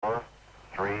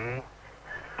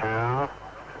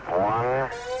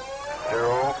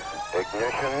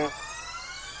Ignition.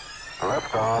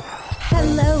 Liftoff.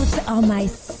 Hello to all my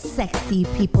sexy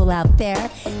people out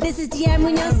there. This is Deanne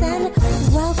Munoz and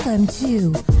welcome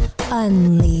to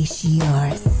Unleash Your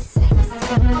Sex.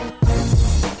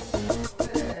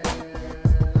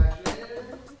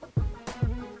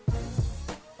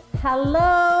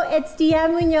 Hello, it's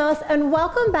Deanne Munoz and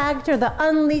welcome back to the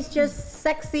Unleash Your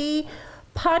Sexy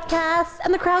podcast,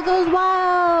 and the crowd goes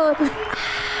wild.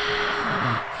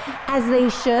 As they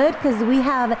should, because we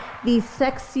have the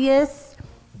sexiest,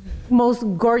 most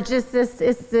gorgeous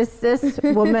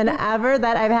woman ever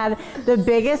that I've had the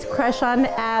biggest crush on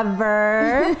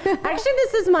ever. Actually,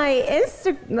 this is my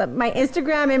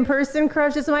Instagram in-person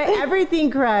crush. This is my everything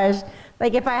crush.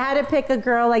 Like, if I had to pick a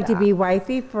girl like to be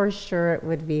wifey, for sure it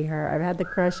would be her. I've had the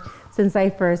crush since I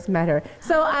first met her.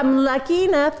 So I'm lucky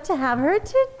enough to have her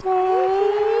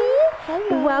today.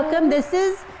 Hello. Welcome. This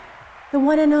is the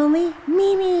one and only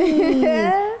Mimi.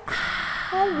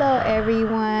 Hello,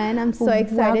 everyone. I'm so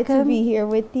excited to be here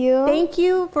with you. Thank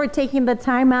you for taking the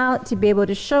time out to be able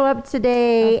to show up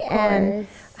today and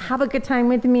have a good time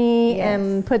with me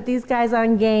and put these guys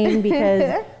on game,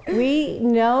 because we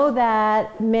know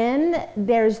that men,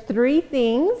 there's 3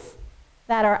 things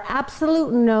that are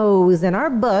absolute no's in our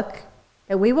book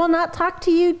that we will not talk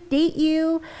to you, date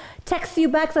you, text you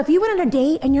back. So if you went on a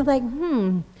date and you're like,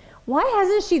 why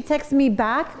hasn't she texted me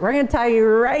back? We're going to tell you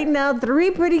right now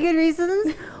 3 pretty good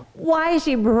reasons why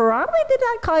she probably did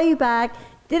not call you back,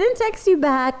 didn't text you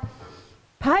back,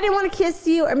 probably didn't want to kiss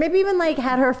you, or maybe even like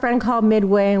had her friend call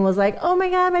midway and was like, oh my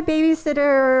God, my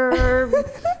babysitter,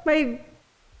 my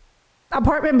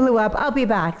apartment blew up, I'll be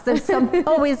back. So there's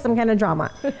always some kind of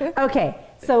drama. Okay,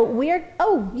 so we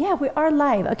are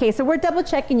live. Okay, so we're double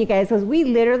checking you guys because we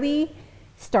literally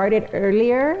started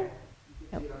earlier.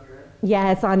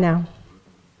 Yeah, it's on now.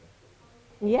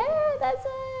 Yeah, that's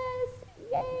us.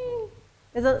 Yay.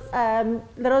 There's a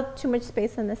little too much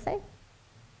space on this side.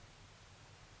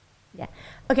 Yeah.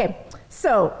 Okay,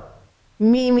 so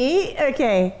Mimi,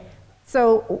 okay.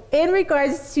 So in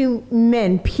regards to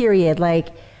men, period, like,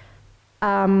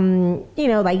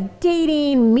 like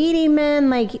dating, meeting men,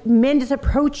 like men just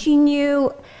approaching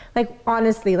you, like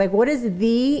honestly, like what is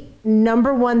the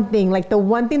number one thing, like the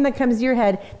one thing that comes to your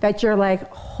head that you're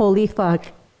like, holy fuck,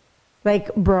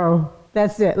 like bro,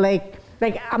 that's it. Like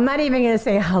I'm not even gonna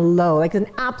say hello, like an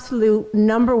absolute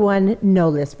number one no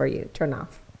list for you, turn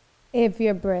off. If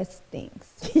your breath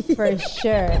stinks, for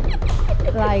sure.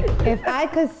 Like if I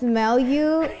could smell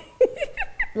you,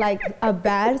 like a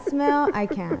bad smell, I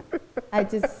can't. I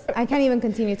can't even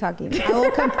continue talking.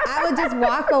 I will just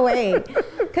walk away,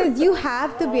 because you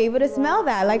have to be able to smell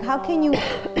that. Like, how can you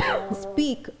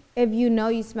speak if you know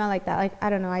you smell like that? Like, I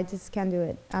don't know. I just can't do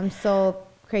it. I'm so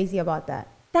crazy about that.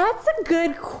 That's a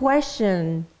good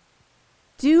question.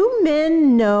 Do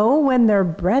men know when their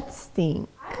breath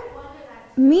stinks?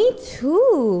 Me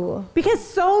too. Because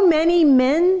so many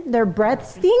men, their breath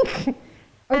stink.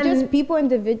 Or just people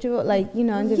individually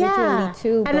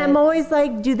too. And I'm always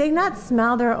like, do they not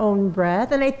smell their own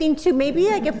breath? And I think too, maybe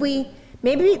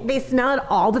they smell it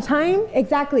all the time.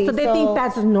 Exactly. So they think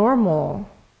that's normal.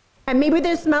 And maybe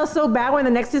they smell so bad when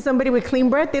they're next to somebody with clean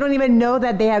breath, they don't even know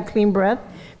that they have clean breath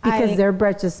because their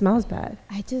breath just smells bad.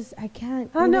 I can't.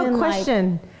 Oh, no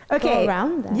question. Okay. Go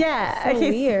around that. Yeah. So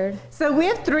weird. So we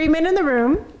have 3 men in the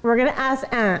room. We're going to ask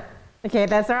Ant. Okay,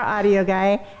 that's our audio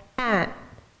guy. Ant,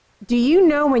 do you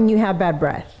know when you have bad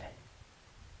breath?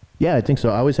 Yeah, I think so.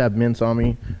 I always have mints on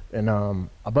me, and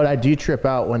but I do trip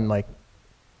out when like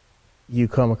you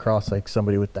come across like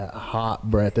somebody with that hot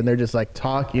breath, and they're just like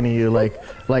talking to you like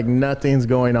nothing's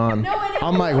going on. No,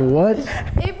 I'm like, what?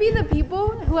 It'd be the people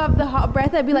who have the hot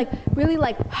breath that'd be like really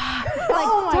like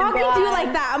talking to you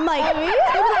like that. I'm like, they'd be like,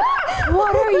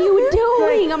 what are you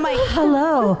doing? I'm like,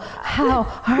 hello, how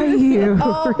are you?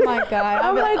 oh my God.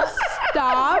 I'm like,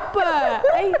 stop.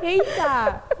 I hate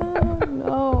that. Oh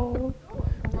no.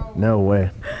 No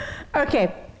way.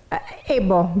 Okay,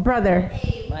 Abel, brother.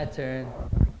 My turn.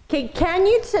 Okay,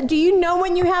 do you know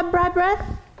when you have bad breath?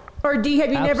 Or have you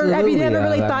never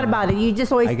really thought about it? You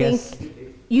just always think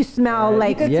you smell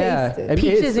like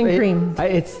peaches and cream.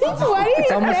 It's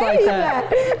almost like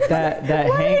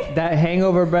that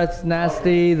hangover breath's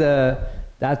nasty. Depending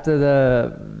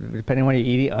on what you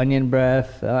eat, onion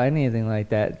breath, anything like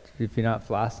that. If you're not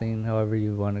flossing, however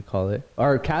you want to call it,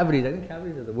 or cavities. I think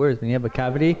cavities are the worst. When you have a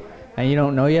cavity and you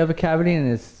don't know you have a cavity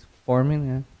and it's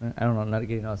forming. I don't know. I'm not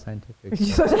getting all scientific.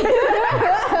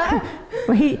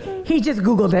 Well, he just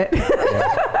Googled it. Yeah.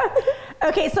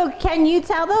 Okay, so can you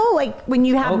tell though, like when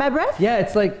you have bad breath? Yeah,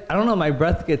 it's like, I don't know, my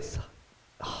breath gets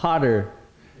hotter.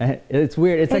 It's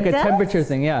weird. It's like a temperature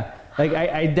thing, yeah. Like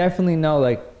I definitely know,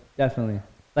 like definitely.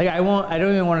 Like I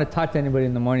don't even want to talk to anybody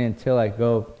in the morning until I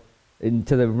go run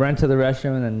to the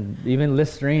restroom and then even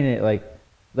Listerine it, like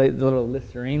the little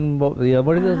Listerine, what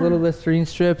are those little Listerine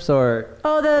strips or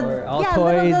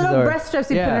little breast strips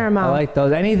you put in our mouth. I like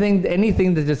those. Anything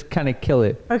to just kind of kill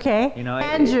it. Okay. You know,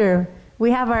 Andrew,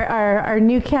 we have our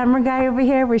new camera guy over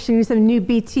here. We're showing you some new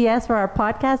BTS for our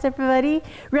podcast, everybody.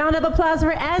 Round of applause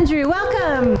for Andrew.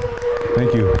 Welcome.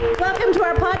 Thank you. Welcome to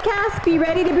our podcast. Be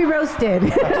ready to be roasted.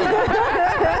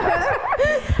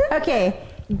 Okay.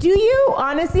 Do you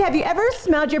honestly, have you ever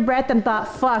smelled your breath and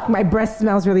thought, fuck, my breath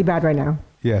smells really bad right now?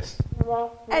 Yes.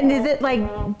 And is it like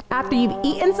after you've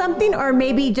eaten something or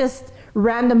maybe just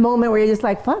random moment where you're just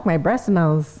like, fuck, my breath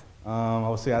smells? I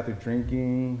would say after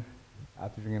drinking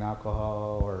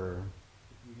alcohol or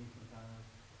eating sometimes.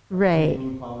 Right.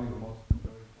 Food probably the most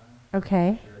majority of the time.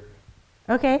 Okay.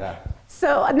 Okay. Yeah.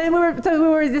 So and then we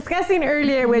were discussing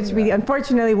earlier, which we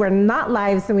unfortunately were not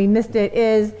live, so we missed it.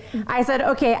 Is I said,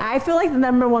 okay, I feel like the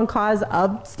number one cause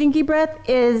of stinky breath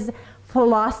is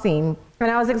flossing,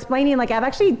 and I was explaining like I've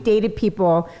actually dated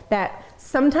people that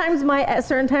sometimes at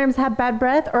certain times have bad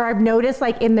breath, or I've noticed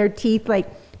like in their teeth like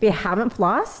they haven't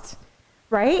flossed.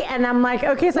 Right? And I'm like,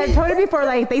 okay, so I told her before,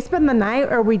 like, they spend the night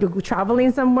or we do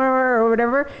traveling somewhere or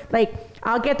whatever, like,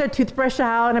 I'll get their toothbrush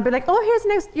out and I'll be like, oh,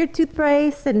 here's your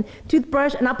toothbrush and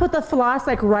toothbrush. And I'll put the floss,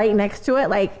 like, right next to it.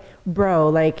 Like, bro,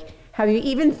 like, have you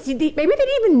even seen, maybe they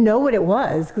didn't even know what it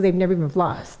was because they've never even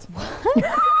flossed.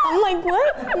 I'm like,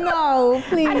 what? No,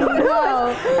 please,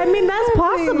 no. I mean, that's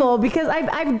possible because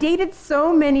I've dated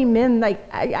so many men. Like,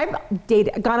 I've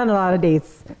gone on a lot of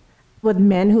dates with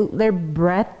men who their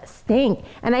breath stink,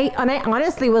 and I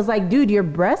honestly was like, dude, your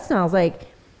breath smells like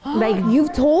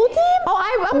You've told him?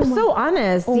 Oh, I'm so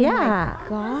honest. Oh yeah. my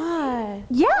God.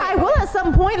 Yeah, I will at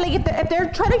some point. Like if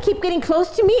they're trying to keep getting close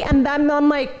to me, and then I'm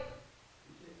like,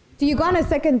 Do you go on a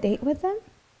second date with them?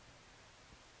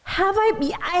 have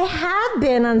I have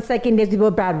been on second dates with people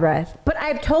with bad breath, but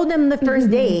I've told them the first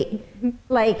date,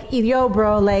 like, yo,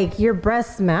 bro, like your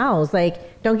breath smells.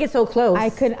 Like, don't get so close.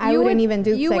 I wouldn't even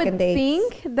do you second would dates.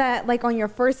 think that like on your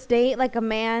first date, like a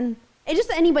man, and just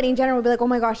anybody in general would be like, oh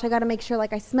my gosh, I got to make sure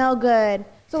like I smell good.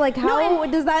 So like how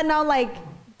does that now like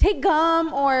take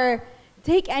gum or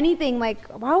take anything? Like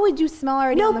why would you smell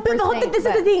already on the first date? This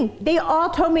is the thing. They all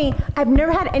told me, I've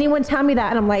never had anyone tell me that,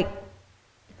 and I'm like,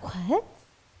 What?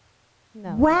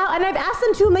 No. wow. And I've asked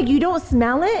them too, I'm like, you don't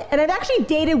smell it? And I've actually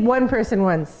dated one person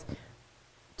once,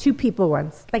 two people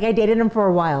once. Like I dated them for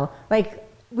a while. Like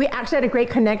we actually had a great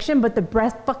connection, but the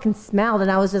breath fucking smelled,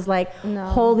 and I was just like, No.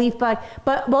 holy fuck.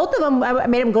 But both of them, I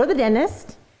made them go to the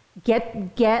dentist,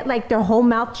 get like their whole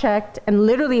mouth checked, and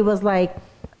literally was like,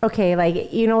 okay,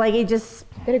 like, you know, like it just,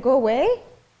 Did it go away?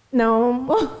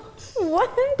 no.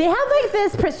 What? They have like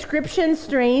this prescription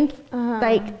strength,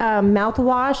 like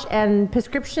mouthwash and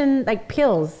prescription like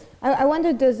pills. I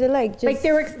wonder, does it like just... Like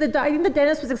I think the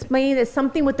dentist was explaining that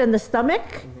something within the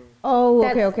stomach. Oh,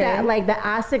 That's okay. That, like the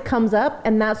acid comes up,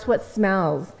 and that's what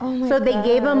smells. Oh my so they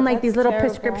gave them God, like these that's little terrible.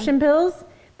 prescription pills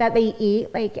that they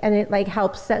eat, like, and it like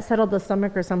helps settle the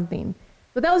stomach or something.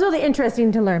 But that was really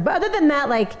interesting to learn. But other than that,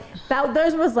 like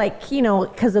theirs was like, you know,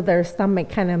 because of their stomach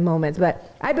kind of moments. But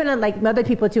I've been on like other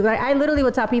people too. Like, I literally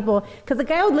would tell people, because the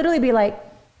guy would literally be like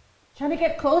trying to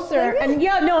get closer, and and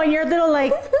you're little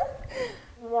like.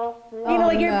 You know,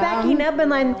 like you're backing up and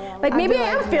like maybe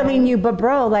I am feeling you, but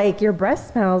bro, like your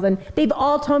breath smells. And they've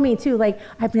all told me too, like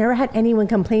I've never had anyone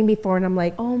complain before, and I'm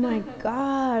like, Oh my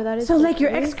God, that is so like your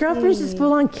crazy. ex-girlfriend just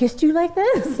full on kissed you like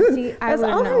this? See, I That's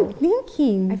wouldn't all know. I'm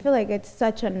thinking. I feel like it's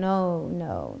such a no.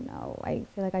 I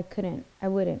feel like I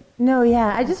wouldn't. No,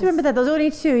 yeah, I just remember that those were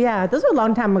only two. Yeah, those were a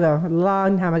long time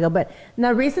ago. But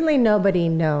now recently, nobody,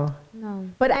 no. No.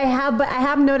 But I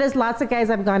have noticed lots of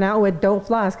guys I've gone out with don't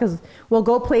floss, because we'll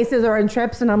go places or on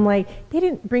trips, and I'm like, they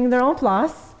didn't bring their own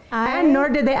floss, and nor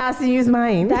did they ask to use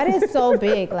mine. That is so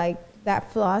big. Like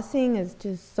that flossing is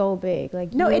just so big.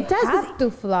 Like No, you it does, 'cause- have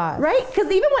to floss. Right?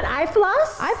 Because even when I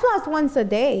floss, I floss once a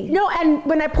day. no, and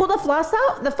when I pull the floss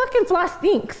out, the fucking floss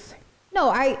stinks. No,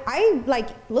 I like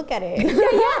look at it. Yeah.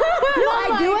 No,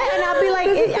 I do it, and I'll be like,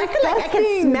 This is I can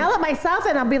disgusting. smell it myself,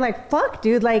 and I'll be like, fuck,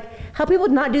 dude, like, how people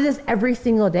not do this every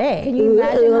single day? Can you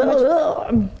imagine how much?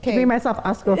 I'm giving myself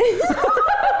Oscar.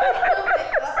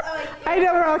 I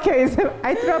know we're okay. So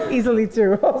I throw up easily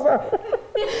too.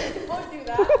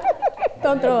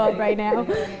 Don't throw up right now.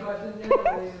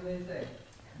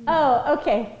 Oh,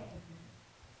 okay.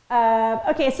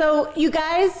 Okay, so you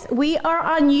guys, we are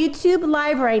on YouTube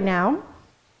Live right now.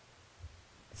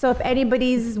 So if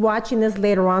anybody's watching this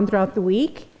later on throughout the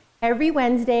week, Every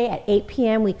Wednesday at 8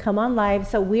 p.m. we come on live.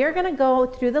 So we are going to go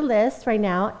through the list right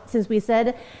now. Since we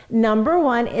said number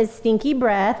 1 is stinky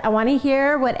breath, I want to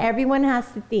hear what everyone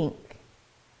has to think.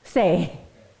 Say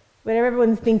whatever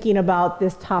everyone's thinking about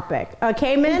this topic.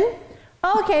 Okay, men?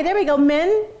 Okay, there we go.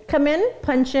 Men, come in,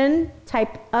 punch in,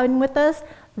 type in with us.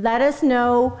 Let us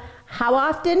know, how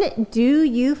often do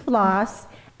you floss?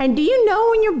 And do you know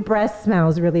when your breath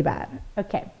smells really bad?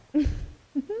 Okay.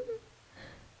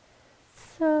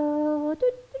 So,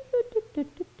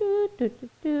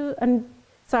 I'm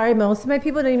sorry, most of my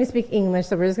people don't even speak English,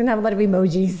 so we're just gonna have a lot of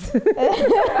emojis.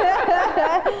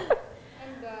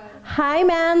 Hi,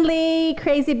 Manly,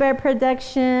 Crazy Bear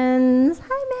Productions.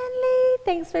 Hi, Manly,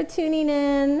 thanks for tuning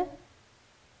in.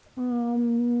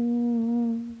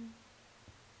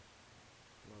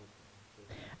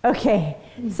 Okay,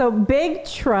 so Big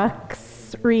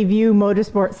Trucks Review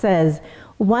Motorsport says,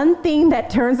 one thing that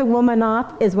turns a woman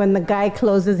off is when the guy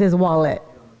closes his wallet.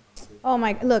 Oh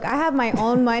my, look, I have my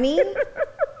own money.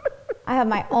 I have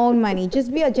my own money.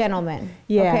 Just be a gentleman.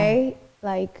 Yeah. Okay?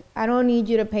 Like, I don't need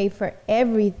you to pay for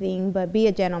everything, but be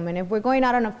a gentleman. If we're going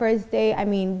out on a first date, I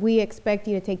mean, we expect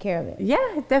you to take care of it.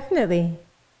 Yeah, definitely.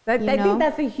 I You know? think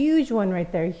that's a huge one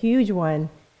right there, huge one.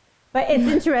 But it's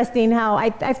interesting how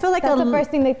I feel like That's the first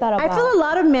thing they thought about. I feel a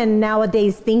lot of men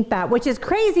nowadays think that, which is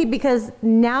crazy because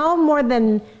now more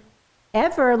than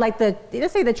ever, like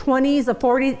let's say the 20s, the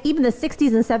 40s, even the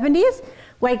 60s and 70s,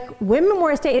 like women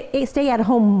were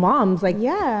stay-at-home moms. Like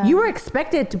Yeah. you were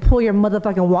expected to pull your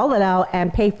motherfucking wallet out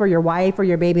and pay for your wife or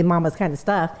your baby mama's kind of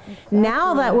stuff.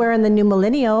 Now that we're in the new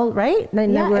millennial, right?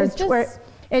 Yeah, we're it's just-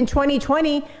 in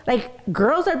 2020, like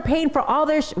girls are paying for all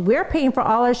their, we're paying for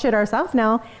all our shit ourselves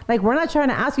now. Like we're not trying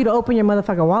to ask you to open your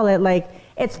motherfucking wallet. Like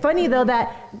it's funny though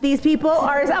that these people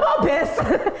are, I'm all pissed.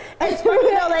 It's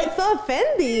funny though, like It's so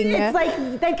offending. it's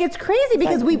like it's crazy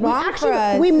because like we wrong for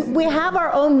actually, us. we have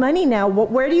our own money now.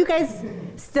 Where do you guys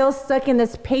still stuck in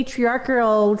this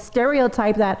patriarchal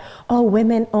stereotype that, oh,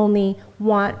 women only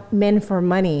want men for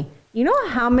money? You know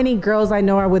how many girls I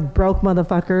know are with broke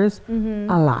motherfuckers?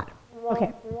 A lot.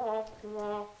 Okay.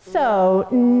 So,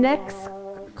 next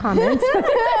comment.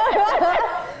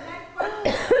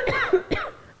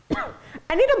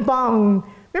 I need a bong.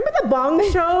 Remember the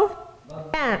bong show?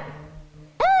 And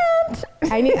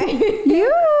I need.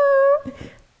 you.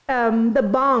 The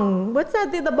bong. What's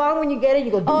that? The bong when you get it,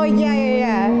 you go. Oh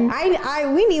yeah.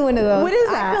 We need one of those. What is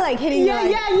that? I feel like hitting. Yeah,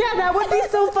 you yeah. That would be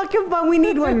so fucking fun. We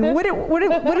need one. What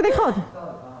are they called?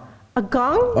 A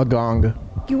gong? A gong.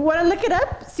 You want to look it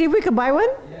up? See if we could buy one?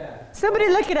 Yeah. Somebody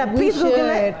look it up. Please Google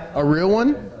it. A real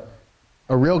one?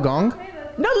 A real gong?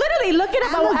 No, literally, look it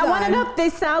up. I want to Amazon. know if they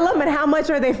sell them and how much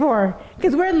are they for?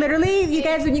 Because we're literally, you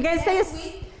guys, when you guys say it's,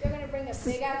 They're gonna bring a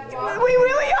big ass box. we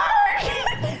really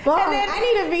are. Bong. And then- I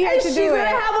need to be here and to she's do gonna it.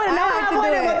 have one and I I'll have have to one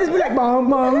do and we'll it. just be like, bong,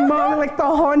 bong, bong, like the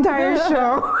whole entire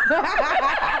show.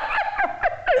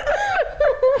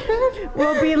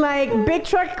 We'll be like, Big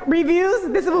Truck Reviews,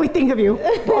 this is what we think of you.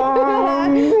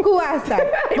 Bong. Who asked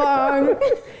that? Bong.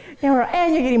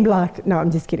 And you're getting blocked. No,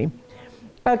 I'm just kidding.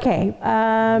 Okay,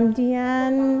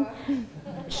 Deanne.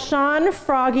 Sean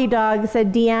Froggy Dog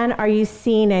said, Deanne, are you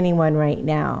seeing anyone right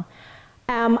now?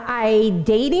 Am I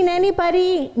dating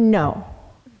anybody? No.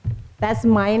 That's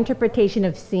my interpretation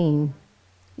of seeing.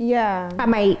 Yeah.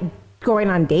 Am I going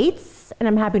on dates and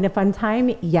I'm having a fun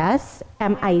time? Yes.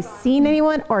 Am I seeing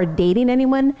anyone or dating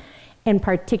anyone in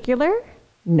particular?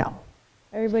 No.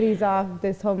 Everybody's off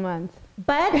this whole month.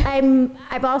 But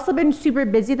I've also been super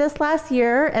busy this last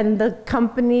year, and the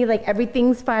company, like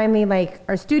everything's finally like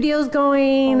our studio's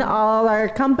going, all our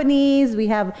companies, we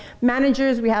have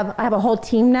managers, I have a whole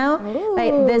team now.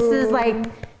 Like this is like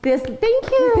this. Thank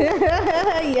you.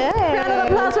 Yeah. Round of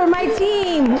applause for my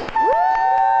team.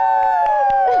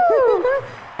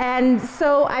 And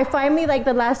so I finally, like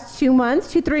the last 3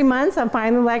 months, I'm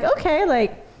finally like, okay,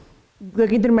 like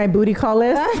looking through my booty call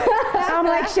list. I'm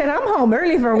like, shit, I'm home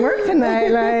early from work tonight.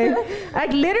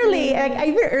 Like literally, like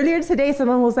even earlier today,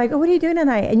 someone was like, oh, what are you doing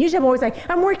tonight? And usually I'm always like,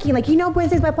 I'm working. Like,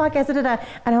 Wednesday's my podcast, da, da, da.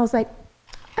 And I was like,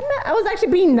 I was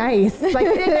actually being nice. Like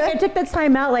I took the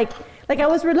time out, like I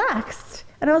was relaxed.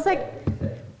 And I was like,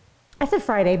 I said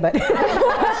Friday, but but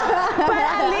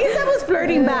at least I was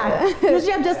flirting back.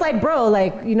 Usually I'm just like, bro,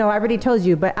 like, I already told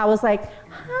you. But I was like,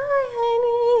 hi,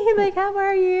 honey. Like, how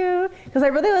are you? Because I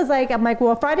really was like, I'm like,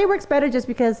 well, Friday works better just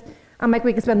because I'm like,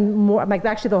 we can spend more, I'm like,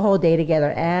 actually the whole day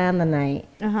together and the night.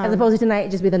 As opposed to tonight,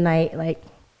 just be the night, like,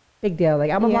 big deal. Like,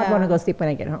 I'm about to want to go sleep when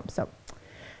I get home. So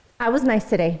I was nice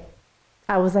today.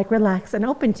 I was like relaxed and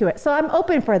open to it. So I'm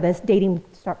open for this dating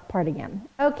start part again.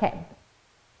 Okay.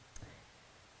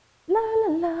 La la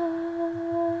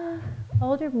la.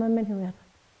 Older women who have.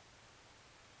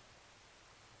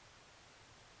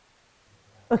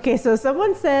 Okay, so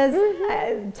someone says,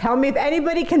 tell me if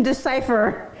anybody can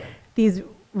decipher these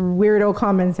weirdo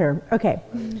comments here. Okay.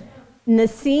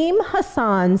 Naseem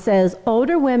Hassan says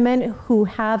older women who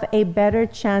have a better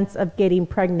chance of getting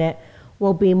pregnant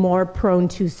will be more prone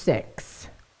to sex.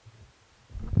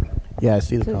 Yeah, I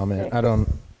see the To comment. six.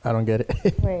 I don't get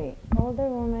it. Wait, older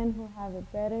women who have a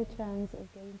better chance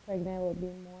of getting pregnant will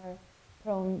be more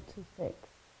prone to sex.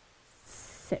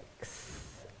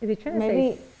 Six. Is he trying to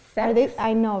Maybe say are sex? they?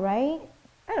 I know, right?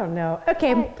 I don't know.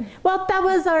 Okay. Well, that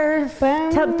was our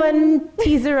Bam. fun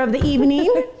teaser of the evening.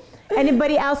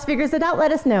 Anybody else figures it out?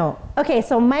 Let us know. Okay,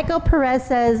 so Michael Perez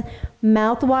says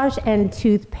mouthwash and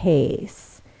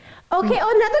toothpaste. Okay,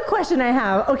 another question I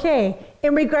have. Okay,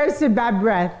 in regards to bad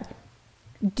breath,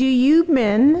 do you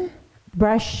men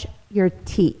brush your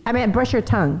teeth? I mean, brush your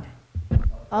tongue.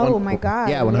 Oh my God.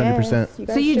 Yeah, 100%. Yes, So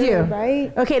guys you should, do,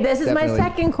 right? Okay, this is my Definitely.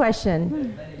 second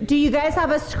question. Do you guys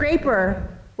have a scraper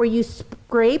where you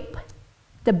scrape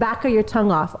the back of your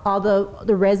tongue off, all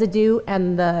the residue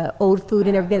and the old food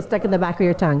and everything stuck in the back of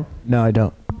your tongue? No, I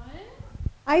don't.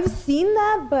 I've seen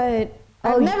that, but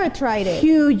Oh, I've never tried it.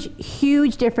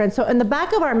 Huge difference. So in the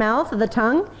back of our mouth, the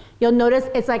tongue, you'll notice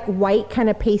it's like white, kind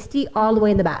of pasty, all the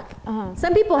way in the back.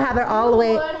 Some people have it all the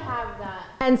way,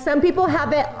 and some people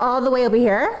have it all the way over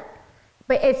here.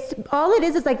 But it's all it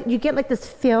is like you get like this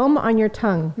film on your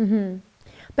tongue.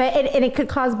 But it could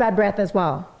cause bad breath as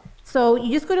well. So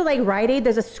you just go to like Rite Aid.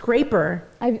 There's a scraper.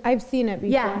 I've seen it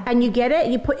before. Yeah, and you get it.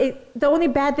 You put it. The only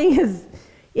bad thing is,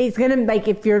 it's gonna like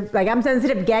if you're like I'm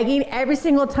sensitive gagging. Every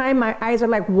single time my eyes are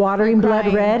like watering blood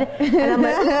Crying. red, and I'm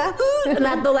like, and I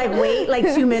have to like wait like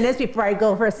 2 minutes before I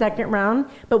go for a second round.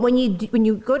 But when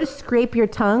you go to scrape your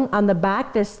tongue on the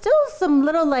back, there's still some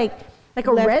little like a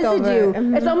Leftover. residue.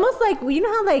 Mhm. It's almost like you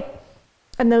know how like,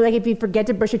 and then like if you forget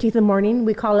to brush your teeth in the morning,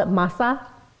 we call it masa.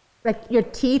 Like your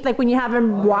teeth, like when you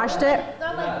haven't washed it.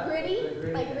 They're like gritty,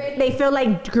 like gritty. They feel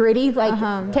like gritty, like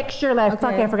texture. Like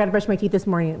fuck, Okay. I forgot to brush my teeth this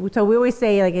morning. So we always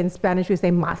say, like in Spanish, we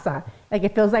say masa. Like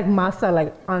it feels like masa,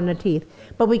 like on the teeth.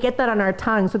 But we get that on our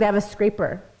tongue, so they have a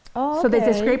scraper. Oh, So there's a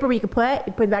okay. scraper where you can put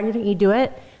it back in your tongue, you do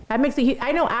it. That makes a huge.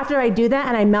 I know after I do that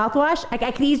and I mouthwash, I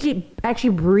can easily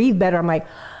actually breathe better. I'm like,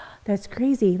 that's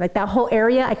crazy. Like that whole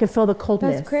area, I could feel the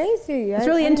coldness. That's crazy. It's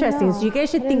really I didn't interesting. know. So you guys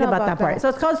should I didn't think know about that part. So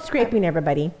it's called scraping,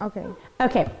 everybody. Okay.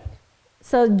 Okay.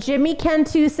 So Jimmy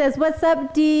Cantu says, "What's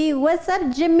up, D? What's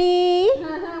up, Jimmy?"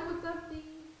 What's up,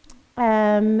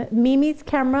 D? Mimi's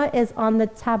camera is on the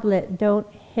tablet. Don't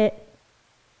hit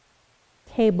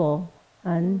table,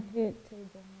 hun. Hit table.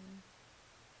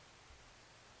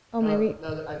 Oh, maybe.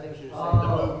 No, I think she was saying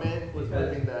the movement was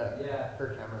moving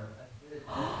her camera.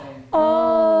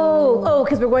 Oh,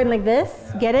 because we're going like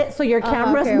this. Get it? So your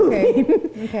camera's moving.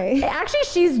 Okay. Okay. Actually,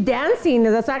 she's dancing.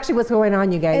 That's actually what's going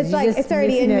on, you guys. It's You like just it's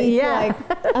already in missing it. me. Yeah.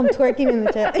 Like I'm twerking in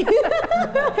the chair.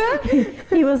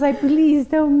 He was like, please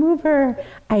don't move her.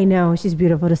 I know, she's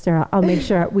beautiful to stare at. I'll make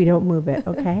sure we don't move it,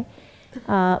 okay?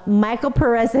 Michael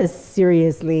Perez says,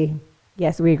 seriously.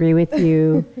 Yes, we agree with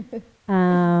you.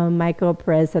 Michael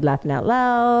Perez said, laughing out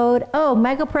loud. Oh,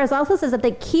 Michael Perez also says that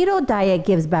the keto diet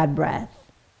gives bad breath.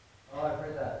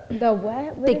 The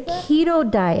what? What The is that?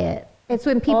 keto diet. It's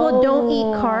when people don't eat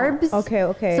carbs. Okay,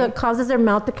 okay. So it causes their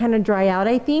mouth to kind of dry out,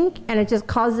 I think. And it just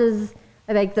causes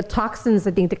like the toxins,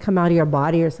 I think, to come out of your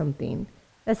body or something.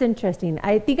 That's interesting.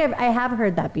 I think I have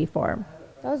heard that before.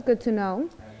 That was good to know.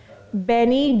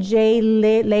 Benny J.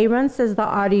 Leyron says the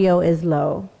audio is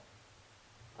low.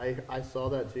 I saw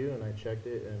that too, and I checked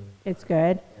it, and It's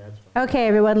good. yeah, it's fine. Okay,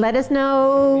 everyone, let us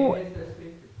know.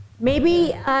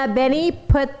 Maybe, Benny,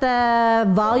 put the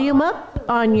volume up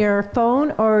on your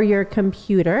phone or your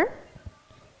computer.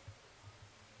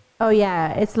 Oh,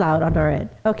 yeah, it's loud on our end.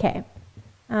 Okay.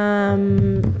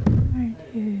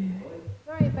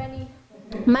 Sorry, Benny.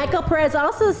 Michael Perez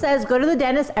also says go to the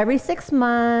dentist every 6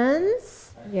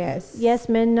 months. Yes. Yes,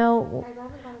 men know.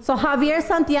 So Javier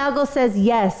Santiago says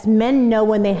yes, men know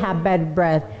when they have bad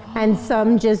breath, and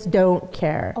some just don't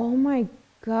care. Oh my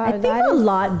God. I think that a is-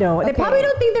 lot don't. They okay. probably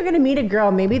don't think they're gonna meet a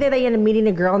girl. Maybe they end up meeting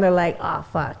a girl and they're like, oh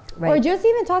fuck. Or just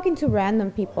even talking to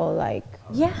random people, like,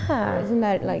 yeah. isn't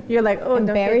that like You're like, oh, don't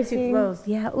get too embarrassing? close.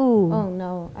 Yeah. Ooh. Oh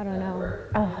no, I don't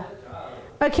know.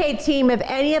 Okay, team. If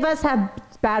any of us have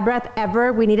bad breath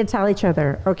ever, we need to tell each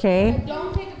other. Okay.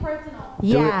 Don't take it personal.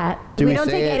 Yeah. do we we don't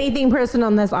say take it- anything personal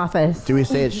in this office. Do we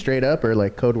say it straight up or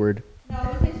like code word?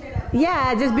 No, we say straight up.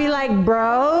 Yeah, just be like,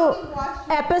 bro,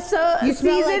 You smell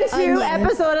season like 2, onions.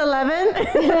 episode 11.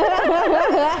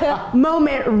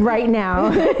 Moment right now.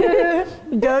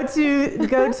 go to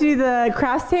the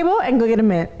crafts table and go get a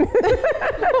mint.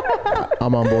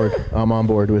 I'm on board. I'm on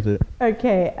board with it.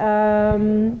 Okay.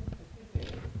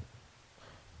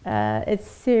 It's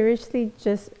seriously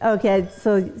just okay.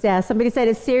 So yeah, somebody said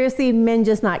it's seriously men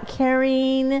just not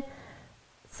caring.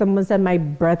 Someone said my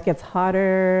breath gets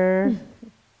hotter.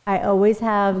 I always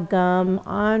have gum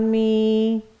on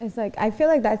me. It's like I feel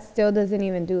like that still doesn't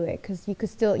even do it because you could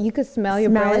smell your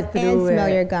Smell breath it and through smell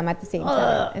it. your gum at the same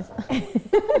time.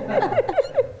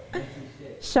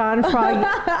 Sean Froggy.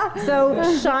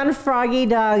 So Sean Froggy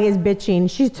Dog is bitching.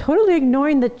 She's totally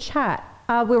ignoring the chat.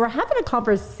 We were having a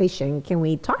conversation. Can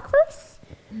we talk first?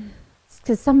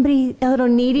 Because somebody a little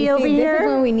needy over This is here.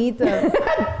 when we need to. We're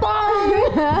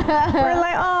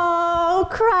like, oh,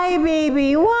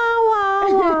 crybaby, wah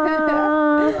wah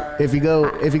wah. If you go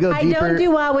I deeper, don't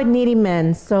do well with needy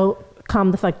men, so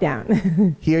calm the fuck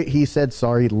down. he said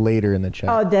sorry later in the chat.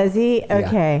 Oh, does he? Yeah.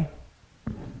 Okay.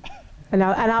 And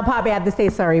I'll probably have to say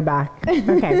sorry back.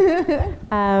 Okay.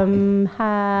 La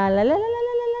la la la la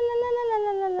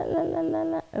la la la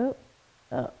la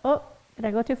la. Oh, did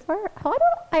I go too far? How do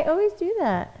I always do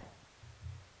that?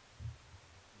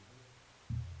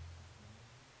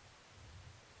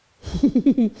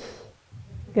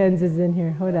 Guns is in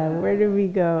here. Hold on. Where did we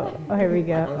go? Oh, here we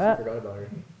go. forgot about her.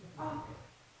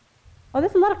 Oh,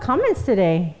 there's a lot of comments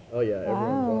today. Oh yeah,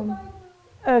 Wow.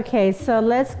 Okay, so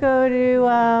let's go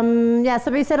to,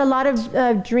 somebody said a lot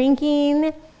of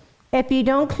drinking. If you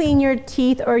don't clean your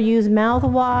teeth or use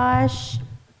mouthwash,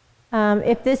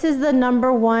 if this is the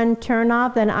number one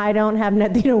turnoff, then I don't have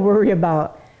nothing to worry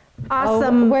about.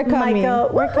 Awesome, we're coming. Michael.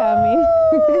 We're coming.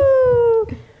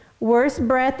 Woo! Worst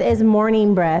breath is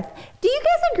morning breath. Do you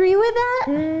guys agree with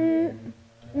that?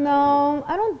 No,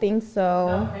 I don't think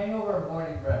so. Hangover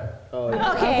morning breath.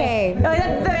 Okay.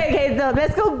 Okay, so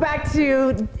let's go back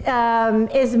to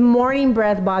is morning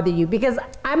breath bother you? Because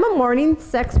I'm a morning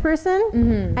sex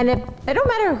person, and if it don't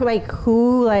matter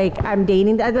who I'm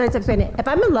dating, if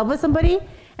I'm in love with somebody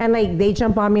and they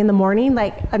jump on me in the morning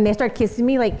and they start kissing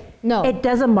me, No. it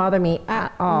doesn't bother me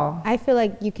at all. I feel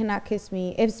like you cannot kiss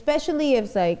me, especially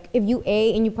if if you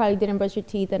ate and you probably didn't brush your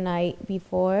teeth the night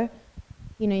before.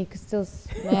 You could still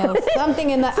smell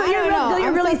something in the. So I don't know.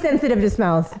 you're really sensitive to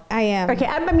smells. I am. Okay,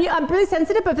 I'm really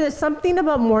sensitive, but if there's something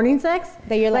about morning sex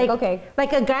That you're like, okay.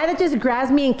 like a guy that just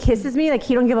grabs me and kisses me,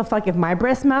 he don't give a fuck if my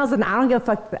breath smells, and I don't give a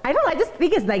fuck. I just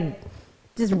think it's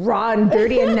just raw and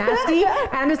dirty and nasty, and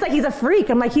I'm just he's a freak.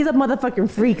 I'm he's a motherfucking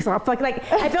freak. So I feel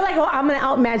like well, I'm gonna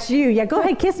outmatch you. Yeah, go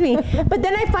ahead, kiss me. But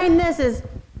then I find this is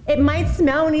it might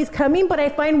smell when he's coming, but I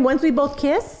find once we both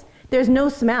kiss, there's no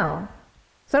smell.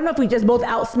 So I don't know if we just both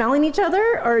out smelling each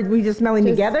other or we just smelling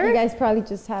together. You guys probably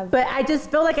just have. But I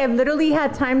just feel like I've literally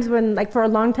had times when, for a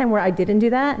long time, where I didn't do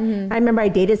that. I remember I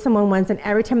dated someone once, and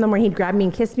every time in the morning he'd grab me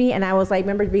and kiss me, and I was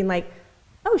remember being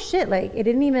oh shit, it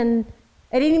didn't even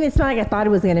smell like I thought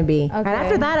it was gonna be. And Okay.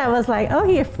 after that, I was oh,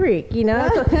 he a freak, So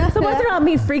once in a while, I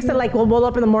meet freaks that will roll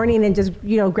up in the morning and just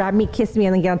grab me, kiss me,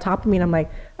 and then get on top of me, and I'm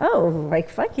oh,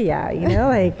 fuck yeah,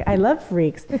 I love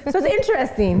freaks. So it's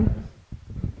interesting.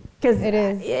 Because It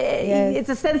is. Yes. it's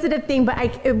a sensitive thing, but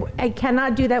I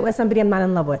cannot do that with somebody I'm not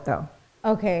in love with, though.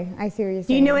 Okay, I see what you're saying.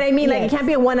 Do you know what I mean? It Yes. can't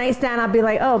be a one night stand. I'll be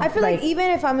oh. I feel like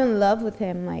even if I'm in love with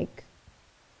him, I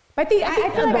think I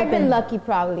feel like I've been lucky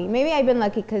probably. Maybe I've been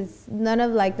lucky because none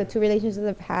of the two relationships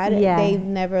I've had, Yeah. they've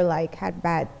never had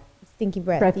bad stinky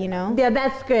breath, Yeah,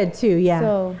 that's good too. Yeah.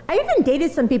 So- I even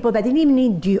dated some people that didn't even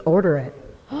need deodorant.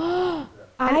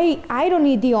 I don't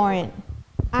need deodorant.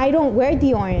 I don't wear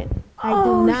deorant. I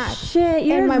Oh, do not. shit,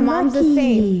 you're and my mom's the lucky.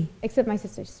 same. Except my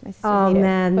sisters. My sisters Oh hate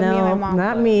man, it. But no, me and my mom.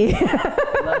 not me.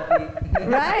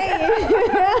 Right?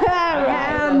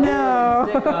 Hell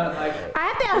no. I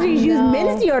have to actually use No.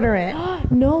 men's deodorant.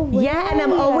 No way. Yeah, and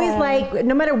I'm always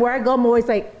no matter where I go, I'm always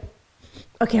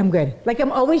okay, I'm good.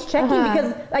 I'm always checking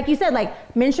because, like you said,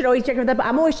 men should always check for that. But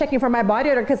I'm always checking for my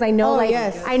body odor because I know, Oh,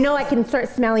 yes. I know I can start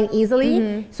smelling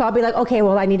easily. So I'll be okay,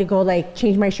 well, I need to go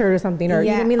change my shirt or something, or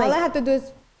you know what I mean? all I have to do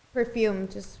is perfume.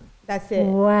 Just that's it.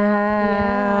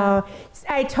 Wow.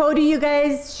 I told you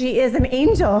guys she is an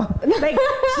angel.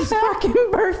 She's fucking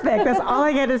perfect. That's all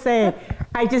I gotta say.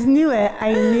 I just knew it.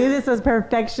 I knew this was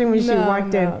perfection when she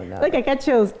walked in. no. Look, I got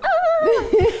chills.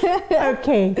 Ah!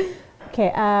 Okay.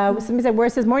 Somebody said,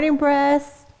 where's his morning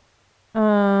breath?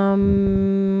 La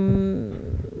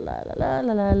la la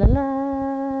la la la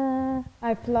la.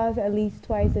 I floss at least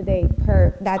twice a day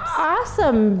that's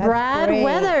Awesome, That's Brad great.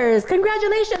 Weathers.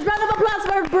 Congratulations. Round of applause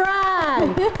for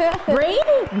Brad.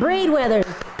 Braid Weathers.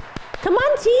 Come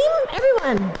on, team,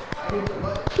 everyone.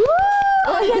 Woo!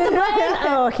 Oh, you hit the button?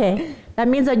 Oh, okay. That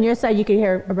means on your side you can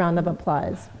hear a round of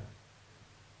applause.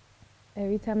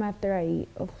 every time after I eat.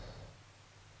 Oh.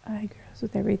 Hi, girls,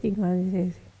 with everything on these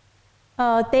days.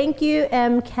 Oh, thank you,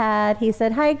 MCAT. He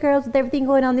said, hi, girls, with everything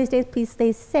going on these days, please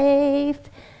stay safe.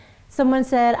 Someone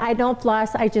said, I don't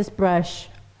floss, I just brush.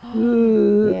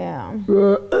 Yeah.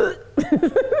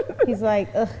 He's like,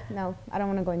 ugh, no, I don't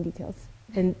want to go in details.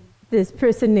 And this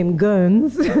person named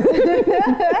Guns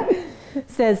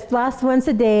says, floss once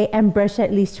a day and brush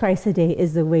at least twice a day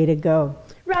is the way to go.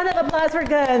 Round of applause for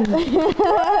Guns.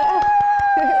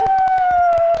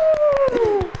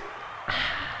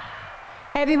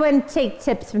 Everyone take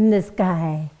tips from this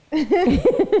guy.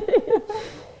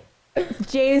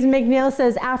 James McNeil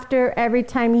says, after every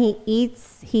time he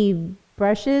eats, he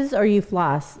brushes or you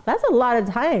floss. That's a lot of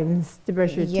times to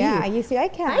brush your Yeah, teeth. you see, I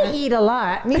can't. I eat a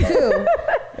lot. Me too.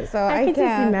 So I I can just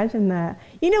can't. imagine that.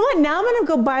 You know what? Now I'm gonna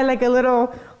go buy like a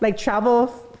little like travel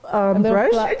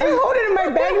brush. I just hold it in my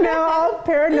bag now, all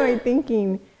paranoid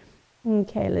thinking.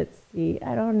 Okay, let's see.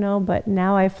 I don't know, but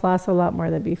now I floss a lot more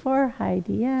than before. Hi,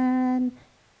 Deanne.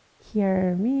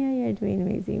 Kiara Mia, you're doing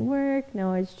amazing work.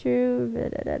 No, it's true.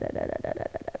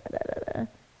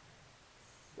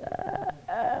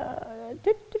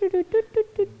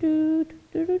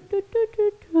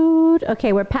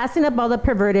 Okay, we're passing up all the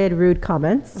perverted, rude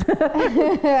comments.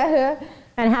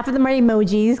 And half of them are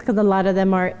emojis because a lot of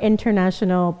them are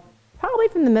international, probably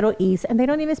from the Middle East, and they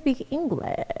don't even speak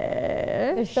English.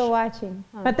 They're still watching.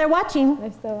 Huh? But they're watching.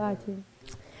 They're still watching.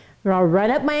 I'll run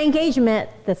up my engagement.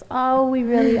 That's all we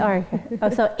really are. Oh,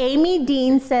 so Amy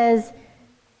Dean says,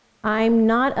 I'm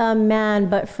not a man,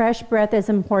 but fresh breath is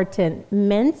important.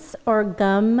 Mints or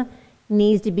gum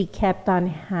needs to be kept on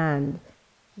hand.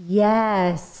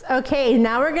 Yes. Okay,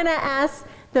 now we're going to ask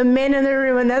the men in the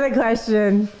room another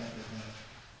question.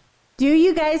 Do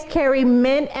you guys carry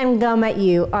mint and gum at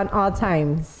you on all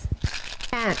times?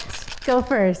 Ant, go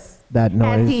first. That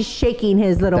noise. As he's shaking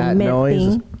his little That mint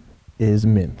noise thing. is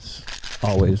mints.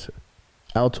 Always.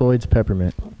 Altoids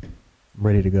peppermint. I'm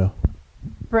ready to go.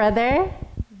 Brother,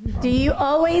 do you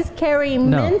always carry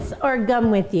No. mints or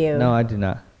gum with you? No, I do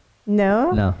not.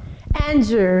 No? No.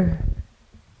 Andrew,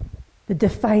 the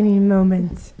defining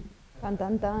moment. Dun,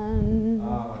 dun, dun.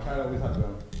 I try to always have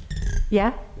gum.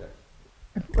 Yeah?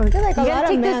 I feel like a You gotta lot of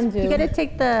take men this, do. you gotta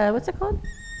take the, what's it called?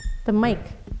 The mic.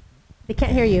 They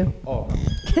can't hear you. Oh,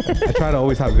 I try to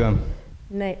always have gum.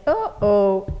 Nice.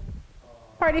 Oh.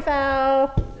 Party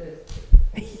foul.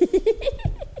 it's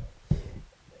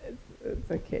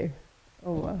okay.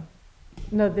 Oh, wow.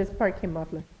 No, this part came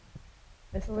off like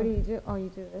this. What do you do? Oh, you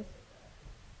do this.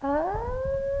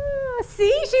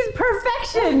 See, she's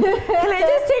perfection. Can I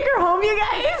just take her home, you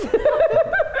guys?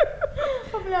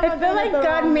 I feel like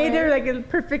God made her like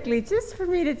perfectly just for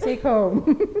me to take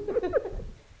home.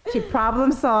 She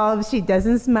problem solves. She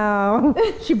doesn't smell.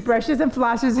 She brushes and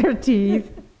flosses her teeth.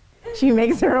 She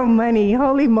makes her own money.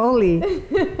 Holy moly.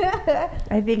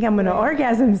 I think I'm going to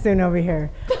orgasm soon over here.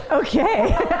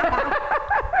 Okay.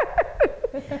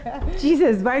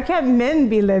 Jesus, why can't men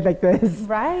be led like this?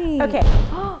 Right. Okay.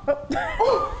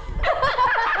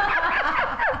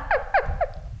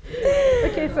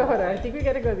 Okay, so hold on. I think we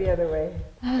got to go the other way.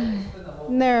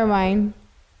 Never mind.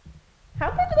 How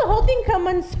did the whole thing come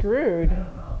unscrewed?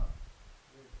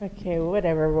 Okay,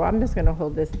 whatever. Well, I'm just going to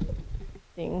hold this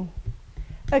thing.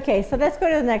 Okay, so let's go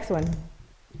to the next one.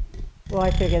 While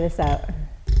I figure this out.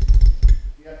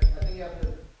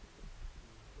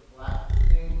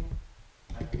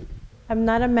 I'm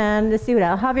not a man. Let's see what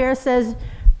else. Javier says,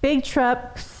 big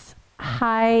trucks,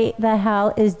 hi, the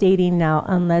hell is dating now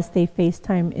unless they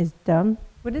FaceTime is dumb.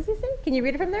 What does he say? Can you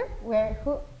read it from there? Where?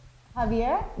 Who?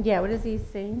 Javier? Yeah, what is he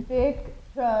saying? Big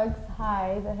trucks,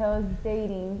 hi, the hell is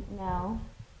dating now?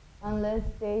 Unless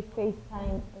they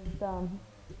FaceTime is dumb.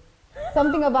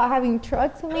 Something about having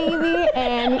trucks maybe,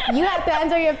 and you have to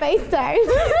answer your FaceTime.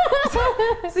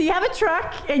 So you have a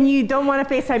truck and you don't want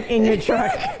to FaceTime in your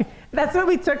truck. That's what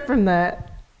we took from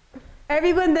that.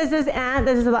 Everyone, this is Ant.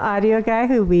 This is the audio guy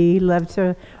who we love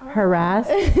to harass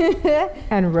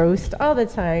and roast all the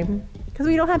time because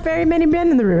we don't have very many men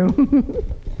in the room.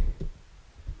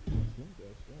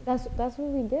 That's what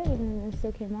we did, and it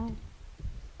still came out.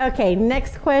 Okay,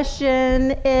 next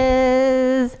question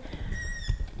is,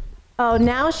 oh,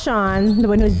 now Sean, the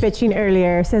one who was bitching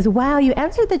earlier, says, wow, you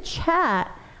answered the chat.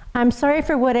 I'm sorry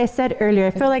for what I said earlier.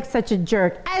 I feel like such a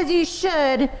jerk. As you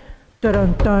should.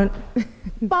 Dun dun.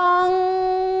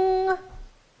 Bong.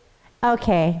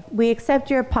 Okay, we accept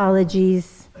your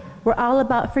apologies. We're all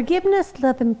about forgiveness,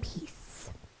 love, and peace.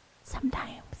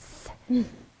 Sometimes.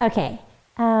 Okay,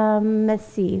 let's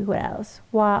see, what else?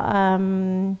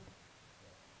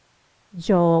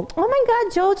 Joel. Oh my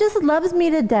God, Joel just loves me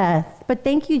to death. But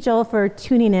thank you, Joel, for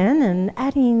tuning in and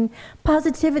adding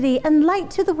positivity and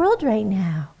light to the world right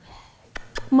now.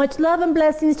 Much love and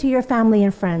blessings to your family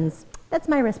and friends. That's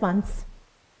my response.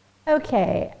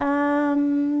 Okay,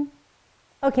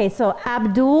 okay, so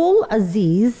Abdul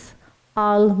Aziz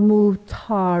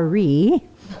Al-Mutari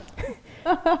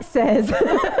says,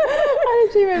 How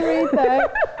did you even read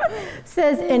that?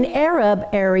 says in Arab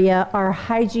area, our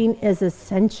hygiene is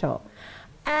essential.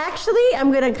 Actually,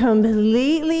 I'm going to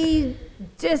completely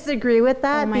disagree with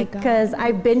that Oh my God. because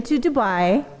I've been to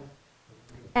Dubai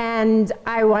and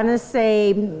I want to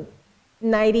say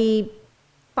 95%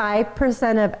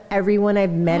 of everyone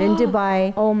I've met in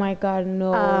Dubai, Oh my God,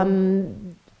 no.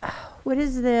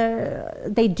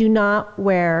 they do not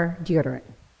wear deodorant.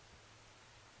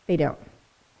 They don't.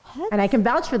 What? And I can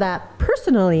vouch for that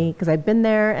personally because I've been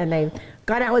there and I've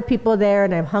gone out with people there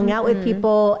and I've hung out with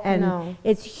people and No.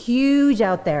 it's huge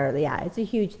out there. Yeah, it's a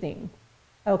huge thing.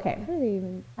 Okay. How do they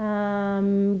even?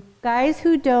 Guys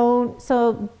who don't,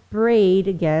 so Braid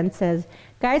again says,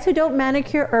 guys who don't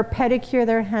manicure or pedicure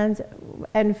their hands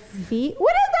and feet.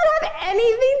 What does that have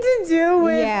anything to do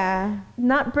with Yeah.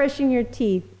 not brushing your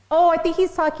teeth? Oh, I think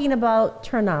he's talking about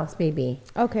turnoffs, maybe.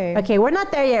 Okay. Okay, we're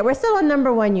not there yet. We're still on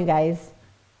number one, you guys.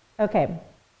 Okay.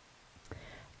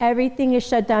 Everything is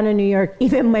shut down in New York.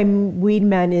 Even my weed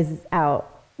man is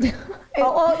out.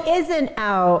 Isn't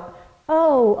out.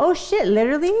 Oh, shit,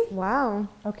 literally? Wow.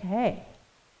 Okay.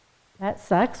 That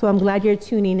sucks. Well, I'm glad you're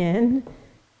tuning in.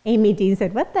 Amy Dean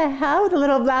said, what the hell? The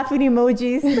little laughing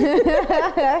emojis.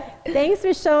 Thanks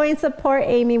for showing support,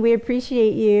 Amy. We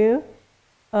appreciate you.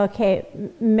 Okay.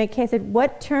 McKay said,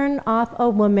 what turned off a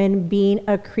woman being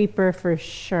a creeper for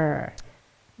sure?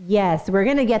 Yes, we're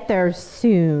going to get there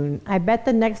soon. I bet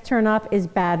the next turn off is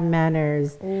bad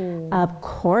manners. Ooh. Of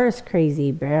course,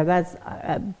 Crazy Bear. That's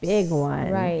a big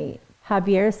one. Right.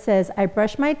 Javier says, I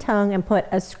brush my tongue and put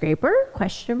a scraper?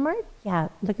 Question mark? Yeah,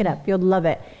 look it up. You'll love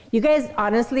it. You guys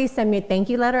honestly send me a thank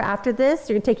you letter after this.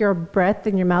 You're going to take your breath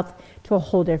in your mouth to a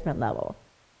whole different level.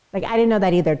 Like, I didn't know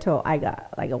that either till I got,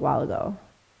 like, a while ago.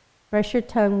 Brush your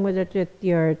tongue with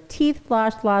your teeth,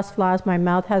 floss. My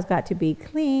mouth has got to be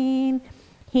clean.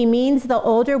 He means the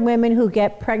older women who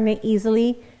get pregnant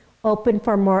easily open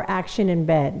for more action in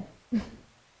bed. That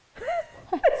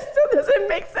still doesn't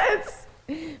make sense.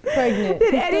 Pregnant.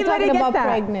 Did He's still anybody talking get about that?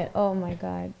 pregnant. Oh my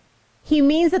God. He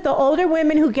means that the older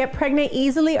women who get pregnant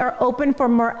easily are open for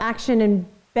more action in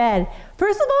bed.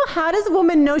 First of all, how does a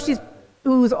woman know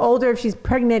who's older if she's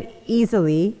pregnant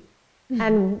easily?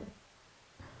 And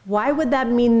why would that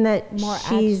mean that More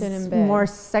she's action in bed. more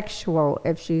sexual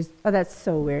if she's... Oh, that's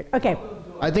so weird. Okay.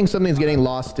 I think something's getting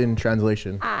lost in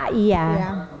translation. Yeah.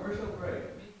 Yeah.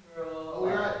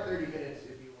 We're at 30 minutes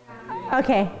if you want to.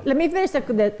 Okay. Let me finish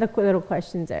the little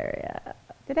questions area.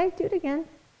 Did I do it again?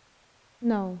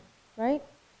 No. Right?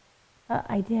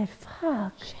 I did.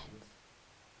 Fuck. Shit.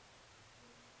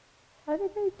 How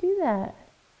did I do that?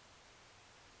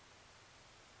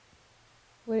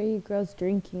 What are you girls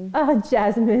drinking? Oh,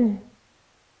 Jasmine.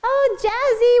 Oh,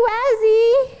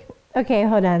 Jazzy Wazzy. Okay,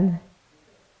 hold on.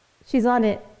 She's on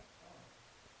it.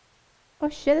 Oh,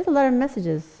 shit, there's a lot of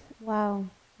messages. Wow.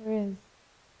 There is.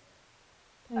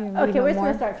 Okay, we're just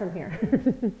going to start from here.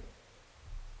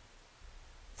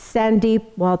 Sandeep,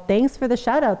 well, thanks for the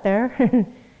shout out there.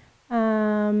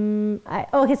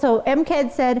 Okay, so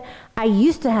MKed said, I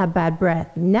used to have bad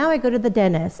breath. Now I go to the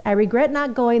dentist. I regret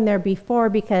not going there before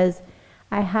because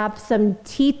I have some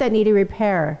teeth that need a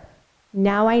repair.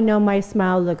 Now I know my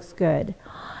smile looks good.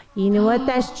 You know what?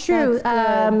 That's true.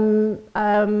 That's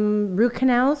Root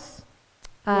canals,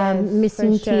 Yes,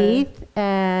 missing for sure. teeth,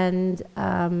 and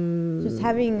Just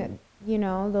having,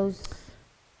 those.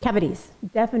 cavities.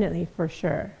 Definitely, for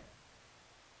sure.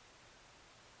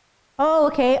 Oh,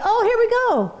 okay. Oh, here we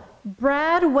go.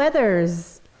 Brad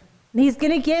Weathers. He's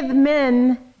going to give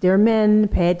men, dear men,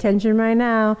 pay attention right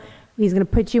now. He's going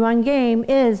to put you on game.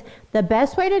 Is the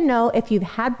best way to know if you've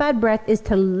had bad breath is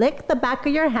to lick the back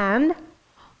of your hand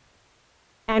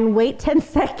and wait 10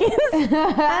 seconds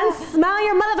and smell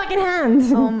your motherfucking hand.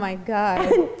 Oh my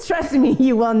God. And trust me,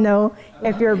 you will know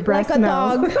if your breath Like a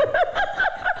smells. dog.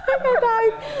 Like a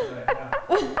dog.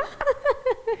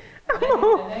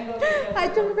 I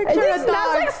took a It picture just of a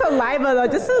smells dog. like saliva, though.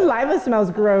 Just saliva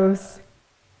smells gross.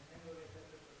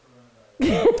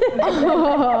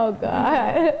 Oh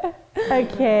God.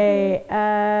 Okay,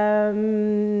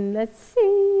 let's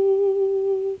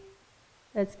see.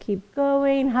 Let's keep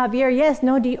going. Javier, yes,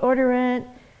 no deodorant.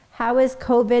 How is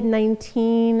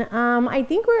COVID-19? I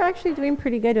think we're actually doing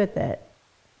pretty good with it.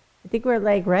 I think we're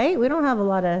like, right? We don't have a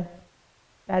lot of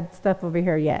bad stuff over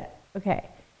here yet. Okay.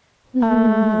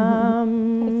 I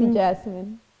see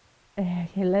Jasmine.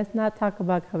 Okay, let's not talk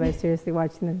about COVID. Seriously,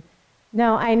 watching them.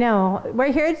 No, I know.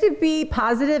 We're here to be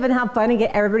positive and have fun and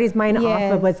get everybody's mind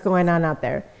off of what's going on out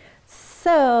there.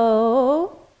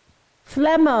 So,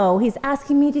 Flemo, he's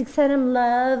asking me to send him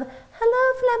love.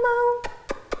 Hello,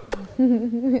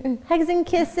 Flemo. Hugs and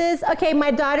kisses. Okay,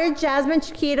 my daughter Jasmine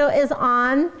Chiquito is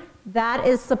on. That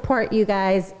is support, you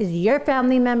guys, is your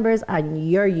family members on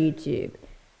your YouTube.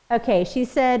 Okay, she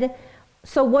said,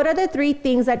 so what are the 3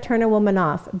 things that turn a woman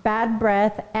off? Bad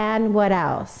breath and what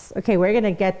else? Okay, we're going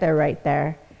to get there right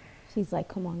there. She's like,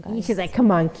 come on, guys. She's like, come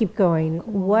on, keep going.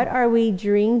 What are we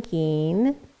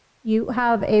drinking? You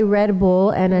have a Red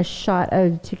Bull and a shot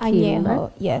of tequila.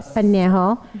 Añejo, yes.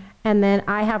 Añejo. And then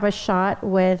I have a shot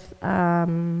with,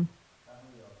 no,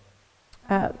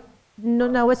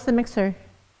 what's the mixer?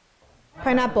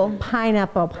 Pineapple.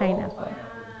 Pineapple.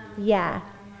 Yeah.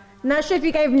 Not sure if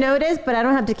you guys have noticed, but I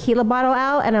don't have tequila bottle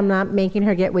out, and I'm not making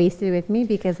her get wasted with me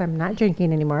because I'm not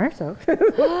drinking anymore. So,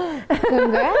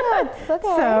 Congrats. Okay.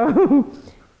 so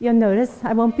you'll notice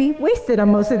I won't be wasted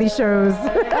on most of these shows.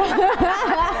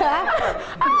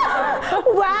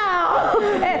 Wow.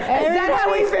 Is that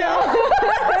how we feel?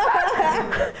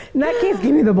 In that case,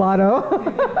 give me the bottle.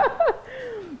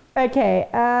 Okay.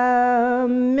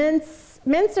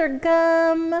 Mints or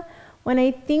gum. When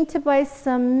I think to buy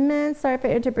some mint, sorry if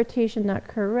my interpretation not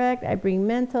correct, I bring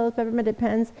Mentos, peppermint,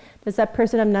 depends. Does that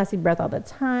person have nasty breath all the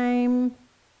time?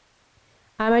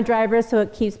 I'm a driver, so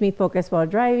it keeps me focused while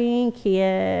driving.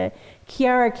 Kiara,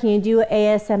 can you do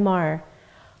ASMR?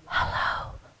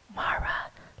 Hello, Mara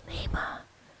Lima.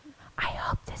 I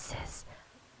hope this is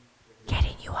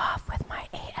getting you off with my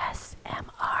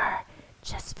ASMR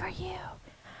just for you.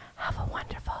 Have a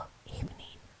wonderful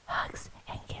evening. Hugs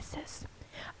and kisses.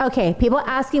 Okay, people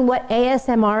asking what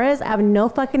ASMR is. I have no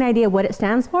fucking idea what it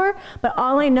stands for, but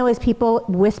all I know is people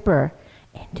whisper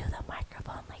into the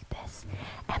microphone like this,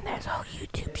 and there's whole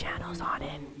YouTube channels on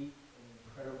it.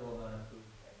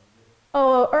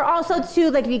 Oh, or also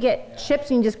too, like if you get chips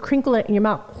and you just crinkle it in your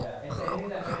mouth.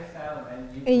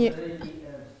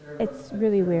 It's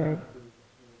really weird.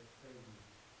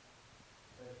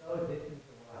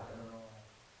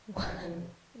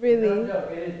 Really? No,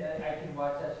 it is. I can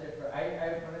watch that shit for.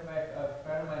 One of my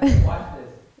friend of mine watched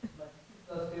this. Like, this is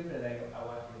so stupid. I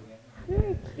watch it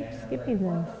again. Keep skipping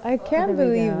this. I can't There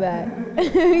we believe go. that.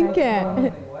 I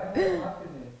can't.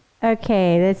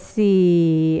 Okay, let's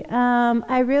see.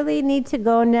 I really need to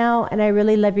go now, and I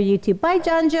really love your YouTube. Bye,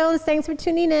 John Jones. Thanks for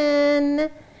tuning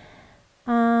in.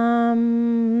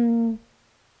 I'm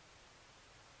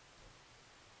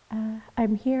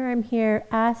here.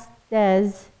 Ask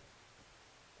Des.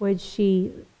 Would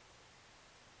she?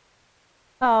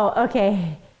 Oh,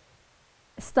 okay.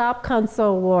 Stop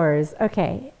Console Wars.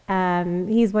 Okay.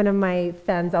 He's one of my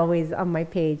fans always on my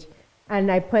page.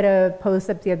 And I put a post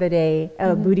up the other day,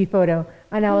 a booty photo.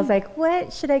 And I was like,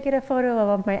 what should I get a photo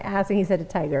of my ass? And he said a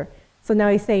tiger. So now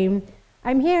he's saying,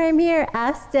 I'm here.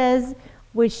 Ask Des,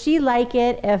 would she like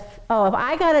it if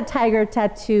I got a tiger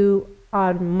tattoo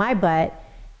on my butt,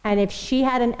 and if she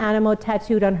had an animal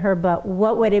tattooed on her butt,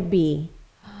 what would it be?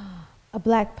 A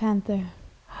Black Panther.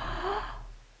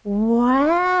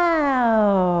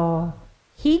 Wow.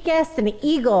 He guessed an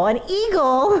eagle. An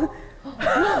eagle?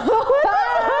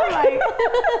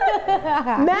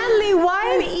 Manly,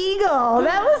 why an eagle?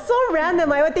 That was so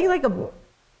random. I would think like a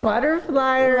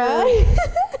butterfly or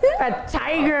a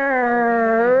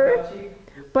tiger.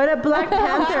 But a Black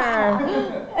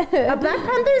Panther. A Black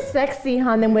Panther's sexy,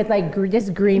 hon, and with like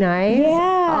just green eyes.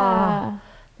 Yeah.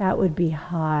 That would be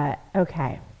hot.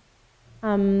 Okay.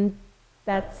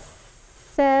 That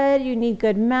said, you need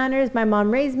good manners. My mom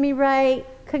raised me right.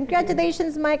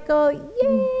 Congratulations, Michael.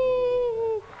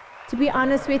 Yay! To be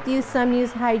honest with you, some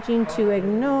use hygiene to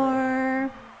ignore.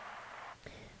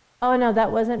 Oh, no,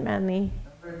 that wasn't Manly.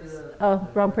 Oh,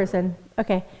 wrong person.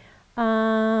 Okay.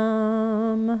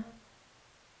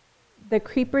 The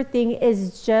creeper thing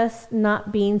is just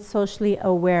not being socially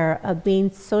aware of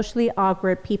being socially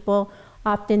awkward. People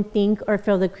often think or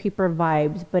feel the creeper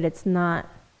vibes, but it's not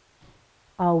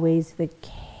always the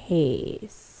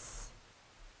case.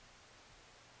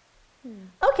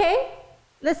 Okay,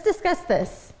 let's discuss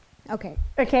this. Okay.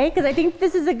 Okay, because I think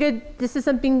this is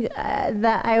something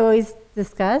that I always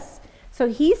discuss. So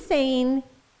he's saying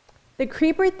the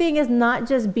creeper thing is not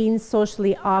just being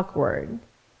socially awkward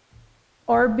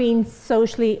or being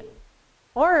socially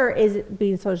Or is it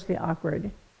being socially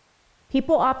awkward?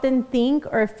 People often think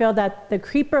or feel that the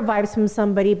creeper vibes from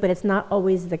somebody, but it's not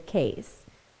always the case.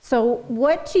 So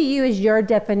what to you is your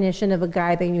definition of a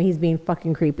guy thinking he's being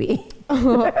fucking creepy?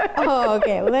 Oh,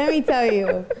 okay. Let me tell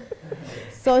you.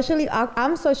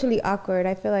 I'm socially awkward.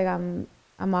 I feel like I'm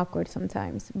awkward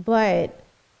sometimes. But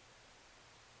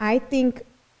I think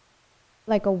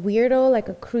like a weirdo, like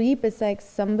a creep, is like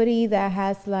somebody that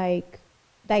has like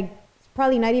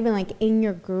probably not even like in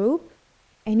your group,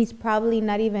 and he's probably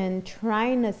not even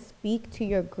trying to speak to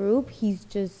your group. He's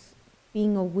just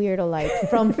being a weirdo, like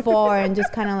from far, and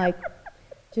just kind of like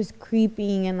just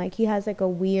creeping, and like he has like a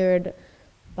weird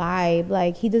vibe.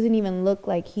 Like he doesn't even look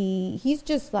like he's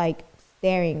just like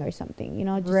staring or something, you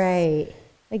know? Just, Right.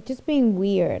 Like just being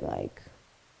weird, like.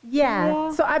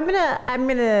 Yeah. So I'm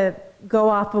gonna go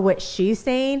off of what she's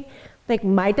saying. Like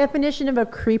my definition of a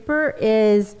creeper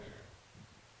is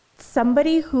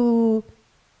somebody who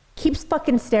keeps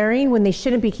fucking staring when they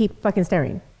shouldn't be keep fucking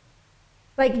staring.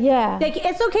 Like, Yeah. like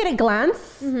it's okay to glance.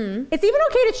 Mm-hmm. It's even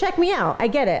okay to check me out. I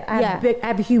get it. I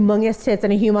have humongous tits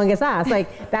and a humongous ass.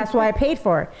 Like that's why I paid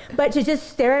for it. But to just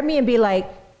stare at me and be like,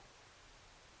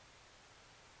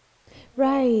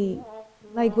 Right.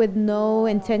 Like with no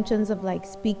intentions of like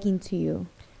speaking to you.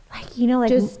 like, you know, like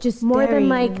Just more than staring,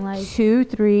 like like- 2,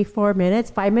 3, 4 minutes,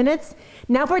 5 minutes.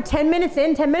 Now for 10 minutes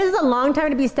in, 10 minutes is a long time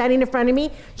to be standing in front of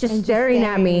me, just staring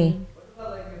at me. What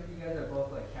about like if you guys are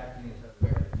both like catching each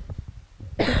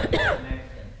other?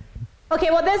 Okay,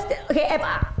 well that's, okay, if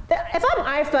I'm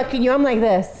eye fucking you, I'm like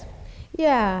this.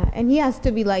 Yeah. And he has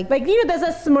to be like, Like, you know,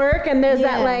 there's a smirk and there's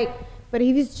that Yeah. like, but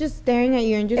if he's just staring at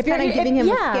you and just If you're- kind of giving him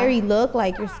yeah. a scary look,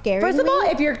 like you're scaring first of me. all,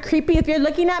 if you're creepy, if you're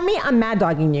looking at me, I'm mad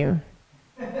dogging you.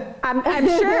 I'm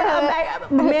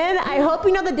sure, men, I hope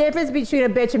you know the difference between a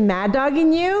bitch mad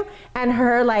dogging you and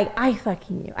her like, I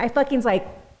fucking you. I fucking's like,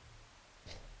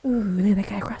 ooh, look at that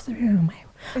guy across the room.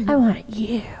 I want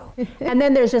you. And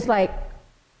then there's just like,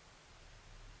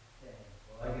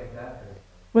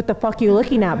 what the fuck you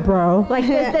looking at, bro? Like,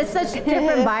 there's such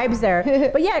different vibes there.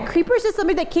 But yeah, creeper's just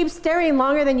somebody that keeps staring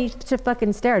longer than you should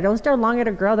fucking stare. Don't stare longer at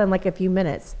a girl than like a few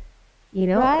minutes. You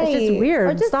know? Right. It's just weird.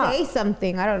 Or just Stop. say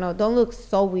something. I don't know. Don't look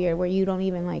so weird where you don't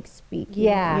even like speak.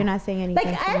 Yeah. You're not saying anything.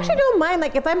 Like, to I me. actually don't mind.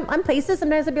 Like, if I'm places,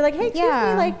 sometimes I'd be like, hey, excuse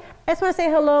Yeah. me. Like, I just want to say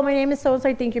hello. My name is so-and-so.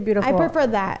 I think you're beautiful. I prefer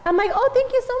that. I'm like, oh,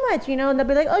 thank you so much. You know, and they'll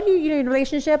be like, oh, you know, in a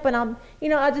relationship. And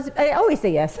I always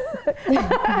say yes.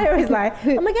 I always lie.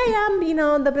 I'm like, I am, you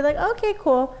know, and they'll be like, okay,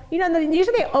 cool. You know, and then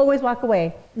usually they always walk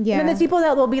away. Yeah. And then there's people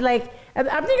that will be like, I'm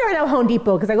thinking right now Home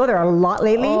Depot because I go there a lot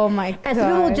lately. Oh my And some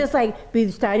people will God. just like be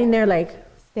standing there like,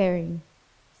 Staring.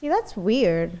 See, that's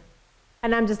weird.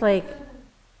 and I'm just like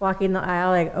walking the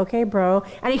aisle, like, okay, bro.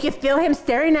 And you can feel him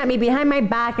staring at me behind my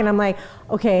back, and I'm like,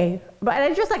 okay. But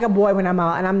I'm just like a boy when I'm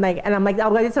out, and I'm like,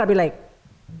 I'll be like,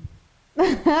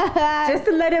 just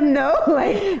to let him know,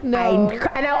 like, No.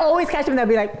 and I'll always catch him, and I'll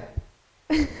be like,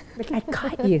 I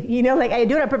caught you, you know, like I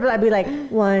do it on purpose. I'd be like,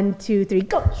 1, 2, 3,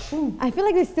 go. I feel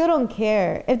like they still don't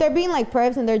care. If they're being like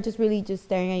pervs and they're just really just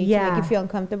staring at you to Yeah. make you feel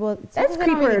uncomfortable, it's That's they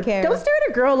don't creeper. really care. Don't stare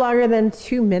at a girl longer than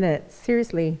 2 minutes.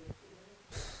 Seriously.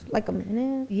 Like a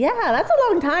minute. Yeah, that's a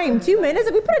long time. 2 minutes.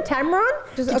 If we put a timer on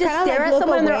Just to just kinda, stare like, at look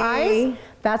someone in their away. eyes,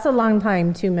 that's a long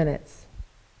time. 2 minutes.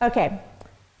 Okay.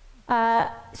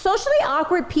 Socially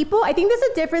awkward people. I think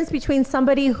there's a difference between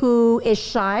somebody who is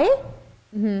shy.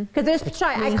 Because there's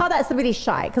shy. I call that somebody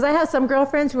shy. Because I have some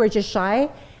girlfriends who are just shy,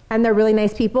 and they're really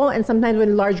nice people. And sometimes when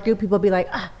a large group, people be like,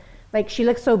 like she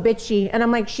looks so bitchy, and I'm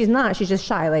like, she's not. She's just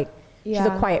shy. Like she's a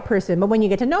Yeah. quiet person. But when you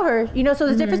get to know her, you know. So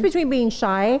there's a difference between being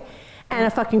shy and a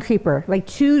fucking creeper. Like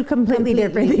two completely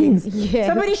different things. Yes.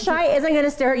 Somebody shy isn't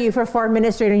gonna stare at you for 4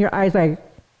 minutes straight in your eyes. Like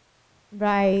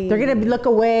Right. they're gonna look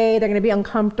away. They're gonna be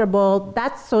uncomfortable.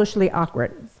 That's socially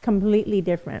awkward. It's completely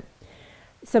different.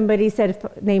 Somebody said,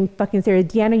 named fucking Sarah,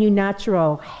 Deanna, you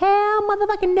natural. Hell,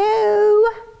 motherfucking no.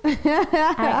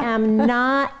 I am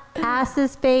not. Ass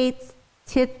is fake.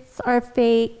 Tits are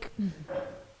fake.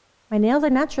 My nails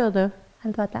are natural, though. How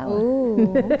about that one?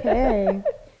 Ooh, okay.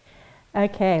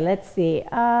 Okay, let's see.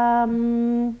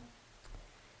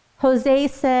 Jose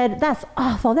said, that's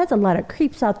awful. There's a lot of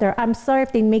creeps out there. I'm sorry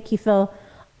if they make you feel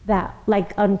that,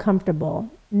 like,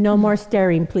 uncomfortable. No more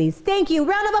staring, please. Thank you.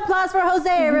 Round of applause for Jose,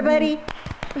 everybody.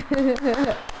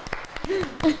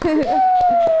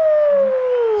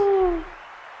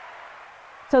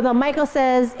 So the Michael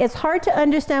says, it's hard to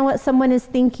understand what someone is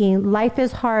thinking. Life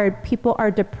is hard. People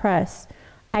are depressed.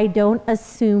 I don't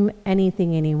assume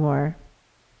anything anymore.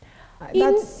 You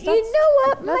know what,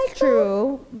 That's Michael?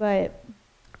 true, but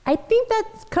I think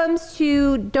that comes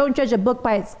to don't judge a book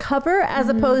by its cover as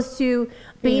opposed to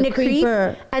being a creep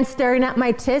creeper. and staring at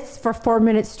my tits for 4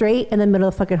 minutes straight in the middle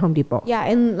of fucking Home Depot. Yeah,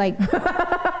 and like,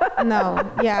 no,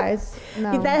 yeah, it's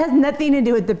no. That has nothing to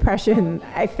do with depression,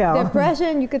 I feel.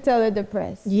 Depression, you could tell they're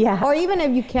depressed. Yeah. Or even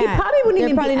if you can't, He probably wouldn't they're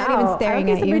even probably be not out. even staring I don't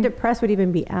think at somebody you. depressed would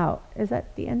even be out. Is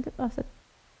that the end of, is that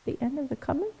the end of the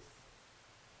comments?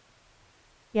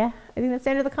 Yeah, I think that's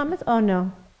the end of the comments. Oh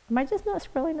no. Am I just not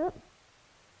scrolling up?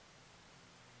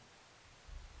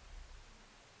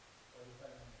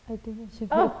 I think it should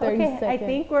be Oh, 30 okay. I seconds.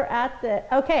 think we're at the,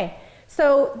 okay.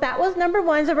 So that was number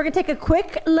one. So we're going to take a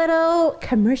quick little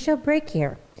commercial break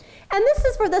here. And this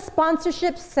is for the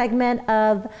sponsorship segment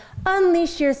of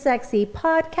Unleash Your Sexy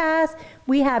podcast.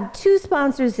 We have 2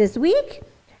 sponsors this week.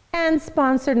 And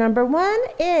sponsor number 1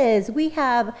 is we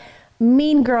have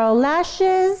Mean Girl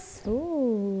Lashes.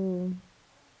 Ooh.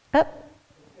 Up.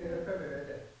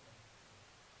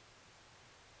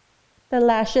 The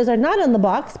lashes are not in the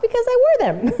box because I wore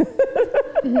them.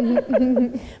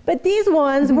 But these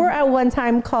ones were at one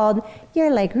time called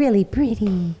You're Like Really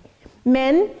Pretty.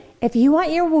 Men, if you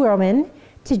want your woman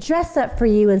to dress up for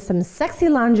you in some sexy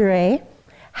lingerie,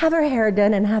 have her hair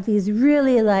done and have these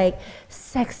really like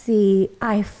sexy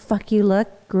I fuck you look,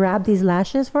 grab these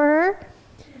lashes for her.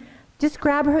 Just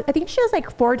grab her. I think she has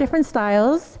like 4 different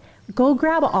styles. Go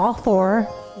grab all 4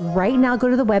 right now. Go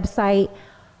to the website.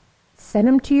 Send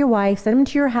them to your wife, send them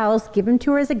to your house, give them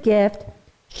to her as a gift.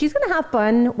 She's gonna have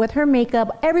fun with her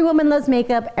makeup. Every woman loves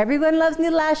makeup. Everyone loves new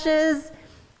lashes.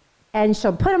 And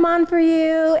she'll put them on for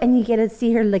you and you get to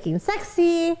see her looking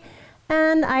sexy.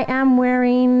 And I am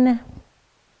wearing,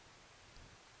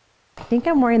 I think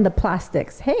I'm wearing the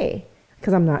plastics. Hey,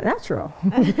 because I'm not natural.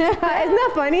 Isn't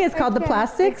that funny? It's called the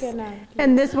plastics.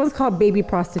 And this one's called Baby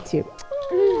Prostitute.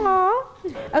 Aww.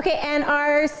 Okay, and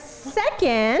our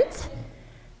second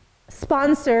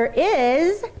sponsor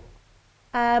is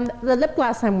the lip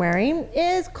gloss I'm wearing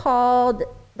is called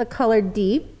the color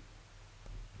Deep,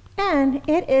 and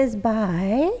it is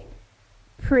by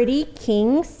Pretty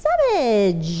King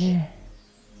Savage.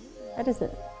 That is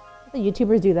it. The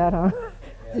YouTubers do that, huh?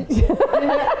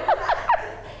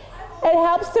 It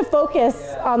helps to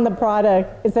focus on the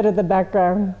product instead of the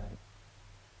background.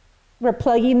 We're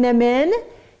plugging them in.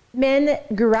 Men,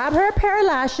 grab her a pair of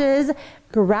lashes,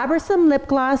 grab her some lip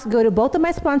gloss, go to both of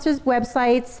my sponsors'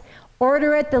 websites,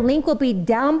 order it. The link will be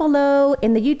down below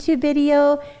in the YouTube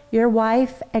video. Your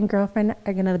wife and girlfriend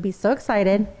are gonna be so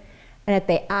excited. And if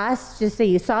they ask, just say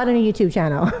you saw it on a YouTube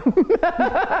channel.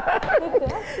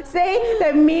 Say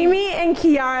that Mimi and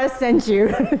Kiara sent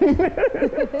you.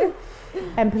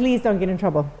 And please don't get in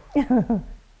trouble.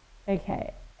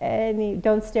 Okay,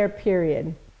 don't stare,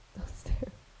 period. Don't stare.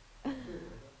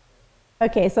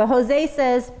 Okay, so Jose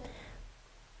says,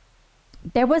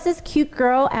 there was this cute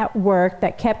girl at work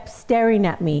that kept staring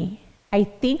at me. I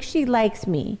think she likes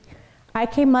me. I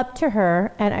came up to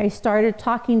her and I started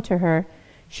talking to her.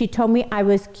 She told me I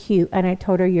was cute and I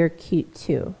told her you're cute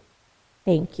too.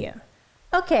 Thank you.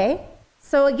 Okay,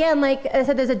 so again, like I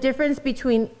said, there's a difference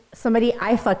between somebody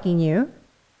eye fucking you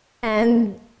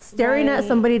and staring at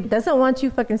somebody that doesn't want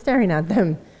you fucking staring at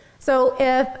them. So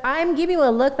if I'm giving you a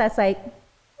look that's like,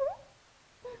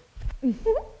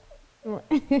 oh,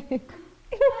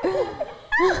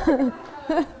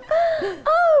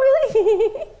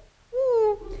 really?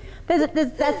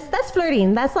 That's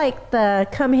flirting. That's like the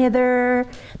come hither,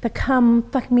 the come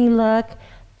fuck me look.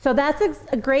 So that's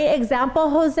a great example,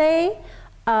 Jose,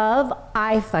 of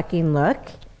I fucking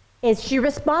look. Is she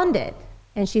responded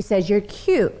and she says you're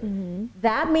cute.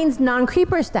 That means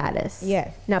non-creeper status.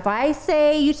 Yes. Now if I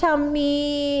say, you tell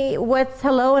me what's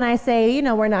hello and I say,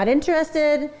 we're not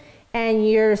interested, and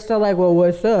you're still like, well,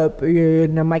 what's up?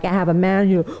 And I'm like, I have a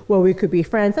man, well, we could be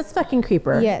friends. That's fucking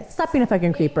creeper. Yes. Stop being a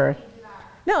fucking creeper.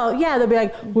 No, yeah, they'll be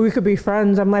like, well, we could be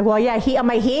friends. I'm like, well, yeah, he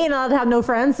ain't allowed to have no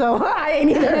friends, so I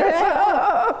ain't either.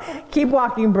 So, keep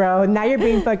walking, bro. Now you're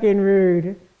being fucking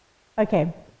rude.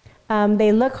 Okay.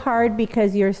 They look hard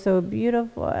because you're so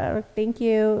beautiful. Thank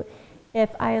you. If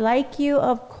I like you,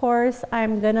 of course,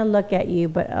 I'm going to look at you,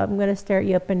 but I'm going to stare at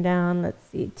you up and down. Let's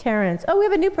see. Terrence. Oh, we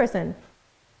have a new person.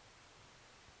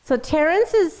 So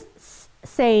Terrence is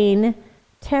saying,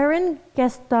 Taryn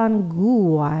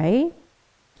Gaston-Guay,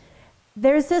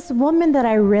 there's this woman that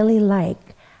I really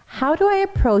like. How do I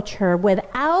approach her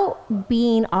without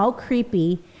being all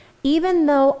creepy, even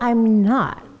though I'm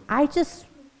not? I just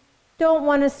don't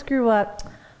want to screw up.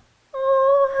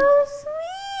 Oh, how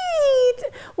sweet.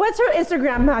 What's her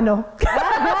Instagram handle?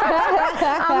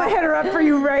 I'm going to hit her up for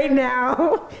you right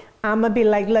now. I'm going to be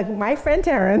like, look, my friend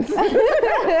Terrence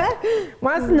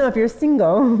wants to know if you're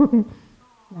single.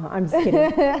 No, I'm just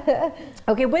kidding.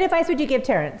 Okay, what advice would you give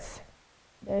Terrence?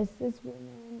 There's this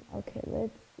woman. Okay,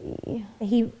 let's see.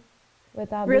 He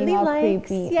Without really being all likes,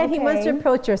 creepy. yeah, he wants to Okay.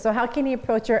 approach her. So how can he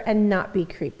approach her and not be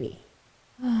creepy?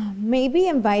 Maybe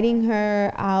inviting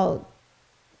her out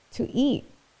to eat.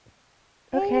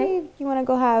 Okay. Hey, you want to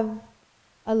go have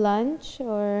a lunch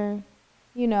or,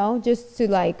 you know, just to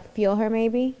like feel her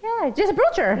maybe? Yeah, just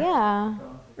approach her. Yeah.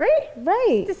 Right?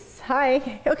 Right. Just,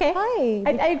 hi. Okay. Hi.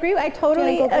 I agree. I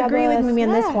totally go grab agree with a Mimi on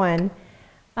this snack? one.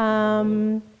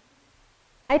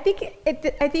 I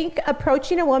think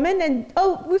approaching a woman and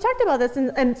we've talked about this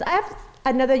and I have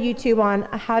another YouTube on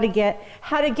how to get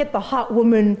the hot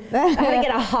woman, how to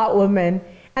get a hot woman.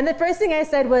 And the first thing I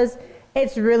said was,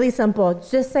 it's really simple.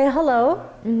 Just say hello,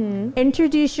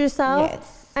 introduce yourself,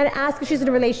 Yes. and ask if she's in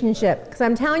a relationship. Because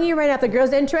I'm telling you right now, if the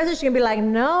girl's interested, she's gonna be like,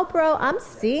 no, bro, I'm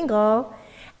single.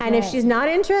 And if Right. she's not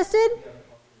interested,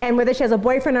 and whether she has a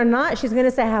boyfriend or not, she's gonna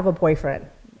say I have a boyfriend.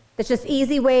 That's just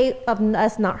easy way of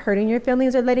us not hurting your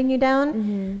feelings or letting you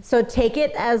down. So take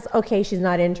it as, okay, she's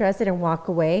not interested and walk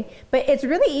away. But it's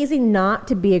really easy not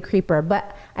to be a creeper.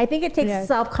 But I think it takes Yes.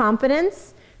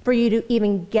 self-confidence for you to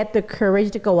even get the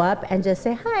courage to go up and just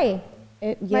say, hi,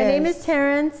 my name is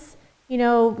Terrence. I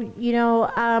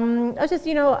was just,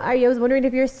 I was wondering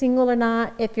if you're single or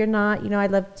not. If you're not,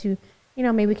 I'd love to,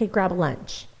 maybe we could grab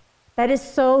lunch. That is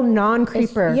so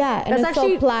non-creeper. Yeah, and That's it's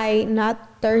so polite, not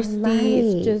thirsty. polite.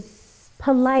 It's just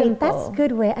polite. simple. That's a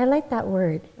good way. I like that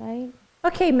word. Right?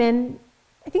 Okay, men.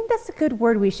 I think that's a good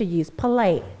word we should use.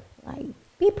 Polite. Like,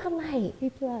 Be polite. be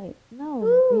polite. No.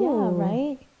 Ooh. Yeah,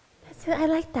 right? That's it. I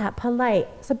like that. Polite.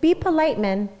 So be polite,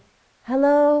 men.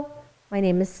 Hello, my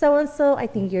name is so-and-so. I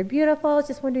think you're beautiful.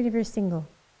 Just wondering if you're single.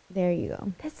 There you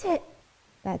go. That's it.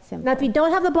 That's simple. Now, if you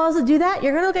don't have the balls to do that,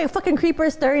 you're going to look like a fucking creeper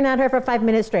staring at her for 5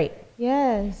 minutes straight.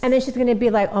 Yes. And then she's going to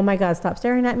be like, oh my God, stop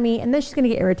staring at me. And then she's going to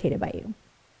get irritated by you.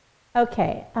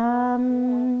 Okay.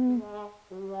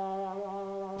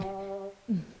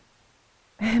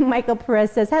 Michael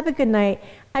Perez says, have a good night.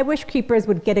 I wish creepers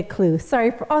would get a clue. Sorry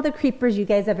for all the creepers you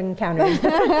guys have encountered.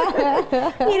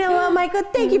 You know what, Michael?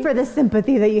 Thank you for the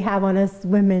sympathy that you have on us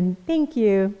women. Thank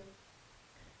you.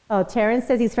 Oh, Terrence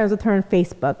says he's friends with her on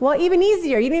Facebook. Well, even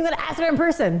easier. You don't even got to ask her in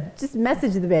person. Just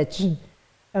message the bitch.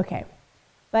 Okay.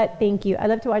 But thank you. I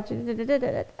love to watch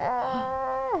it.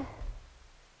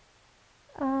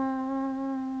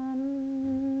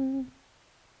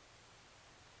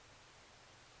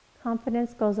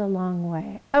 Confidence goes a long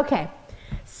way. Okay.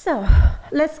 So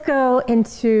let's go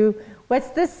into what's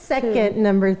the second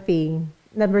number thing?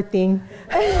 And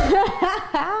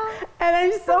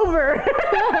I'm sober.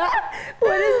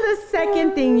 What is the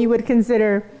second thing you would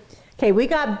consider? Okay, we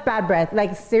got bad breath.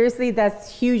 Like seriously,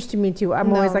 that's huge to me too. I'm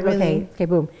No, always like, really. okay,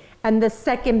 boom. And the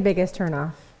second biggest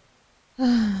turnoff.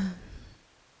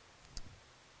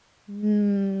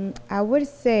 I would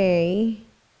say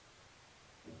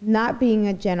not being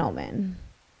a gentleman,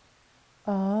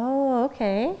 Oh,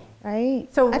 okay. right?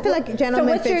 So I feel like a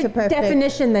gentleman so fits what's a your perfect.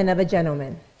 definition then of a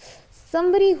gentleman?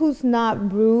 Somebody who's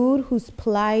not rude, who's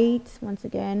polite, once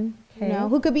again, Okay.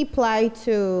 who could be polite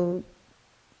to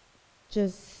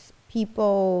just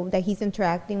people that he's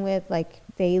interacting with, like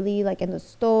daily, like in the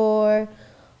store,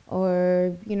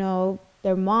 or,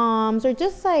 their moms, or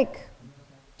just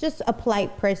a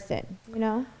polite person, You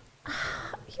know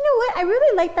what? I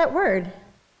really like that word.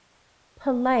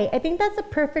 Polite. I think that's a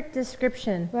perfect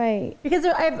description. Right. Because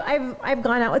I've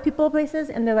gone out with people places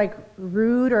and they're like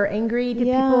rude or angry to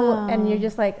people, and you're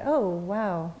just like, oh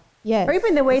wow. Yes. Or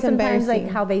even the way it's sometimes like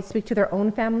embarrassing. how they speak to their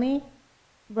own family.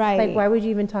 Right. Like why would you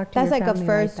even talk to That's your like a family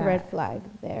first that? red flag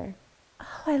there.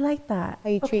 Oh, I like that. How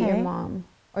you treat your Okay. mom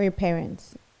or your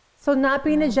parents. So not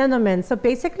being a gentleman. So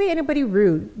basically anybody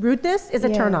rude. Rudeness is a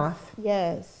Yes. turn off.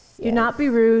 Yes. Do not be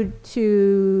rude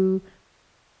to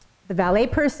the valet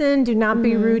person. Do not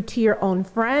be rude to your own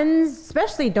friends.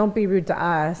 Especially don't be rude to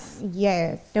us.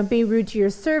 Yes. Don't be rude to your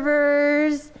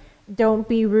servers. Don't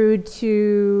be rude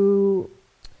to,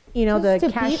 Just the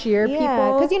to cashier Yeah,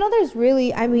 people. because there's really,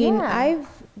 Yeah. I've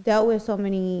dealt with so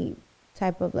many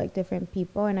type of like different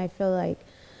people, and I feel like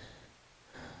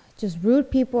just rude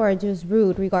people are just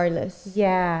rude regardless.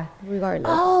 Yeah. Regardless.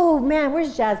 Oh man,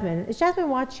 where's Jasmine? Is Jasmine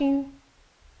watching?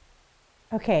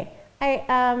 Okay.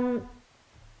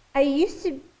 I used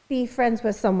to be friends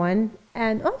with someone,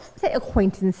 and I'll say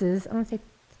acquaintances. I don't say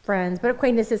friends, but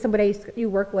acquaintances, somebody you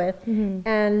work with,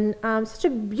 and such a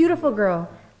beautiful girl,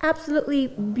 absolutely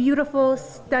beautiful,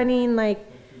 stunning,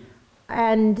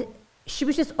 and she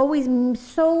was just always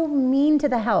so mean to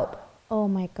the help. Oh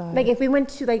my God. Like if we went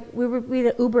to we had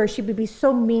an Uber, she would be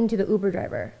so mean to the Uber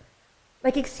driver.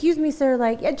 like, excuse me, sir,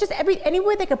 like, just any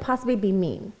way they could possibly be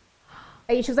mean.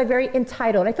 Like, she was like very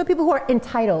entitled. I feel people who are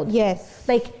entitled. Yes.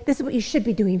 Like, this is what you should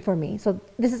be doing for me. So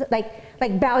this is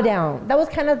like bow down. That was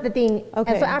kind of the thing.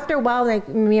 Okay. And so after a while, like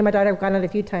me and my daughter have gone out a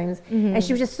few times, and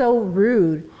she was just so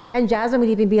rude. And Jasmine would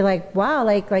even be like, wow,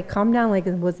 like calm down. Like,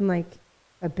 it wasn't like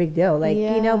a big deal. Like,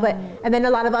 you know, and then a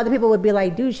lot of other people would be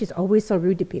like, dude, she's always so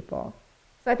rude to people.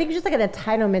 So I think it's just like an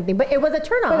entitlement thing, but it was a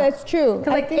turn off. But that's true. 'Cause,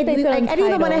 like, I think they feel I didn't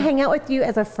even want to entitled. hang out with you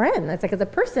as a friend. It's like as a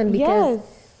person because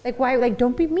like why, like,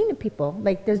 don't be mean to people.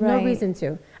 Like, there's no Right. reason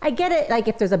to. I get it, like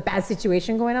if there's a bad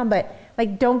situation going on, but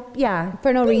like don't,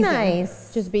 For no be reason.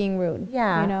 nice. Just being rude.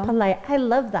 Yeah, You know? polite. I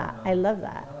love that. I love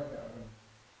that.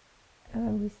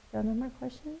 We still no more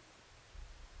questions?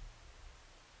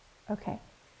 Okay.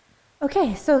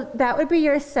 Okay, so that would be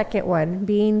your second one,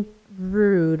 being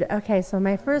rude. Okay, so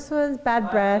my first one's bad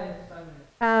breath.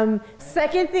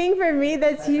 Second thing for me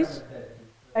that's huge.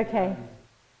 Okay.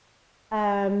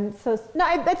 So no,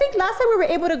 I think last time we were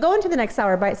able to go into the next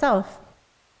hour by itself.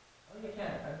 Oh, you can.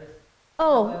 I'm just.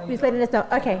 Oh, he's letting us know.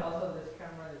 Okay. Also, this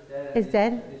camera is dead. Is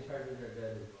dead? These chargers are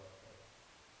dead as well.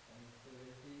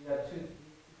 So you got two.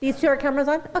 These two are cameras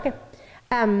on? Okay.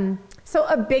 So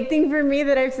a big thing for me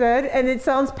that I've said, and it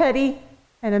sounds petty,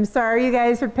 and I'm sorry you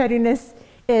guys for pettiness,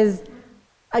 is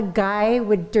a guy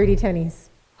with dirty tennies.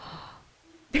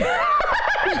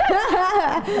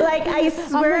 Like, I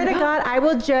swear to God, I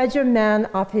will judge a man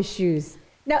off his shoes.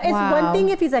 Now, it's one Wow. thing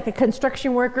if he's like a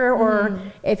construction worker or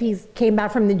if he's came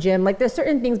back from the gym. Like, there's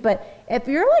certain things, but if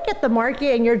you're like at the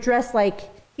market and you're dressed like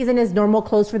he's in his normal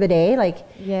clothes for the day, like,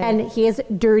 Yes. and he has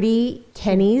dirty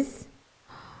tennies,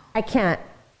 I can't.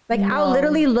 Like, I'll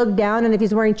literally look down, and if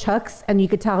he's wearing Chucks and you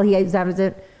could tell he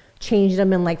hasn't changed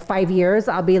them in like 5 years,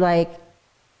 I'll be like,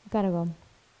 Gotta go.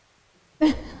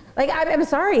 like, I'm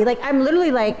sorry. Like, I'm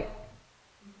literally like,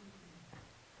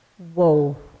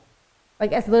 whoa.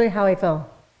 Like, that's literally how I feel.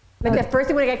 Like, the first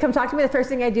thing when a guy comes talk to me, the first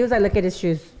thing I do is I look at his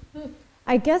shoes.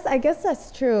 I guess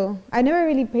that's true. I never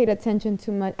really paid attention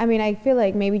too much. I mean, I feel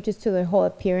like maybe just to their whole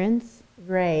appearance,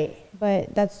 Right.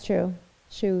 but that's true.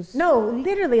 Shoes. No,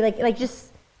 literally, like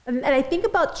just, and I think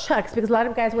about Chucks because a lot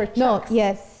of guys wear No. Chucks.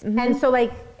 Yes. Mhm. And so,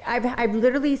 like, I've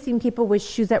literally seen people with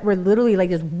shoes that were literally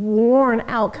like just worn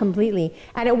out completely,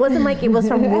 and it wasn't like it was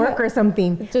from work or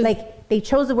something. Just- Like, they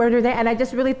chose to wear it there, and I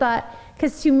just really thought,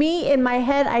 because to me, in my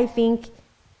head, I think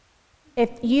if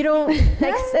you don't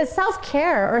like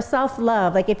self-care or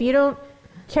self-love, like if you don't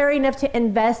care enough to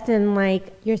invest in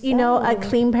like you know a Yourself.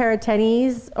 clean pair of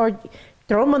tennies or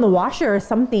throw them on the washer or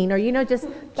something, or you know just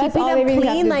That's keeping all them they really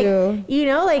have clean, to like do. you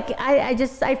know, like I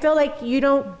feel like you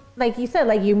don't, like you said,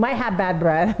 like you might have bad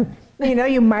breath, you know,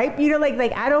 you might, you know,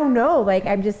 like I don't know, like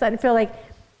I'm just starting to feel like,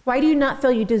 why do you not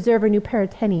feel you deserve a new pair of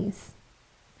tennies?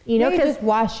 You know, Maybe because just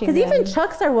washing even them.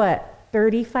 Chucks are what,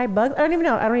 $35? I don't even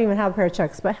know. I don't even have a pair of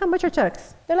Chucks, but how much are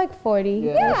Chucks? They're like 40.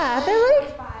 Yeah, they're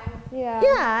like, Yeah.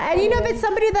 yeah, and you know, if it's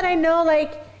somebody that I know,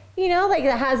 like, you know, like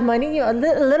that has money, you know, a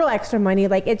little extra money,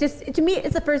 like it just, to me,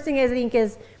 it's the first thing I think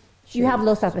is you have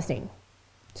low self-esteem.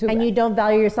 Too And bad. you don't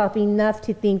value yourself enough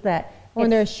to think that When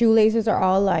it's- their shoelaces are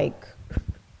all like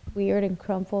weird and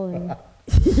crumpled and.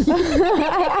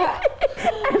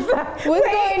 What's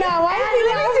going on? Why Hey,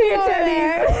 let me see your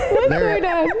tennies. What's They're- going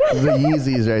on? The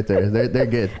Yeezys right there. They're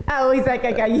good. Oh, he's like,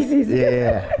 I got Yeezys.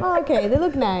 Yeah. Oh, okay, they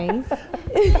look nice.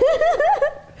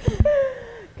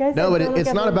 Guys, No, I but don't look it's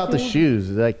at not my about the shoes.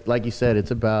 shoes. Like you said,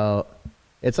 it's about.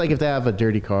 It's like if they have a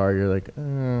dirty car, you're like,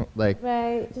 like,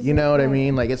 Right. just you know what I like-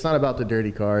 mean? Like, it's not about the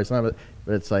dirty car. It's not, about,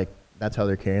 but it's like that's how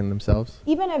they're carrying themselves.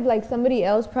 Even if like somebody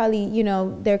else probably, you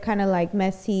know, they're kind of like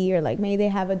messy or like maybe they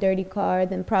have a dirty car,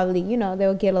 then probably, you know,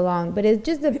 they'll get along. But it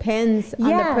just depends on the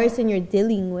Yeah. person you're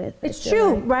dealing with. I It's feel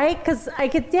true, like. right? Because I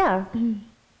could, yeah.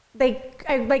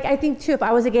 I think too, if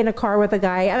I was to get in a car with a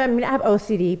guy, I mean, I have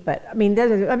OCD, but I mean,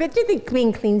 I do think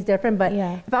clean's different, but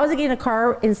Yeah. if I was to get in a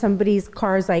car and somebody's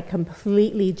car is like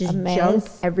completely just A mess. junk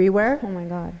everywhere, Oh my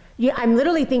God. yeah, I'm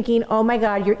literally thinking, oh my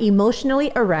God, you're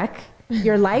emotionally a wreck.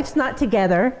 Your life's not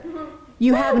together.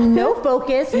 You have no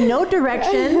focus, no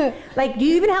direction. Like, do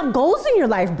you even have goals in your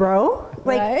life, bro?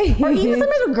 Like, Right. or even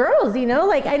sometimes with girls, you know,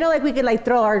 like I know, like we could like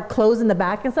throw our clothes in the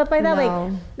back and stuff like that.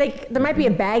 No. Like there might be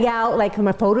a bag out, like from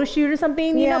a photo shoot or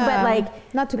something, you know. But Yeah.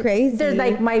 like, Not too crazy. there's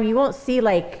like you won't see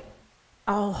like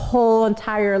a whole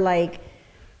entire like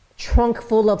trunk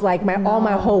full of like all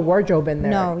my whole wardrobe in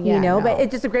there. No, yeah, you know. But no.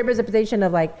 it's just a great representation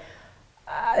of like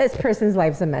this person's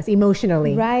life's a mess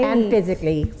emotionally Right. and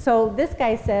physically. So this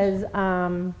guy says,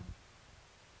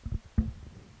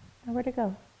 where'd it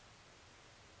go?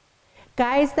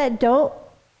 Guys that don't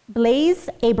Blaze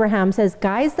Abraham says,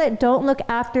 guys that don't look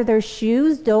after their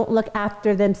shoes don't look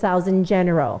after themselves in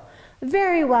general.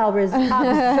 Very well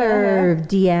observed,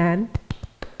 Deanne.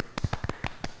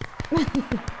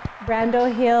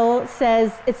 Brando Hill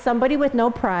says, it's somebody with no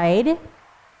pride.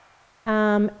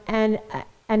 And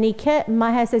Anika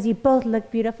Maha says, you both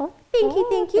look beautiful. Thank you,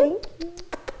 thank you.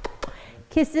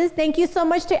 Kisses. Thank you so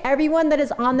much to everyone that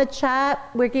is on the chat.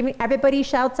 We're giving everybody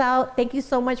shouts out. Thank you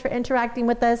so much for interacting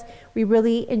with us. We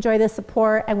really enjoy the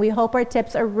support, and we hope our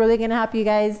tips are really going to help you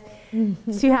guys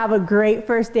to have a great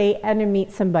first date and to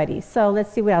meet somebody. So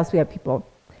let's see what else we have, people.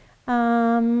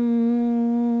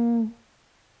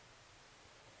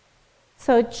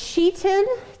 So Cheatin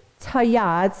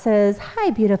Tayad says,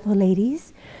 hi, beautiful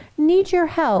ladies. Need your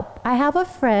help. I have a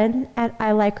friend, and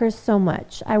I like her so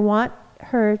much. I want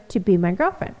her to be my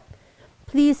girlfriend.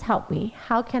 Please help me.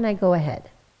 How can I go ahead?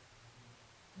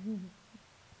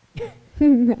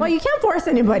 Well, you can't force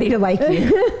anybody to like you.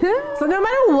 So no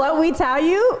matter what we tell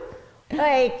you,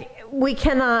 like, we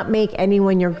cannot make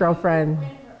anyone your girlfriend.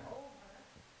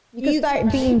 You can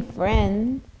start being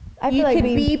friends. I feel like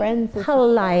being friends is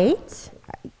polite,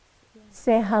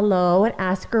 say hello and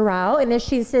ask her out. And if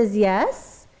she says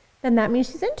yes, then that means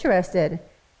she's interested.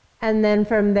 And then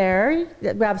from there,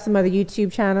 we have some other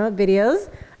YouTube channel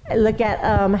videos. Look at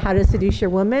how to seduce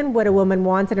your woman, what a woman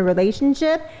wants in a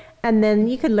relationship, and then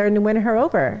you could learn to win her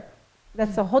over.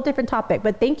 That's a whole different topic.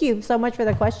 But thank you so much for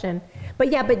the question.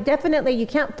 But yeah, but definitely you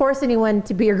can't force anyone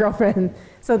to be your girlfriend.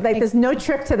 So like, there's no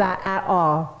trick to that at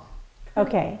all.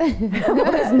 Okay.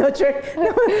 There's no trick. No,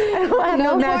 I don't have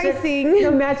no magic,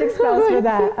 no magic spells for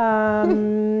that.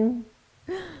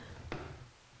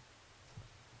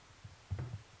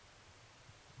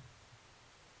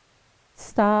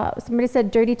 Stop. Somebody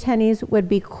said dirty tennies would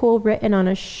be cool written on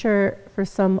a shirt for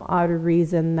some odd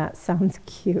reason. That sounds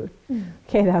cute.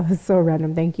 Okay, that was so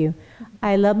random. Thank you.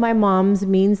 I love my mom's,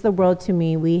 means the world to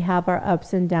me. We have our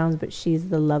ups and downs, but she's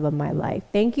the love of my life.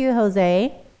 Thank you,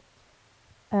 Jose.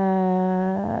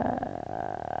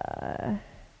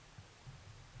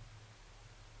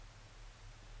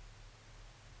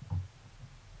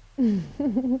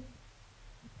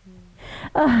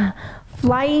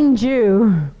 Flying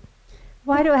Jew.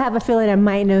 Why do I have a feeling I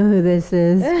might know who this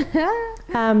is?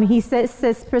 He says,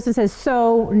 this person says,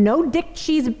 so no dick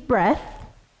cheese breath.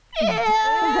 Ew.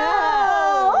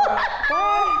 Oh my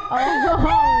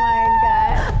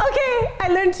God. Okay, I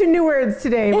learned 2 new words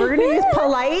today. We're gonna use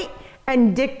polite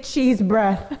and dick cheese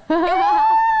breath.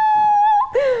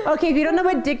 Okay, if you don't know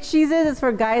what dick cheese is, it's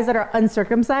for guys that are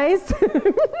uncircumcised.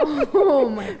 Oh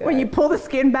my God. When you pull the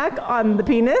skin back on the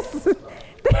penis.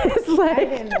 It's like, I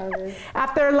didn't know this.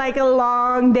 After like a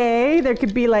long day, there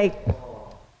could be like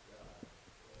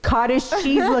cottage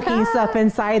cheese looking stuff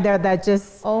inside there that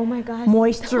just oh my God,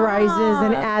 moisturizes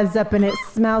and adds up, and it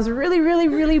smells really, really,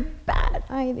 really bad.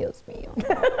 Ay, Dios mío. It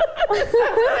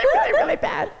smells really, really, really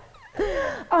bad.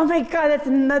 Oh my God, that's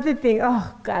another thing.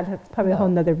 Oh God, that's probably a whole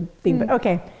nother thing, but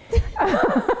okay.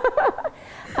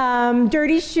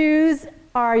 Dirty shoes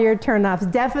are your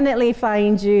turnoffs. Definitely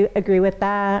Flying Jew, agree with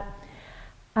that.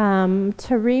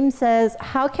 Tareem says,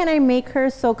 how can I make her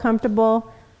so comfortable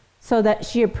so that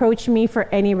she approach me for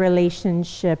any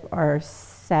relationship or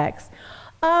sex?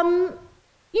 You know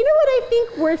what I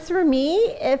think works for me,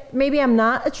 if maybe I'm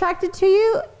not attracted to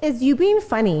you, is you being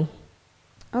funny.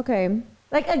 Okay.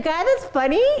 Like a guy that's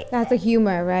funny. That's a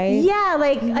humor, right? Yeah,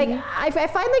 like I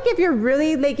find like if you're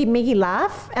really like making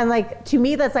laugh, and like to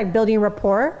me that's like building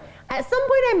rapport. At some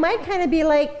point, I might kind of be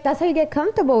like, that's how you get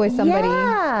comfortable with somebody.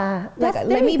 Yeah. Like,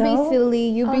 let me be silly,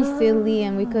 you be silly,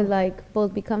 and we could like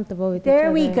both be comfortable with each other.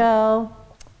 There we go.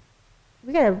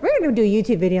 We're gonna do a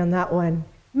YouTube video on that one.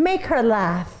 Make her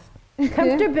laugh.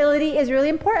 Comfortability is really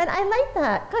important. I like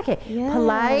that. Okay. Yes.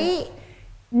 Polite,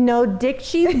 no dick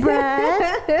cheese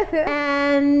breath,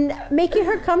 and making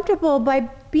her comfortable by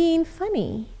being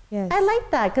funny. Yes. I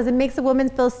like that because it makes a woman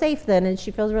feel safe then, and she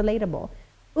feels relatable.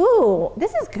 Ooh,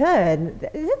 this is good.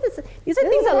 These are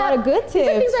things a lot of good tips. These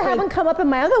are things that haven't come up in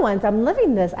my other ones. I'm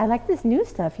loving this. I like this new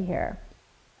stuff here.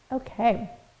 Okay.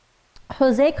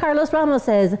 Jose Carlos Ramos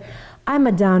says, I'm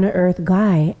a down-to-earth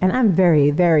guy, and I'm very,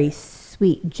 very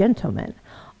sweet gentleman.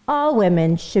 All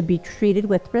women should be treated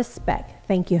with respect.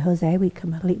 Thank you, Jose. We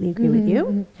completely agree with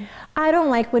you. I don't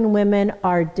like when women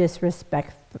are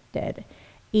disrespected.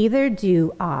 Either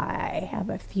do I. Have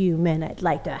a few men I'd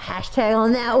like to hashtag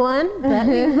on that one. That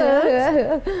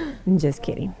includes. I'm just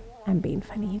kidding. I'm being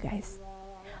funny, you guys.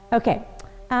 Okay.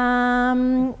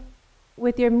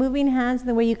 With your moving hands and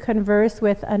the way you converse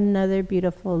with another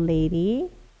beautiful lady.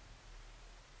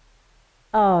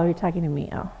 Oh, you're talking to me.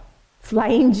 Oh.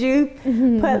 Flying Juke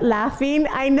put laughing.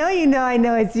 I know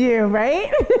it's you,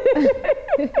 right?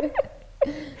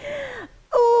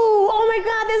 Oh my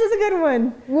God, this is a good one.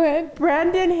 What?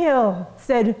 Brandon Hill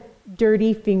said,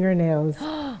 dirty fingernails.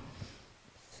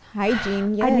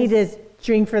 Hygiene, yes. I need a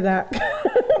drink for that.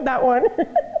 That one.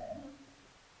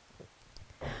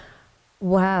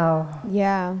 Wow.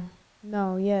 Yeah.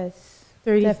 No, yes.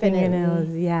 Dirty Definitely.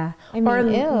 fingernails, yeah. I mean, or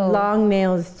ew. long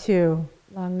nails too.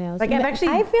 Long nails. Like, I've actually-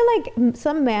 I feel like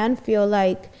some men feel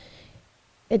like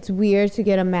it's weird to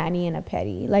get a mani and a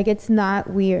pedi. Like, it's not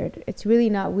weird. It's really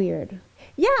not weird.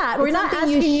 Yeah, we're It's not something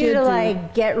you asking you should to do.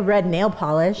 like get red nail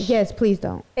polish. Yes, please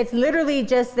don't. It's literally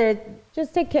just that.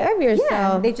 Just take care of Yeah,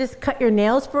 yourself. they just cut your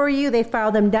nails for you. They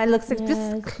file them down. It looks like Yes.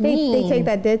 just clean. They take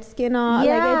that dead skin off.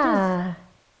 Yeah.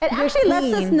 It you're actually lets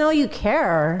us clean. know you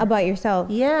care. About yourself.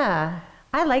 Yeah,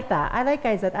 I like that. I like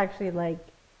guys that actually like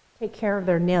take care of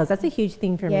their nails. That's a huge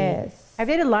thing for me. Yes. I've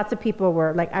dated lots of people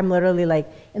where like I'm literally like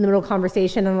in the middle of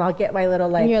conversation and I'll get my little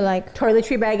like, And you're like-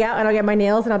 toiletry bag out and I'll get my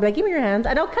nails and I'll be like, give me your hands.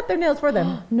 I don't cut their nails for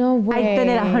them. No way. I've done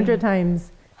it 100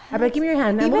 times. I'll be like, give me your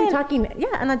hand. I'm only Even- talking. Yeah,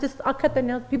 and I'll cut their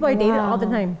nails. People I dated all the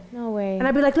Wow. time. No way. And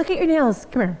I'd be like, look at your nails.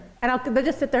 Come here. And they'll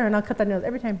just sit there and I'll cut their nails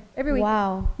every time, every week.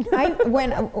 Wow. When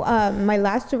my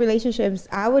last 2 relationships,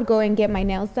 I would go and get my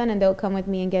nails done and they'll come with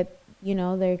me and get, their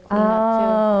clean up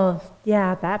Oh,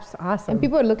 yeah, that's too. awesome. And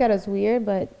people would look at us weird,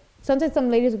 but sometimes some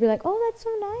ladies would be like, oh, that's so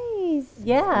nice.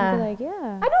 Yeah. I'd be like,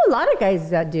 yeah. I know a lot of guys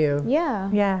that do. Yeah.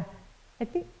 Yeah. I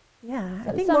think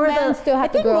I think some more of men the still have I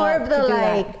to think grow more up of the to do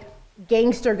that. like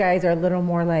gangster guys are a little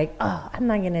more like, oh, I'm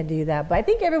not gonna do that. But I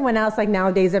think everyone else, like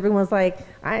nowadays, everyone's like,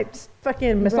 I just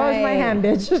fucking massage my Right. hand,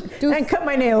 bitch, and cut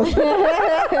my nails.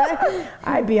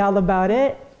 I'd be all about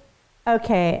it.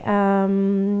 Okay.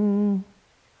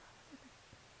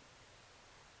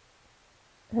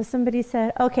 Somebody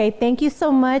said, okay, thank you so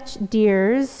much,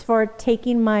 dears, for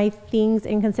taking my things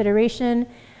in consideration.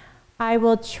 I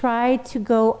will try to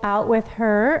go out with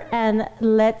her and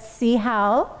let's see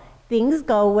how things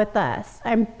go with us.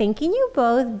 I'm thanking you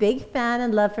both. Big fan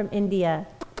and love from India.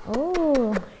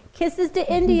 Oh. Kisses to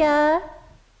India.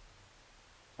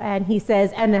 And he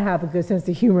says, and I have a good sense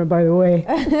of humor, by the way.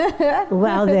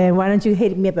 Well, then, why don't you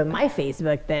hit me up on my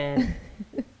Facebook then?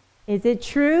 Is it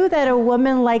true that a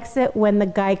woman likes it when the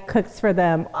guy cooks for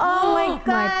them? Oh my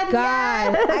God. My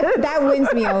God. That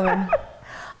wins me over.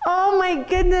 Oh my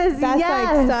goodness. That's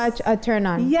yes. like such a turn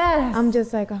on. Yes. I'm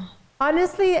just like, oh.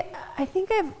 Honestly, I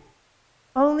think I've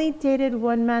only dated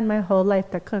one man my whole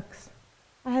life that cooks.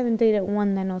 I haven't dated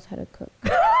one that knows how to cook.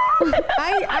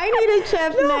 I need a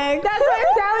chef next. That's what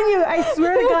I'm telling you. I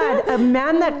swear to God, a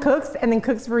man that cooks and then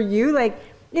cooks for you, like,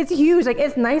 it's huge. Like,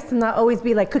 it's nice to not always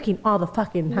be like cooking all the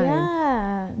fucking time.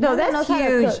 Yeah. No, One that that's knows how to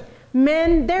huge. cook.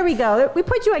 Men, there we go. We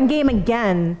put you on game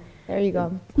again. There you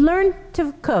go. Learn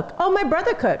to cook. Oh, my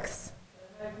brother cooks.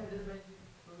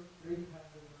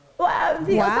 Well,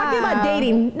 see, I was talking about Wow.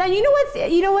 dating. Now, you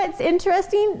know what's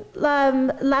interesting?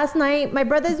 Last night, my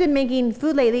brother's been making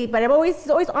food lately, but he's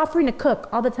always offering to cook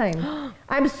all the time.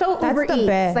 I'm so That's Uber the Eats.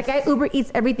 best. Like, I Uber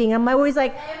Eats everything. I'm always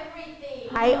like,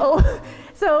 everything.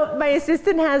 So my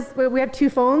assistant we have 2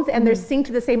 phones and they're synced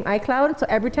to the same iCloud. So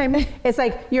every time it's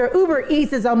like your Uber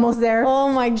Eats is almost there. Oh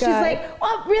my God. She's like,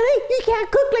 oh, really? You can't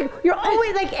cook? Like, you're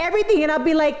always like everything. And I'll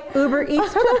be like, Uber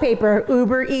Eats toilet paper,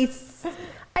 Uber Eats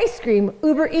ice cream,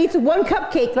 Uber Eats 1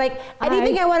 cupcake. Like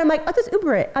anything I want, I'm like, I'll just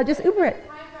Uber it. I'll just Uber it.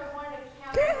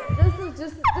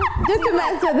 Just to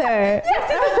mess with her.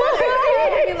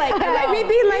 And like me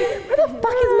being like, where the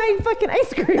fuck is my fucking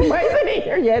ice cream? Why isn't it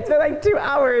here yet? It's been like 2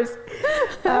 hours.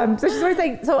 So she's always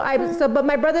like, but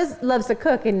my brother loves to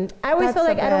cook, and I always That's feel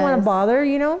like the I don't want to best. bother,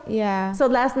 you know? Yeah. So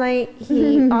last night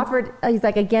he offered, he's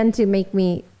like, again, to make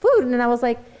me food, and I was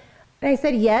like, and I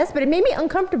said yes, but it made me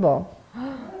uncomfortable.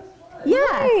 Yeah.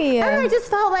 Why? And I just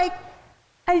felt like,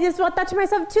 I just thought to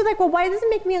myself too, like, well, why does it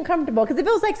make me uncomfortable? Because if it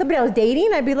was like somebody I was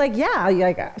dating, I'd be like, yeah,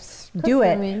 like, do for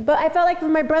it. me. But I felt like for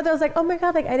my brother, I was like, oh my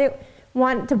God, like, I didn't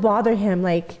want to bother him.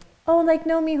 Like, oh, like,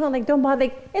 no, mijo, like, don't bother.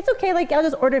 Like, it's okay. Like, I'll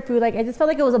just order food. Like, I just felt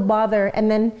like it was a bother. And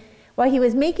then while he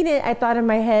was making it, I thought in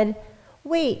my head,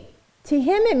 wait, to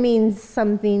him, it means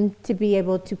something to be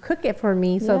able to cook it for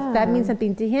me. So if that Yeah. means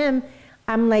something to him,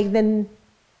 I'm like, then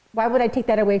why would I take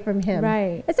that away from him?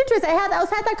 Right. It's interesting. I had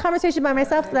that conversation by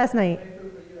myself last night.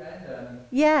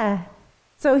 Yeah.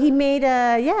 So he made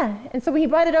and so when he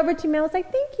brought it over to me, I was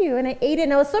like, thank you. And I ate it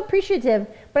and I was so appreciative.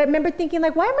 But I remember thinking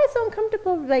like, why am I so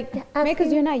uncomfortable? Like, asking?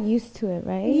 Because you're not used to it,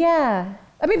 right? Yeah.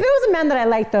 I mean, if it was a man that I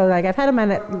liked though, like I've had a man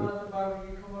that,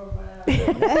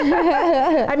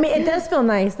 I mean, it does feel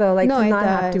nice though, like No, to it not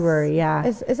have to does. worry. Yeah.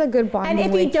 It's a good bonding And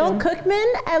if way you don't too. cook, men,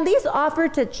 at least offer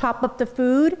to chop up the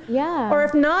food. Yeah. Or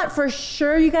if not, for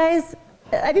sure, you guys,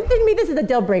 I think to me this is a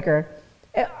deal breaker.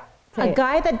 A Okay.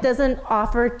 guy that doesn't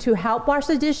offer to help wash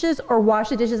the dishes or wash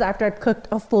the dishes after I've cooked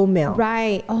a full meal.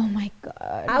 Right. Oh my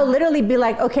God. I'll literally be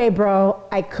like, okay, bro,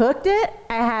 I cooked it.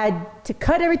 I had to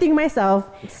cut everything myself.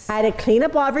 I had to clean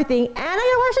up everything, and I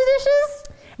gotta wash the dishes.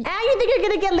 And you think you're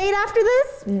gonna get laid after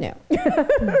this? No.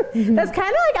 That's kind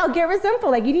of like I'll get resentful.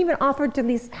 Like you didn't even offer to at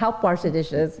least help wash the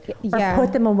dishes or Yeah.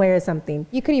 put them away or something.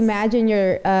 You could imagine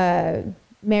your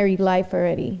married life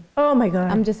already. Oh my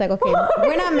god! I'm just like, okay,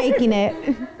 we're not making it.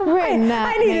 We're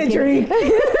not. I need a making drink.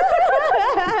 it.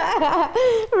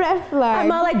 Red flag.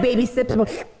 I'm all like baby sips.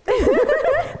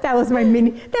 That was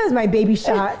my baby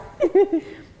shot.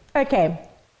 Okay,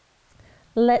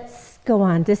 let's go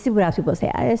on to see what else people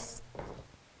say.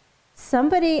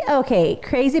 Somebody, okay,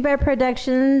 Crazy Bear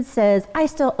Productions says, I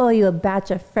still owe you a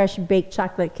batch of fresh baked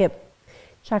chocolate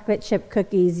chip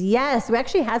cookies. Yes, we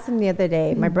actually had some the other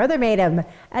day. My brother made them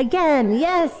again.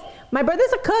 Yes, my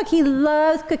brother's a cook. He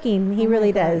loves cooking. He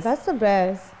really does. That's the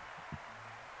best.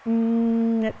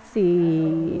 Let's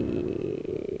see.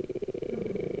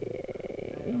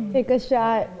 Take a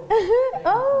shot.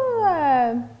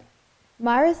 Oh,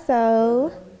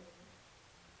 Marisol.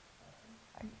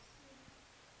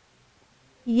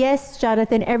 Yes,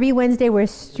 Jonathan. Every Wednesday we're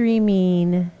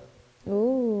streaming.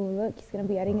 Ooh, look, he's gonna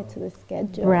be adding it to the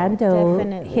schedule. Brando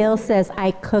Definitely. Hill says,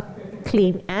 I cook,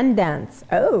 clean, and dance.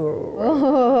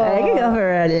 Oh. I could go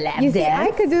for a lap You see, dance.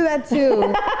 I could do that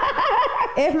too.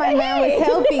 If my man was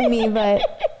helping me, but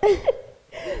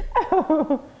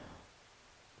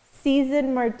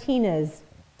Season Martinez.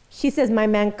 She says, my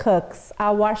man cooks.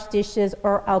 I'll wash dishes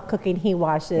or I'll cook and he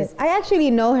washes. I actually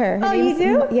know her. Her Oh, you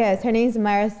name's- do? Yes, her name's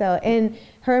Marisol, and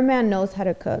her man knows how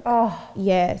to cook. Oh,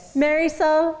 Yes.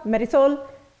 Marisol,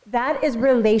 that is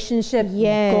relationship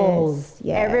Yes, goals.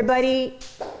 yes. Everybody,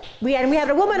 we have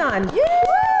a woman on. Woo!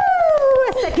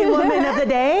 A second woman of the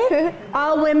day.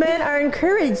 All women are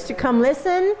encouraged to come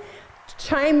listen,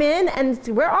 chime in, and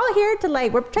we're all here to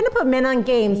we're trying to put men on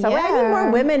game. So we're having more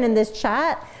Yeah. women in this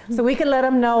chat so we can let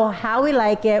them know how we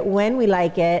like it, when we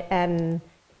like it, and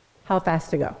how fast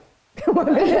to go.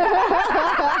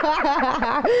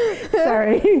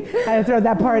 Sorry, I had to throw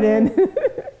that part in.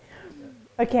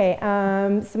 Okay,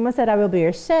 someone said I will be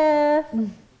your chef.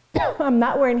 I'm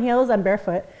not wearing heels, I'm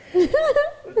barefoot.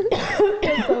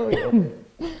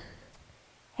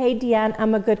 Hey Deanne,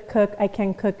 I'm a good cook. I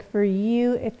can cook for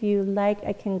you. If you like,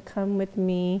 I can come with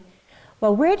me.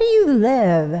 Well, where do you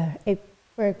live?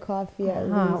 For coffee at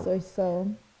Uh-huh. least or so.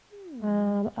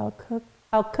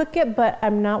 I'll cook it, but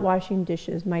I'm not washing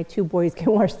dishes. My two boys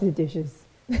can wash the dishes.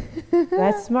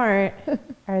 That's smart.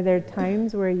 Are there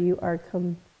times where you are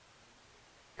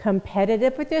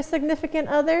competitive with your significant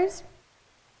others?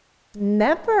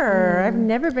 Never. I've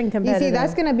never been You competitive. see,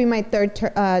 that's gonna be my third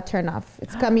turn off.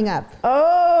 It's coming up.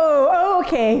 Oh,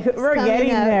 okay. We're coming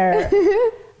getting up. there.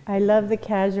 I love the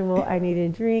casual. I need a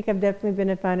drink. I've definitely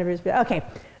been a fan of yours. Okay,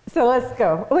 so let's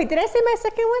go. Oh, wait, did I say my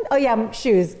second one? Oh, yeah,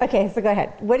 shoes. Okay, so go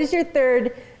ahead. What is your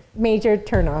third major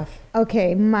turnoff?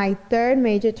 Okay, my third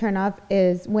major turnoff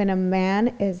is when a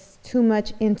man is too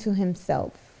much into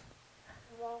himself.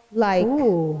 Like,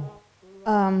 Ooh.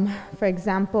 for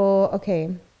example,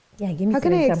 okay, Yeah, give me how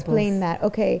some can I examples. explain that?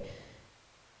 Okay,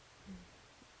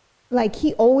 like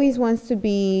he always wants to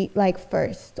be like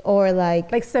first, or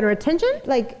Like center attention?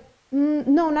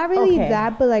 no, not really Okay.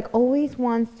 that, but like always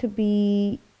wants to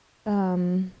be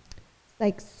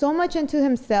like so much into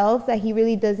himself that he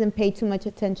really doesn't pay too much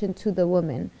attention to the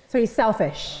woman. So he's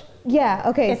selfish. Yeah,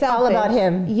 okay. It's all about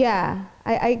him. Yeah,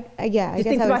 I He guess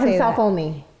thinks I would about say himself that.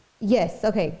 only. Yes,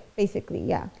 okay, basically,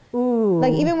 yeah. Ooh.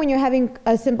 Like even when you're having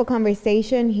a simple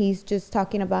conversation, he's just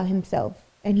talking about himself,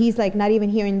 and he's like not even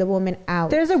hearing the woman out.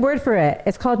 There's a word for it.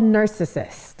 It's called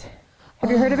narcissist. Have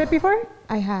you heard of it before?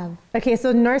 I have. Okay,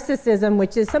 so narcissism,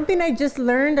 which is something I just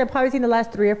learned, I've probably seen the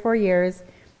last 3 or 4 years,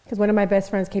 because one of my best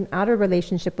friends came out of a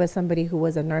relationship with somebody who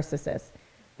was a narcissist.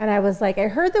 And I was like, I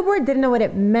heard the word, didn't know what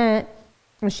it meant.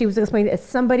 And she was explaining it's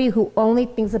somebody who only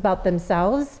thinks about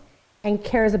themselves and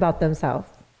cares about themselves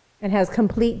and has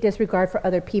complete disregard for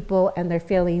other people and their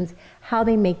feelings, how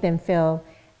they make them feel.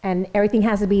 And everything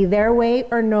has to be their way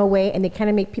or no way. And they kind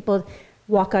of make people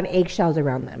walk on eggshells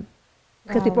around them.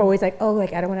 Because people are always like, oh,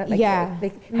 like, I don't want to, like, Yeah.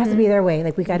 like, it has to be their way.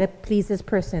 Like, we got to please this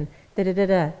person.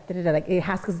 Da-da-da-da. Like, it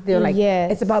has, because they're like,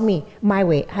 Yes. it's about me, my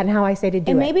way, and how I say to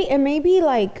do And it. maybe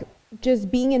like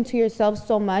just being into yourself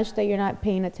so much that you're not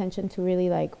paying attention to really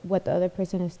like what the other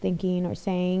person is thinking or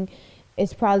saying.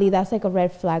 it's probably, that's like a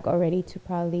red flag already to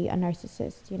probably a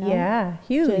narcissist, you know? Yeah,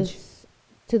 huge. Just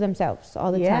to themselves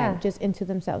all the Yeah. time, just into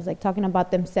themselves, like talking about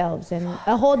themselves and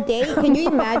a whole day. Can you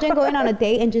imagine going on a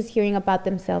date and just hearing about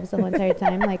themselves the whole entire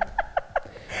time? Like,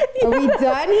 are we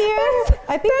done here?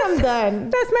 I think I'm done.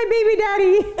 That's my baby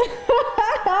daddy.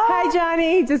 Hi,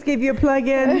 Johnny. Just give you a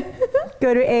plug-in.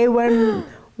 Go to A1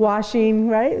 Washing,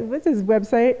 right? What's his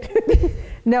website?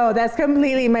 No, that's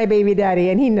completely my baby daddy,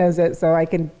 and he knows it, so I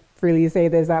can freely say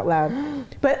this out loud.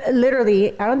 But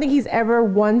literally, I don't think he's ever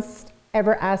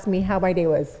asked me how my day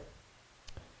was.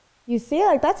 You see,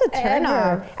 like, that's a turn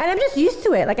Ever. off. And I'm just used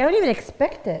to it. Like, I don't even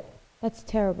expect it. That's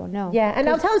terrible. No. Yeah, and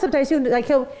I'll tell him sometimes too. Like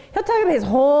he'll talk about his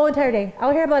whole entire day.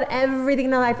 I'll hear about everything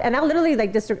in their life, and I'll literally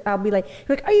like just I'll be like,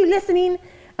 "Are you listening?"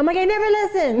 I'm like, "I never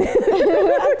listen."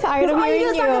 I'm tired of All you hearing do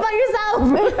is talk about yourself.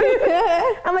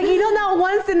 I'm like, not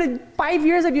once in the 5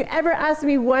 years have you ever asked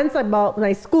me once about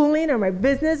my schooling or my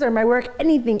business or my work,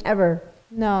 anything ever.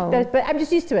 No. But I'm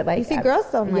just used to it. Like You see, girls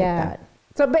don't like that.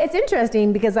 So, but it's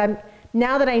interesting because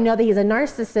now that I know that he's a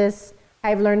narcissist,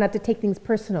 I've learned not to take things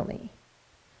personally.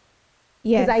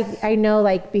 Yes. Because I know,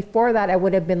 like, before that, I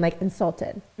would have been, like,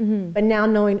 insulted. But now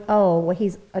knowing,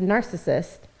 he's a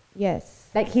narcissist, Yes.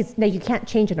 like, you can't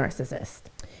change a narcissist.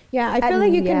 Yeah, I feel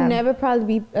like you yeah. can never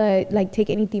probably be like take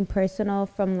anything personal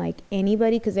from like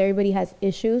anybody because everybody has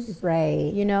issues,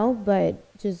 Right. you know. But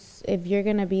just if you're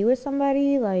gonna be with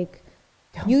somebody, like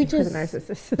Don't you be just with a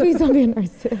narcissist. please don't be a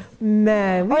narcissist.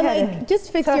 Man. we Or had like a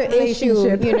just fix tough your issue,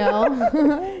 relationship. you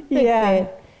know. Fix Yeah.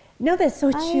 it. No, that's so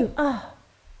true. Oh,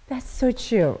 that's so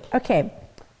true. Okay.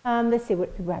 Let's see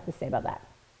what people have to say about that.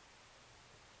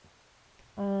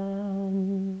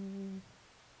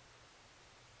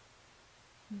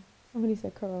 Somebody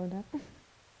said Corona.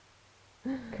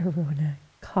 Corona.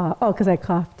 Oh, because I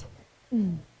coughed.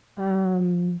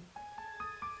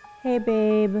 Hey,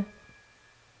 babe.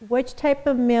 Which type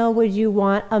of meal would you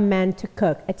want a man to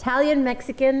cook? Italian,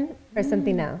 Mexican, or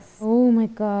something else? Oh my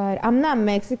God, I'm not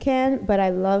Mexican, but I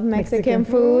love Mexican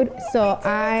food, so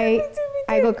I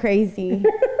go crazy.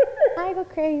 I go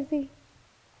crazy.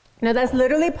 No, that's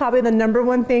literally probably the number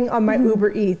one thing on my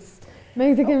Uber Eats.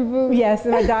 Mexican food. Yes,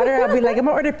 and my daughter, I'll be like, I'm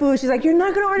gonna order food. She's like, you're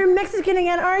not gonna order Mexican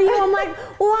again, are you? I'm like,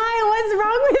 why? What's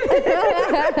wrong with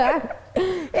it?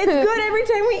 It's good every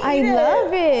time we eat I it.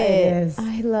 love it. It is.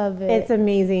 I love it. It's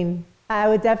amazing. I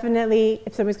would definitely,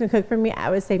 if somebody's gonna cook for me, I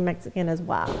would say Mexican as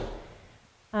well.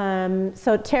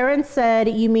 So Terrence said,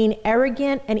 you mean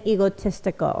arrogant and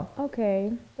egotistical.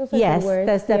 Okay. Those are Yes, good words.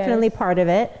 that's definitely Yes. part of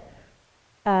it.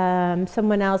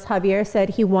 Someone else, Javier, said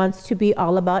he wants to be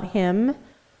all about him.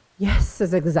 Yes,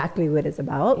 that's exactly what it's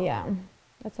about. Yeah,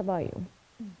 that's about you.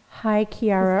 Hi,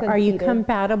 Kiara. He's Are you conceited.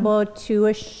 compatible to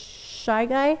a shy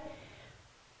guy?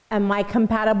 Am I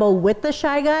compatible with the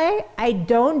shy guy? I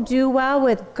don't do well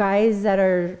with guys that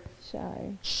are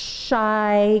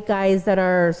Shy. guys that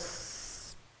are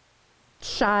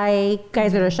shy,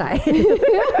 guys that are shy.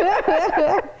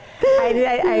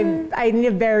 I need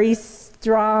a very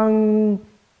strong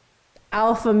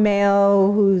alpha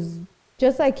male who's,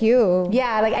 Just like you.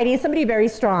 yeah, like I need somebody very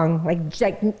strong, like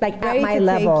at Ready my to take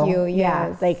level. you, Yeah,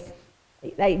 yes.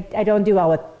 like I don't do well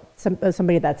with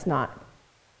somebody that's not.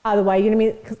 Otherwise, you know what I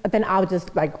mean? 'Cause then I'll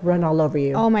just like run all over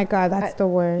you. Oh my God, that's the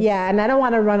worst. Yeah, and I don't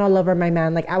want to run all over my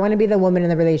man. Like I want to be the woman in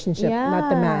the relationship, not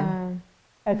the man.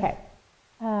 Okay.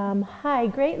 Hi,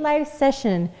 great live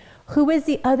session. Who is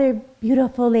the other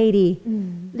beautiful lady?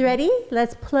 Ready?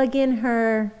 Let's plug in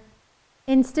her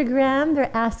Instagram.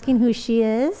 They're asking who she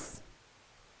is.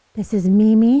 This is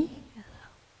Mimi.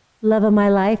 Love of my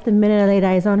life the minute I laid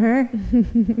eyes on her.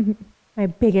 My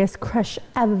biggest crush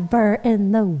ever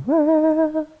in the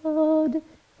world.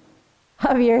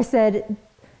 Javier said,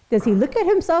 does he look at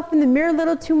himself in the mirror a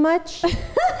little too much?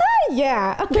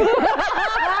 Yeah.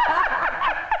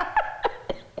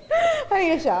 I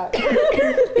need a shot.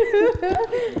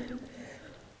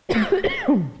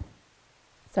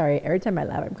 Sorry, every time I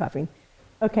laugh, I'm coughing.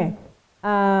 Okay.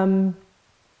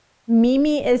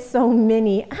 Mimi is so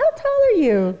mini. How tall are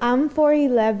you? I'm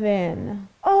 4'11".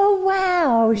 Oh,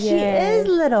 wow. She Yes. is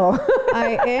little.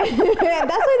 I am.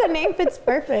 That's why the name fits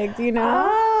perfect, you know?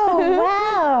 Oh,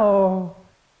 wow.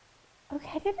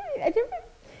 Okay, I don't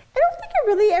think I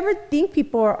really ever think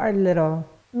people are little.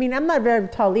 I mean, I'm not very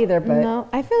tall either, but No,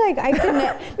 I feel like I could.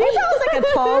 maybe if I was like a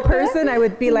tall person, I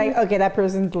would be like, okay, that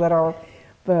person's little.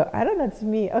 But I don't know, to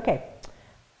me. Okay.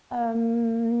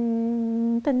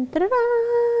 Dun, dun, dun,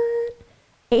 dun.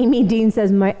 Amy Dean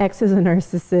says, my ex is a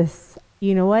narcissist.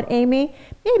 You know what, Amy?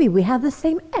 Maybe we have the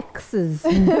same exes.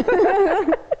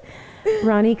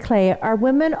 Ronnie Clay, are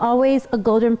women always a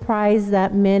golden prize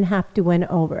that men have to win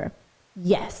over?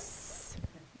 Yes.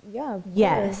 Yeah. of course.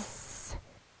 Yes.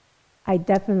 I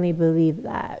definitely believe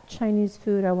that. Chinese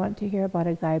food, I want to hear about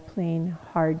a guy playing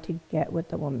hard to get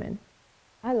with a woman.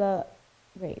 I love.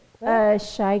 Wait. A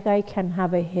shy guy can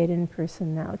have a hidden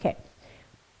personality. Okay.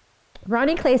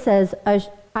 Ronnie Clay says,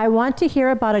 I want to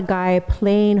hear about a guy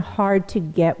playing hard to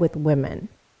get with women.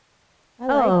 I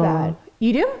like that.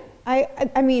 You do?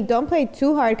 I mean, don't play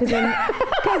too hard because then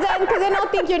I'll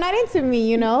think you're not into me,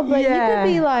 you know. But Yeah. you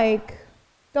could be like,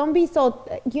 don't be so.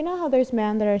 You know how there's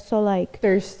men that are so like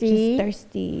Thirsty? just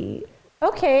thirsty.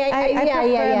 Okay. I yeah, prefer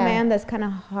yeah, yeah. a man that's kind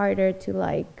of harder to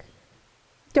like.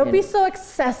 Don't be so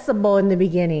accessible in the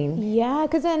beginning. Yeah,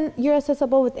 because then you're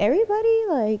accessible with everybody.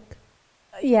 Like,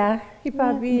 Yeah, he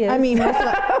probably is. I mean,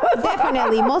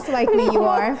 definitely, most likely you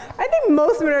are. I think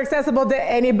most men are accessible to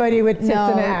anybody with tits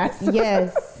No, and ass.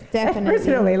 yes, definitely.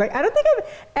 Personally, like I don't think I've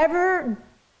ever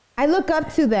I look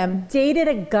up to them. dated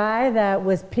a guy that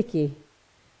was picky.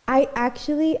 I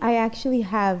actually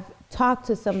have talked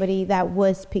to somebody that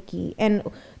was picky, and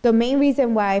the main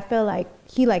reason why I feel like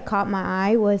he like caught my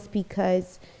eye was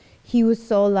because he was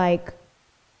so like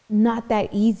not that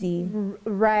easy.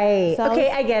 Right. So- Okay,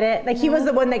 I get it. Like he was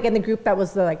the one like in the group that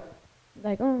was the like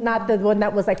Like, oh, not the one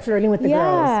that was like flirting with the Yeah.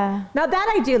 girls. Now that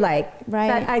I do like. Right.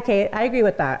 That, okay, I agree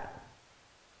with that.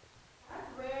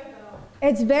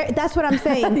 it's very. That's what I'm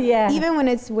saying. Yeah. Even when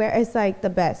it's where it's like the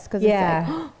best, because Yeah. it's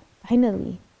like, oh,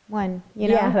 finally one. You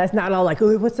know. Yeah, that's not all like,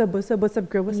 oh, what's up, girl, what's up,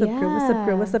 girl, what's up,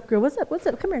 girl, what's up, girl, what's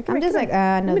up, come here, come I'm here. just come like, here.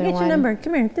 Let another me get one. your number,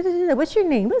 come here. Da-da-da-da. What's your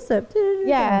name? What's up? Da-da-da-da.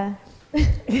 Yeah.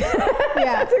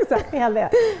 Yeah, that's exactly how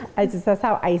that. That's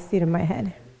how I see it in my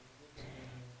head.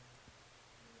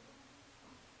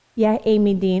 Yeah,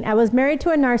 Amy Dean. I was married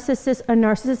to a narcissist. A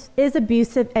narcissist is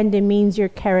abusive and demeans your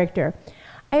character.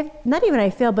 Not even I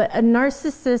feel, but a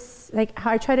narcissist, like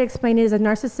how I try to explain it is a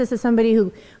narcissist is somebody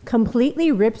who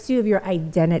completely rips you of your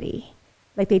identity.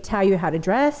 Like they tell you how to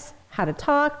dress, how to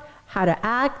talk, how to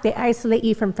act. They isolate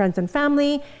you from friends and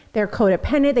family. They're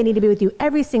codependent. They need to be with you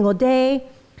every single day.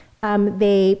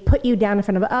 They put you down in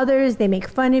front of others. They make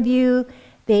fun of you.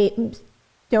 They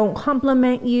don't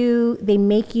compliment you. They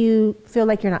make you feel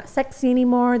like you're not sexy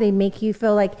anymore. They make you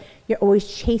feel like you're always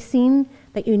chasing,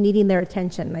 that you're needing their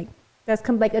attention. Like that's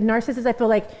like a narcissist, I feel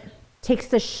like takes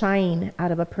the shine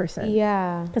out of a person.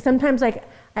 Yeah. Because sometimes like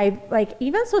I like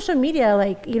even social media,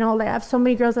 like, you know, like I have so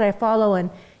many girls that I follow and,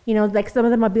 you know, like some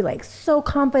of them will be like so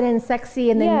confident and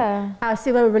sexy and then Yeah. I'll see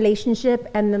a relationship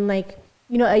and then like,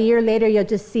 you know, a year later you'll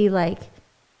just see like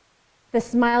the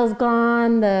smile's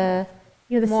gone, the,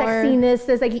 you know, the More- sexiness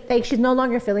is like she's no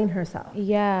longer feeling herself.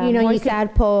 Yeah. You know, more you could-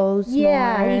 sad pose.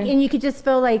 Yeah, more- and you could just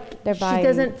feel like Their she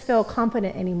doesn't vibes. feel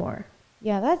confident anymore.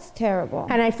 Yeah, that's terrible.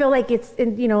 And I feel like it's,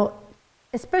 in, you know,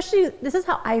 especially, this is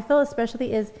how I feel,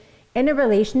 especially is in a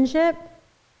relationship,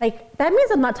 like that means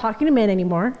I'm not talking to men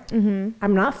anymore.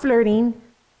 I'm not flirting.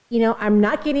 You know, I'm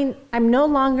no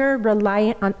longer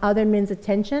reliant on other men's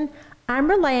attention. I'm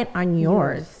reliant on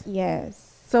yours. Yes.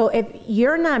 So if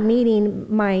you're not meeting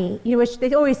my, you know, which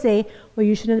they always say, well,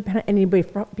 you shouldn't depend on anybody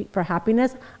for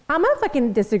happiness. I'm gonna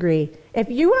fucking disagree. If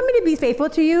you want me to be faithful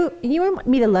to you and you want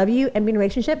me to love you and be in a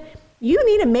relationship, you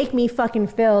need to make me fucking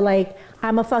feel like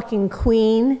I'm a fucking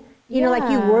queen. You know, like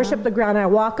you Yeah. worship the ground I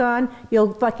walk on.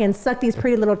 You'll fucking suck these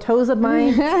pretty little toes of mine.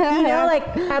 You know, like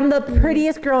I'm the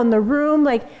prettiest girl in the room.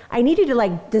 Like I need you to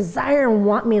like desire and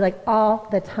want me like all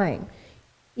the time.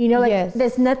 You know, like Yes.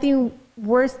 there's nothing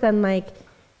worse than like,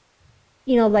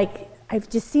 you know, like I've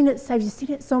just seen it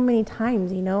so many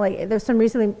times, you know, like there's some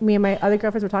recently me and my other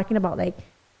girlfriends were talking about like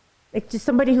just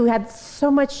somebody who had so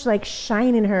much like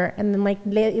shine in her and then like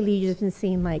lately you've just been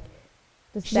seeing like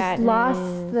she just lost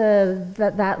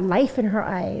that life in her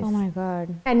eyes. Oh my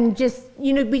God. And just,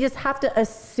 you know, we just have to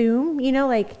assume, you know,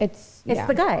 like It's yeah.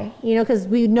 the guy, you know, because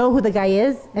we know who the guy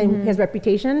is and his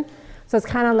reputation. So it's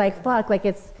kind of like, fuck, like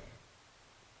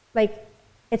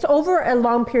it's over a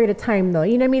long period of time though.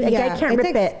 You know what I mean? A guy can't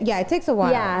rip it. Yeah, it takes a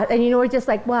while. Yeah, and you know, we're just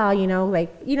like, wow, you know, like,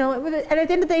 you know, and at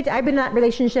the end of the day, I've been in that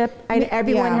relationship, and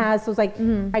everyone Yeah. has, so it's like,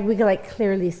 we can like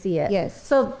clearly see it. Yes.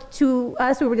 So to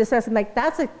us, we were discussing, like,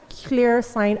 that's a clear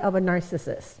sign of a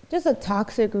narcissist. Just a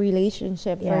toxic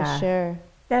relationship Yeah. for sure.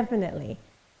 Definitely.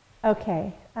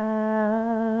 Okay.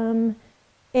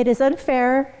 It is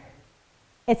unfair.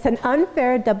 It's an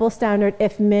unfair double standard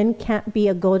if men can't be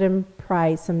a golden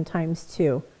prize sometimes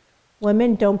too.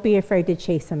 Women, don't be afraid to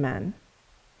chase a man.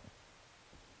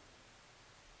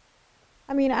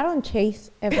 I mean, I don't chase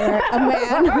ever a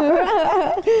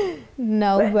man.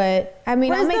 No, but I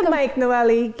mean, Where's I make the a mic,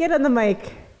 Noelle? Get on the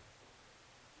mic.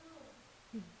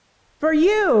 For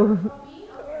you.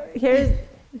 Here's,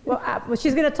 well,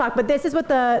 she's going to talk, but this is what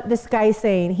this guy's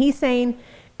saying. He's saying,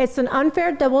 It's an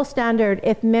unfair double standard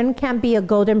if men can't be a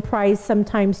golden prize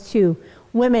sometimes too.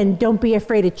 Women, don't be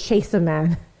afraid to chase a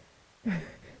man.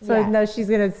 So Yeah. now she's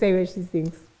going to say what she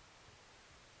thinks.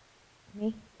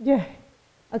 Me? Yeah.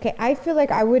 Okay, I feel like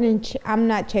I wouldn't. I'm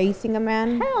not chasing a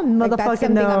man. Hell, Like, that's motherfucking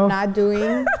something no. I'm not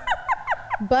doing.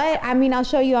 But I mean, I'll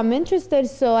show you I'm interested,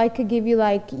 so I could give you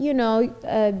like, you know,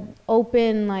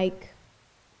 open like,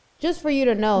 just for you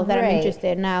to know that I'm Right.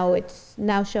 interested.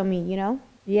 Now show me, you know.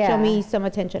 Yeah. Show me some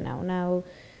attention now. Now,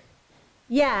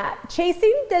 Yeah,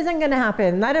 chasing isn't going to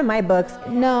happen. Not in my books.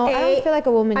 no, I don't feel like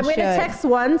a woman I'm should. going to text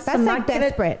once. That's I'm like not gonna,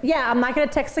 desperate. Yeah, I'm not going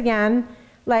to text again.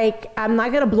 Like, I'm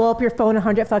not going to blow up your phone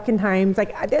 100 fucking times.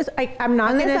 Like, I'm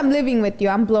not Unless going I'm living with you,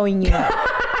 I'm blowing you up.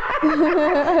 Well,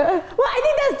 I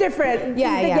think that's different.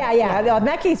 Yeah. No, in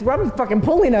that case, I'm fucking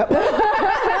pulling up.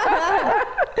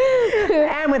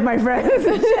 And with my friends,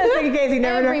 just in case you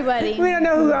never Everybody. know. We don't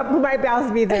know who might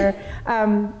else be there.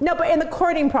 No, but in the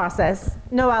courting process,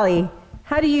 Noelle,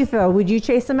 how do you feel? Would you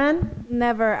chase a man?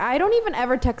 Never. I don't even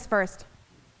ever text first.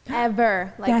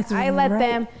 Ever. Like That's I let right.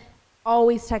 them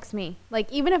always text me.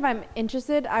 Like even if I'm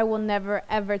interested, I will never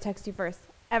ever text you first.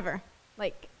 Ever.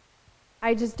 Like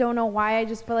I just don't know why. I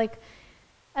just feel like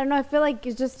I don't know, I feel like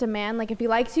it's just a man. Like if he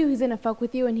likes you, he's gonna fuck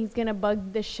with you and he's gonna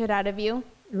bug the shit out of you.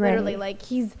 Literally. Right.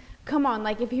 Like come on,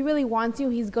 like if he really wants you,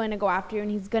 he's going to go after you and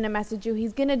he's gonna message you.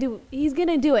 He's gonna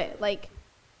do it. Like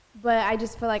but I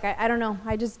just feel like I don't know.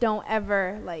 I just don't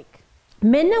ever like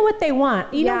Men know what they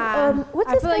want. You yeah. know, what's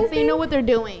I his feel like guy's they name? know what they're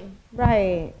doing.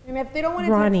 Right. I mean, if they don't want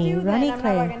to Ronnie- text you, Ronnie then I'm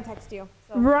Clay. not going to text you.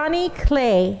 So. Ronnie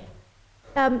Clay.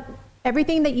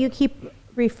 Everything that you keep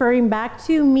referring back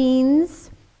to means,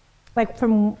 like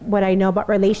from what I know about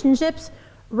relationships,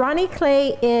 Ronnie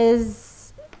Clay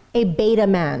is a beta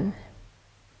man.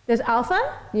 There's alpha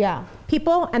Yeah.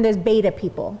 people and there's beta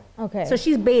people. Okay. So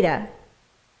she's beta.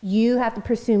 You have to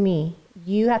pursue me.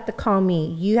 You have to call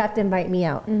me. You have to invite me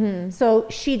out. So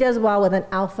she does well with an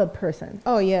alpha person.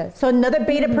 Oh yes. So another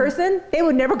beta person, they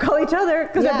would never call each other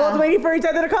because Yeah. they're both waiting for each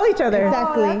other to call each other.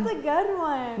 Exactly. Oh, that's a good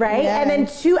one. Right? Yes. And then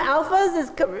two alphas is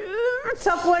a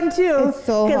tough one too. It's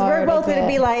so we're hard, both I going to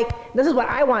be bet. like, this is what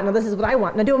I want. No, this is what I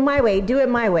want. Now do it my way. Do it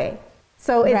my way.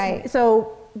 So it's, Right.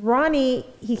 so Ronnie,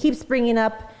 he keeps bringing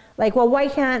up like, well, why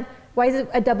is it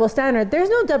a double standard? There's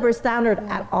no double standard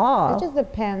at all. It just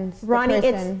depends. the Ronnie, it's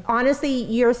person. honestly,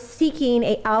 you're seeking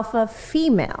a alpha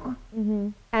female.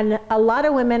 And a lot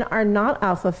of women are not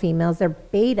alpha females, they're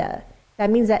beta. That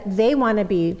means that they want to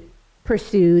be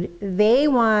pursued, they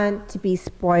want to be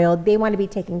spoiled, they want to be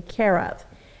taken care of.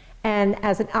 And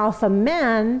as an alpha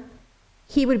man,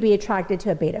 he would be attracted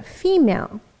to a beta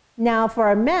female. Now,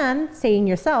 for a man, saying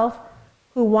yourself,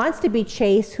 who wants to be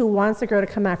chased, who wants a girl to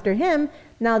come after him,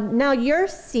 now you're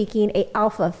seeking a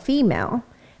alpha female,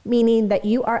 meaning that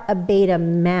you are a beta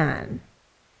man,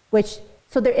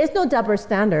 so there is no double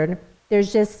standard.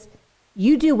 There's just,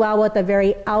 you do well with a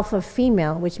very alpha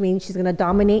female, which means she's going to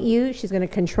dominate you, she's going to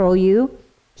control you,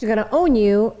 she's going to own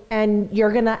you, and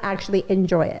you're going to actually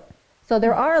enjoy it. So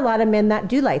there are a lot of men that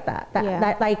do like that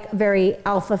like very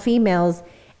alpha females,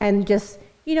 and just,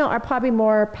 you know, are probably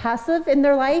more passive in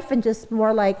their life and just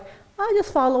more like, I'll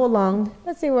just follow along.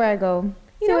 Let's see where I go.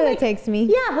 You See know, where like- that takes me.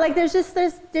 Yeah, like they're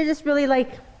just really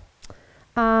like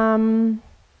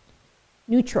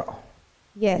neutral.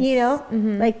 Yes. You know,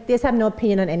 like they just have no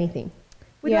opinion on anything.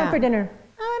 What do you want Yeah. for dinner?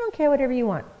 I don't care, whatever you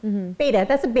want. Beta,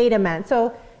 that's a beta man.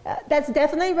 So that's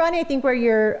definitely, Ronnie, I think where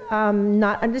you're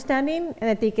not understanding, and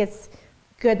I think it's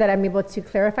good that I'm able to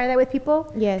clarify that with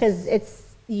people. Yes. Because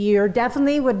you're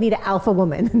definitely would need an alpha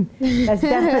woman. That's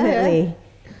definitely.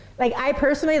 Like I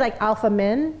personally like alpha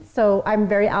men, so I'm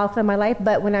very alpha in my life,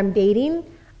 but when I'm dating,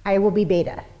 I will be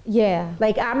beta. Yeah.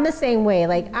 Like I'm the same way.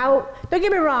 Like don't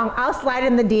get me wrong, I'll slide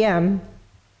in the DM,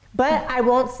 but I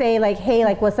won't say like, hey,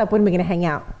 like what's up, when are we gonna hang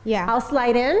out? Yeah. I'll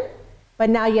slide in,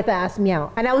 but now you have to ask me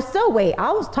out. And I will still wait.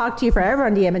 I'll talk to you forever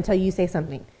on DM until you say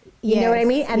something. You know what I Yes,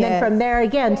 mean? And then from yes. there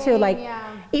again too, like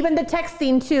even the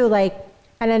texting too, like,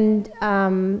 and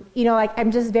then you know, like I'm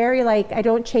just very like, I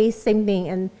don't chase, same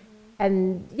thing,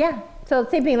 and yeah. So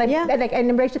same thing, like, Yeah. like in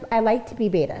a relationship, I like to be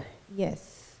beta.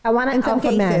 Yes. I want an In some alpha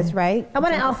cases, man. right? I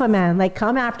want an alpha man. Like,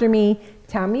 come after me.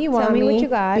 Tell me you want me what you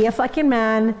got. Be a fucking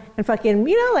man. And fucking,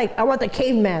 you know, like, I want the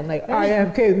caveman. Like, I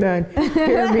am caveman.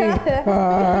 Hear me.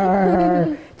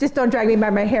 Arr. Just don't drag me by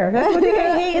my hair. That's what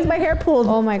I hate is my hair pulled.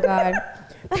 Oh my God.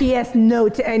 P.S.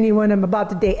 Note to anyone I'm about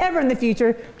to date ever in the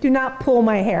future. Do not pull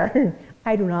my hair.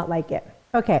 I do not like it.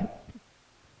 Okay.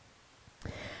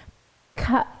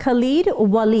 Khalid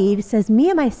Walid says, me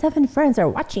and my 7 friends are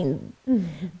watching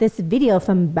this video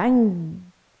from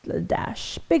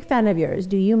Bangladesh. Big fan of yours.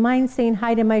 Do you mind saying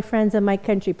hi to my friends in my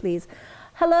country, please?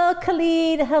 Hello,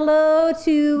 Khalid. Hello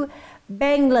to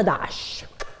Bangladesh.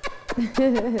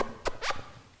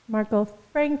 Marco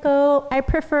Franco. I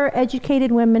prefer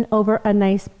educated women over a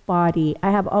nice body. I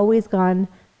have always gone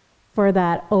for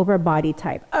that over body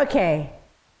type. Okay.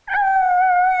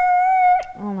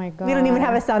 Oh my God. We don't even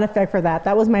have a sound effect for that.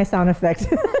 That was my sound effect.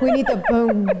 We need the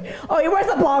boom. Oh, where's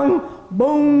the boom?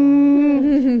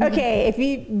 Boom. Okay, if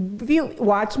you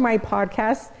watch my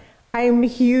podcast, I'm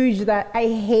huge that I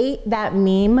hate that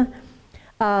meme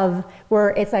of where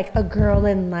it's like a girl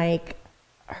in like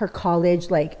her college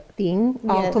like thing,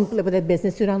 all Yes. complete with a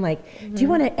business suit on, like, do you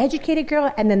want an educated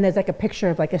girl? And then there's like a picture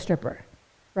of like a stripper,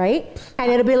 right?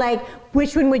 And it'll be like,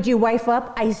 which one would you wife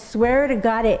up? I swear to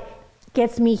God, it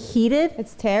gets me heated.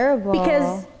 It's terrible.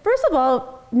 Because first of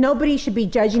all, nobody should be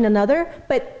judging another.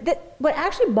 But what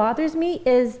actually bothers me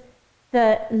is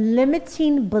the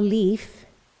limiting belief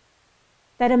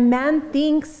that a man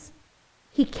thinks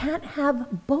he can't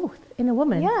have both in a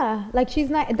woman. yeah, like she's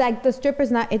not, like the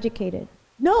stripper's not educated.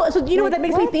 No, so you know what that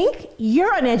Like, makes what? me think?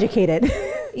 You're uneducated.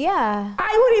 Yeah.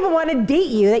 I wouldn't even want to date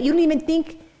you, that you don't even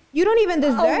think You don't even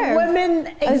a deserve. woman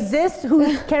exists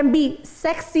who can be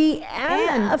sexy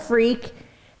and And- a freak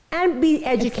and be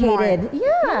educated. smart.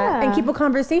 Yeah, and Yeah. keep a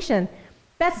conversation.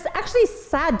 That's actually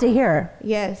sad to hear.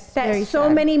 Yes. That very so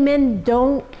sad. many men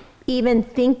don't even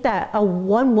think that a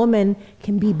one woman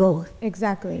can be both.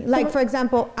 Exactly. Like, for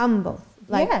example, I'm both.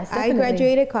 Like, Yes, I definitely.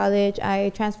 graduated college, I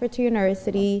transferred to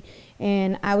university,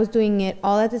 and I was doing it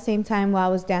all at the same time while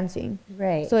I was dancing.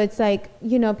 Right. So it's like,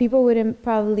 you know, people wouldn't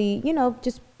probably, you know,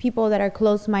 just people that are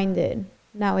close-minded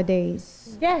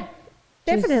nowadays. Yeah,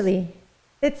 definitely.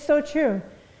 It's so true.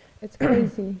 It's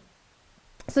crazy.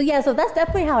 So yeah, so that's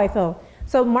definitely how I feel.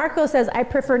 So Marco says, I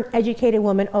prefer an educated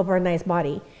woman over a nice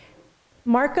body.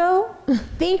 Marco,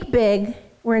 think big.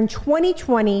 We're in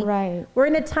 2020. Right. We're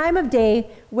in a time of day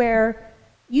where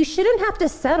you shouldn't have to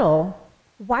settle.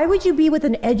 Why would you be with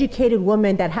an educated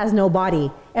woman that has no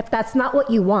body if that's not what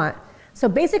you want? So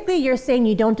basically, you're saying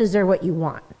you don't deserve what you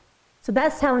want. So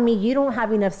that's telling me you don't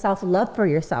have enough self-love for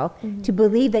yourself to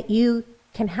believe that you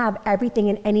can have everything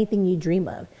and anything you dream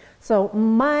of. So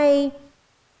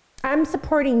I'm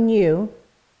supporting you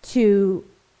to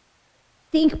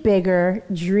think bigger,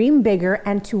 dream bigger,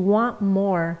 and to want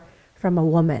more from a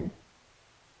woman.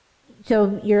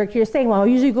 So you're saying, well, I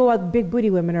usually go out with big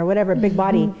booty women or whatever, big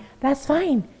body. That's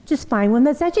fine. Just find one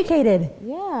that's educated.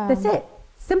 Yeah. That's it.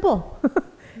 Simple.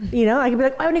 You know, I could be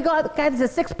like, I want to go out with a guy that's a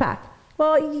six pack.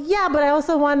 Well, yeah, but I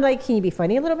also want, like, can you be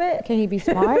funny a little bit? Can he be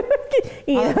smart?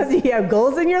 You know, do you have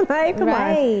goals in your life? Come on.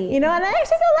 Right. You know, and I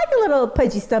actually don't like a little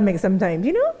pudgy stomach sometimes,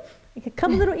 you know? It could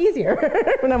come a little easier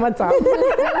when I'm on top.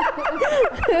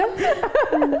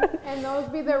 And those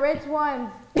be the rich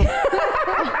ones.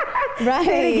 Right.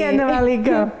 Say it again, Noelle,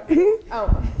 go.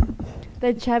 Oh,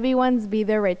 the chubby ones be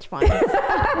the rich ones.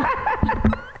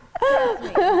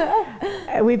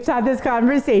 We've had this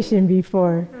conversation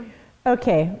before.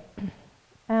 Okay.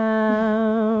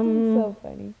 So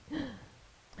funny.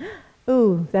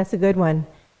 Ooh, that's a good one.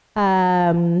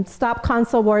 Stop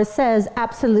Console Wars says,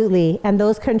 absolutely. And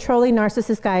those controlling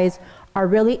narcissist guys are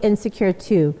really insecure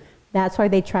too. That's why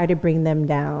they try to bring them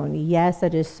down. Yes,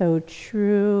 that is so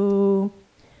true.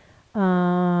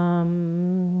 Let's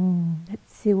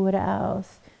see what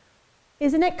else.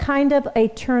 Isn't it kind of a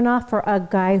turnoff for a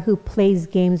guy who plays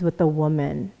games with a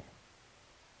woman?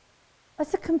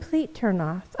 That's a complete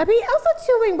turnoff. I mean, also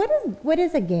too, I mean, what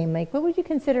is a game? Like, what would you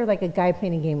consider like a guy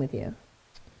playing a game with you?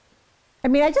 I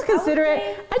mean, I just consider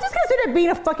it being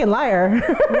a fucking liar.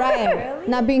 Right. Really?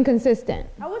 Not being consistent.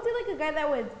 I would say like a guy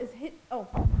that is hit. Oh,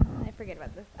 I forget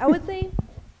about this. I would say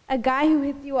a guy who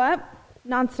hits you up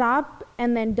nonstop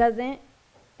and then doesn't,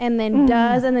 and then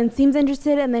does, and then seems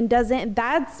interested and then doesn't.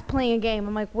 That's playing a game.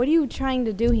 I'm like, what are you trying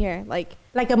to do here? Like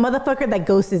Like a motherfucker that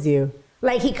ghosts you.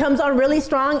 Like he comes on really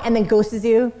strong and then ghosts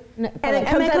you, No, and then and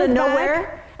comes then out of comes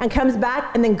nowhere and comes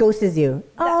back and then ghosts you.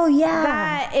 Oh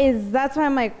yeah. that's why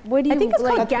I'm like, what do you? I think it's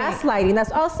like, called gaslighting.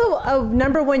 That's also a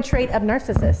number one trait of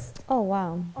narcissists. Oh,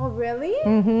 wow. Oh really?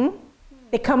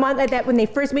 They come on like that when they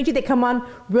first meet you. They come on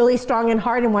really strong and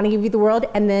hard and want to give you the world,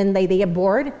 and then they get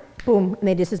bored, boom, and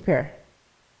they disappear.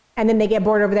 And then they get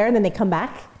bored over there, and then they come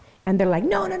back, and they're like,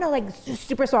 no, like just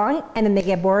super strong, and then they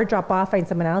get bored, drop off, find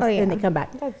someone else, Oh, yeah. and they come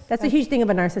back. That's- That's a huge thing of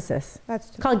a narcissist. That's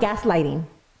It's called gaslighting.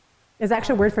 There's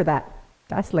actually a word for that,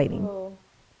 gaslighting.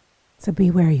 So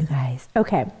beware, you guys.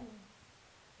 Okay.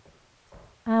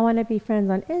 I want to be friends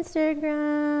on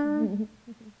Instagram.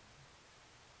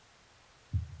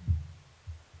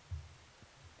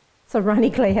 So Ronnie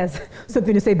Clay has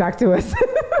something to say back to us.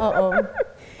 Uh-oh.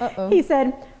 Uh-oh. He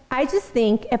said, I just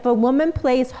think if a woman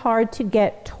plays hard to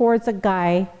get towards a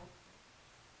guy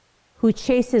who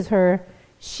chases her,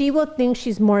 she will think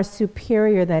she's more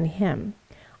superior than him.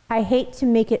 I hate to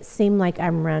make it seem like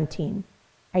I'm ranting.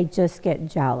 I just get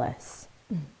jealous.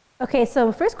 Okay,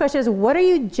 so first question is, what are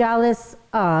you jealous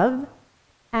of?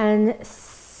 And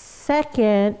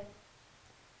second,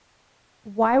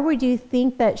 why would you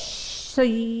think that that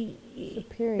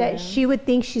she would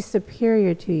think she's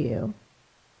superior to you?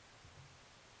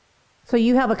 So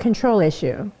you have a control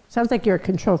issue. Sounds like you're a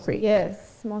control freak.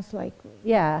 Yes, most likely.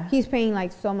 Yeah. He's paying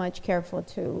like so much careful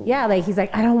too. Yeah, like he's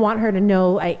like, I don't want her to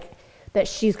know like that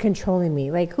she's controlling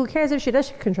me. Like, who cares if she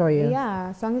does control you? Yeah,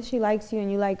 as long as she likes you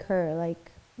and you like her, like.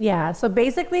 Yeah, so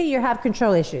basically you have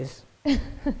control issues. And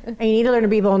you need to learn to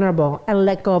be vulnerable and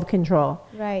let go of control.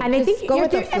 Right. And I Just think go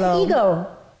with the flow. it's ego.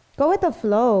 Go with the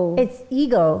flow. It's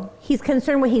ego. He's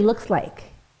concerned what he looks like,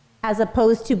 as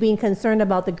opposed to being concerned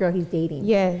about the girl he's dating.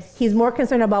 Yes. He's more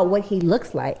concerned about what he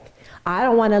looks like. I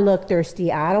don't want to look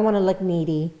thirsty. I don't want to look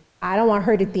needy. I don't want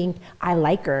her to think I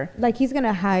like her. Like he's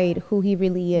gonna hide who he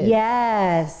really is.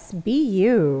 Yes, be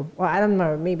you. Well, I don't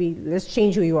know. Maybe let's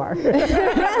change who you are.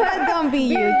 Don't be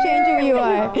you. Change who you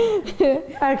are.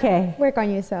 Okay. Work on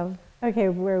yourself. Okay,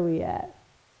 where are we at?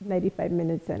 95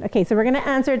 minutes in. Okay, so we're going to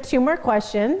answer 2 more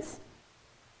questions.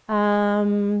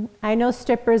 I know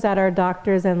strippers that are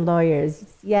doctors and lawyers.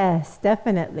 Yes,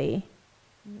 definitely.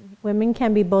 Women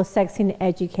can be both sexy and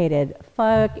educated.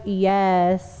 Fuck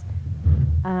yes.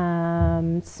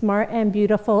 Smart and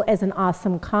beautiful is an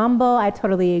awesome combo. I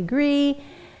totally agree.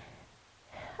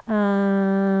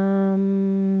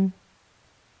 Because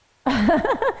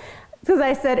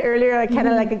I said earlier, I kind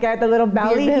of like a guy with a little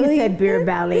belly. He said beer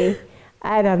belly.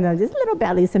 I don't know, just a little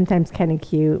belly sometimes kind of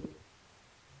cute.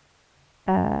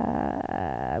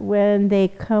 When they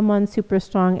come on super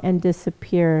strong and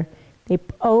disappear, they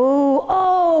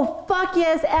fuck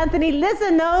yes, Anthony.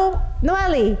 Listen,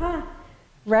 Noelle,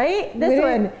 right? This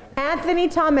one, Anthony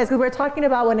Thomas, because we're talking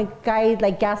about when a guy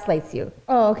like gaslights you.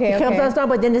 Oh, okay. He comes on strong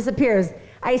but then disappears.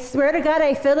 I swear to God,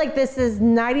 I feel like this is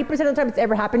 90% of the time it's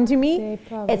ever happened to me.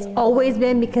 It's always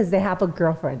been because they have a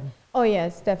girlfriend. Oh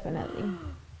yes, definitely.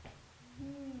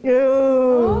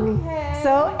 Ooh. Okay.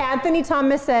 So Anthony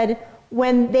Thomas said,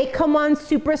 when they come on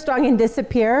super strong and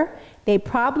disappear, they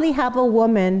probably have a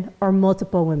woman or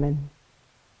multiple women.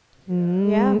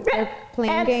 Yeah, they're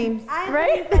playing games.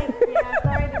 Right?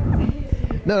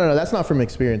 No, that's not from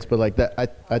experience, but like that,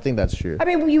 I think that's true. I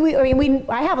mean,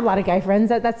 I have a lot of guy friends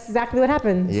that's exactly what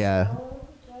happens. Yeah.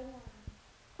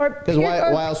 Because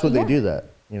why else would they do that?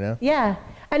 You know? Yeah.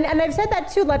 And I've said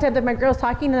that too a lot of times with my girls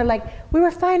talking, and they're like, we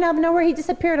were fine out of nowhere, he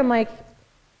disappeared. I'm like,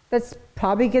 that's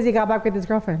probably because he got back with his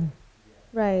girlfriend.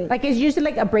 Right. Like it's usually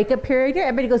like a breakup period.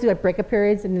 Everybody goes through like breakup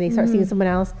periods and then they start seeing someone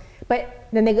else. But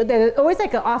then there's always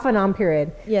like an off and on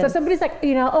period. Yes. So if somebody's like,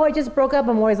 oh, I just broke up,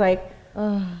 I'm always like,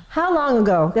 how long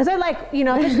ago? Because they're like,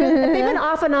 if they've been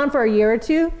off and on for a year or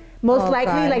two, most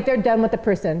likely like they're done with the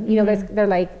person. They're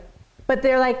like, but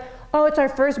they're like, oh, it's our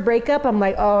first breakup. I'm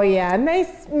like, oh yeah,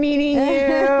 nice meeting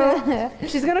you.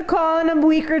 She's gonna call in a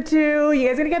week or two. You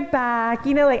guys gonna get back.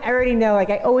 Like I already know. Like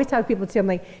I always tell people too. I'm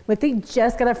like, if they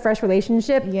just got a fresh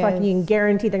relationship, fucking you can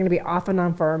guarantee they're gonna be off and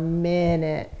on for a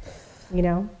minute.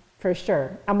 For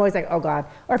sure. I'm always like, oh God.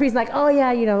 Or if he's like, oh yeah,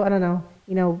 I don't know.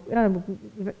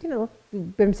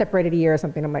 We've been separated a year or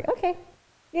something. I'm like, okay. You know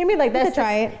what I mean? Like that's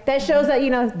try it. That shows that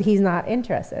he's not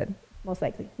interested. Most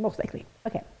likely.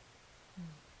 Okay.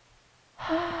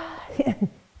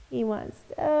 He wants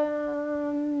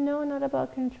no, not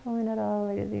about controlling at all.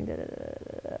 Dun,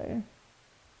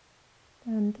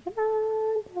 dun,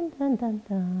 dun, dun, dun,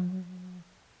 dun.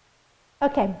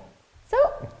 Okay, so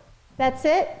that's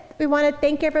it. We want to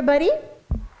thank everybody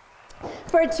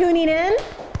for tuning in.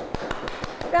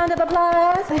 Round of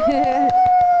applause.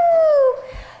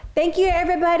 Thank you,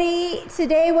 everybody.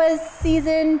 Today was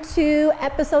season 2,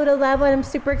 episode 11. I'm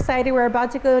super excited. We're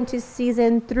about to go into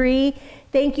season 3.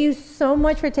 Thank you so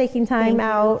much for taking time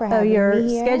out of your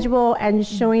schedule and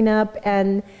showing up.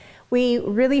 And we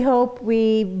really hope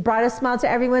we brought a smile to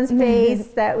everyone's face,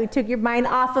 that we took your mind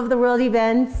off of the world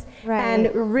events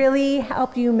and really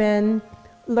helped you men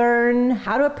learn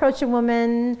how to approach a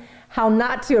woman, how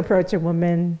not to approach a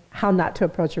woman, and how not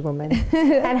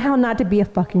to be a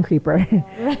fucking creeper.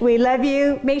 We love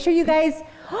you. Make sure you guys,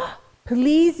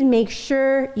 please make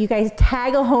sure you guys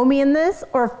tag a homie in this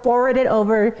or forward it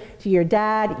over to your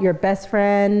dad, your best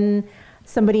friend,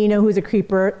 somebody you know who's a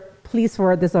creeper. Please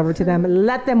forward this over to them.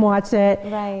 Let them watch it.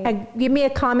 Right. And give me a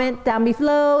comment down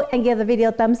below and give the video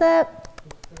a thumbs up.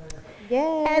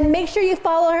 Yes. And make sure you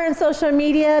follow her on social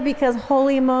media because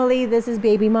holy moly, this is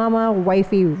baby mama,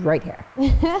 wifey right here.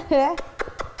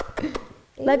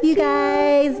 Love you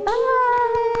guys. Bye.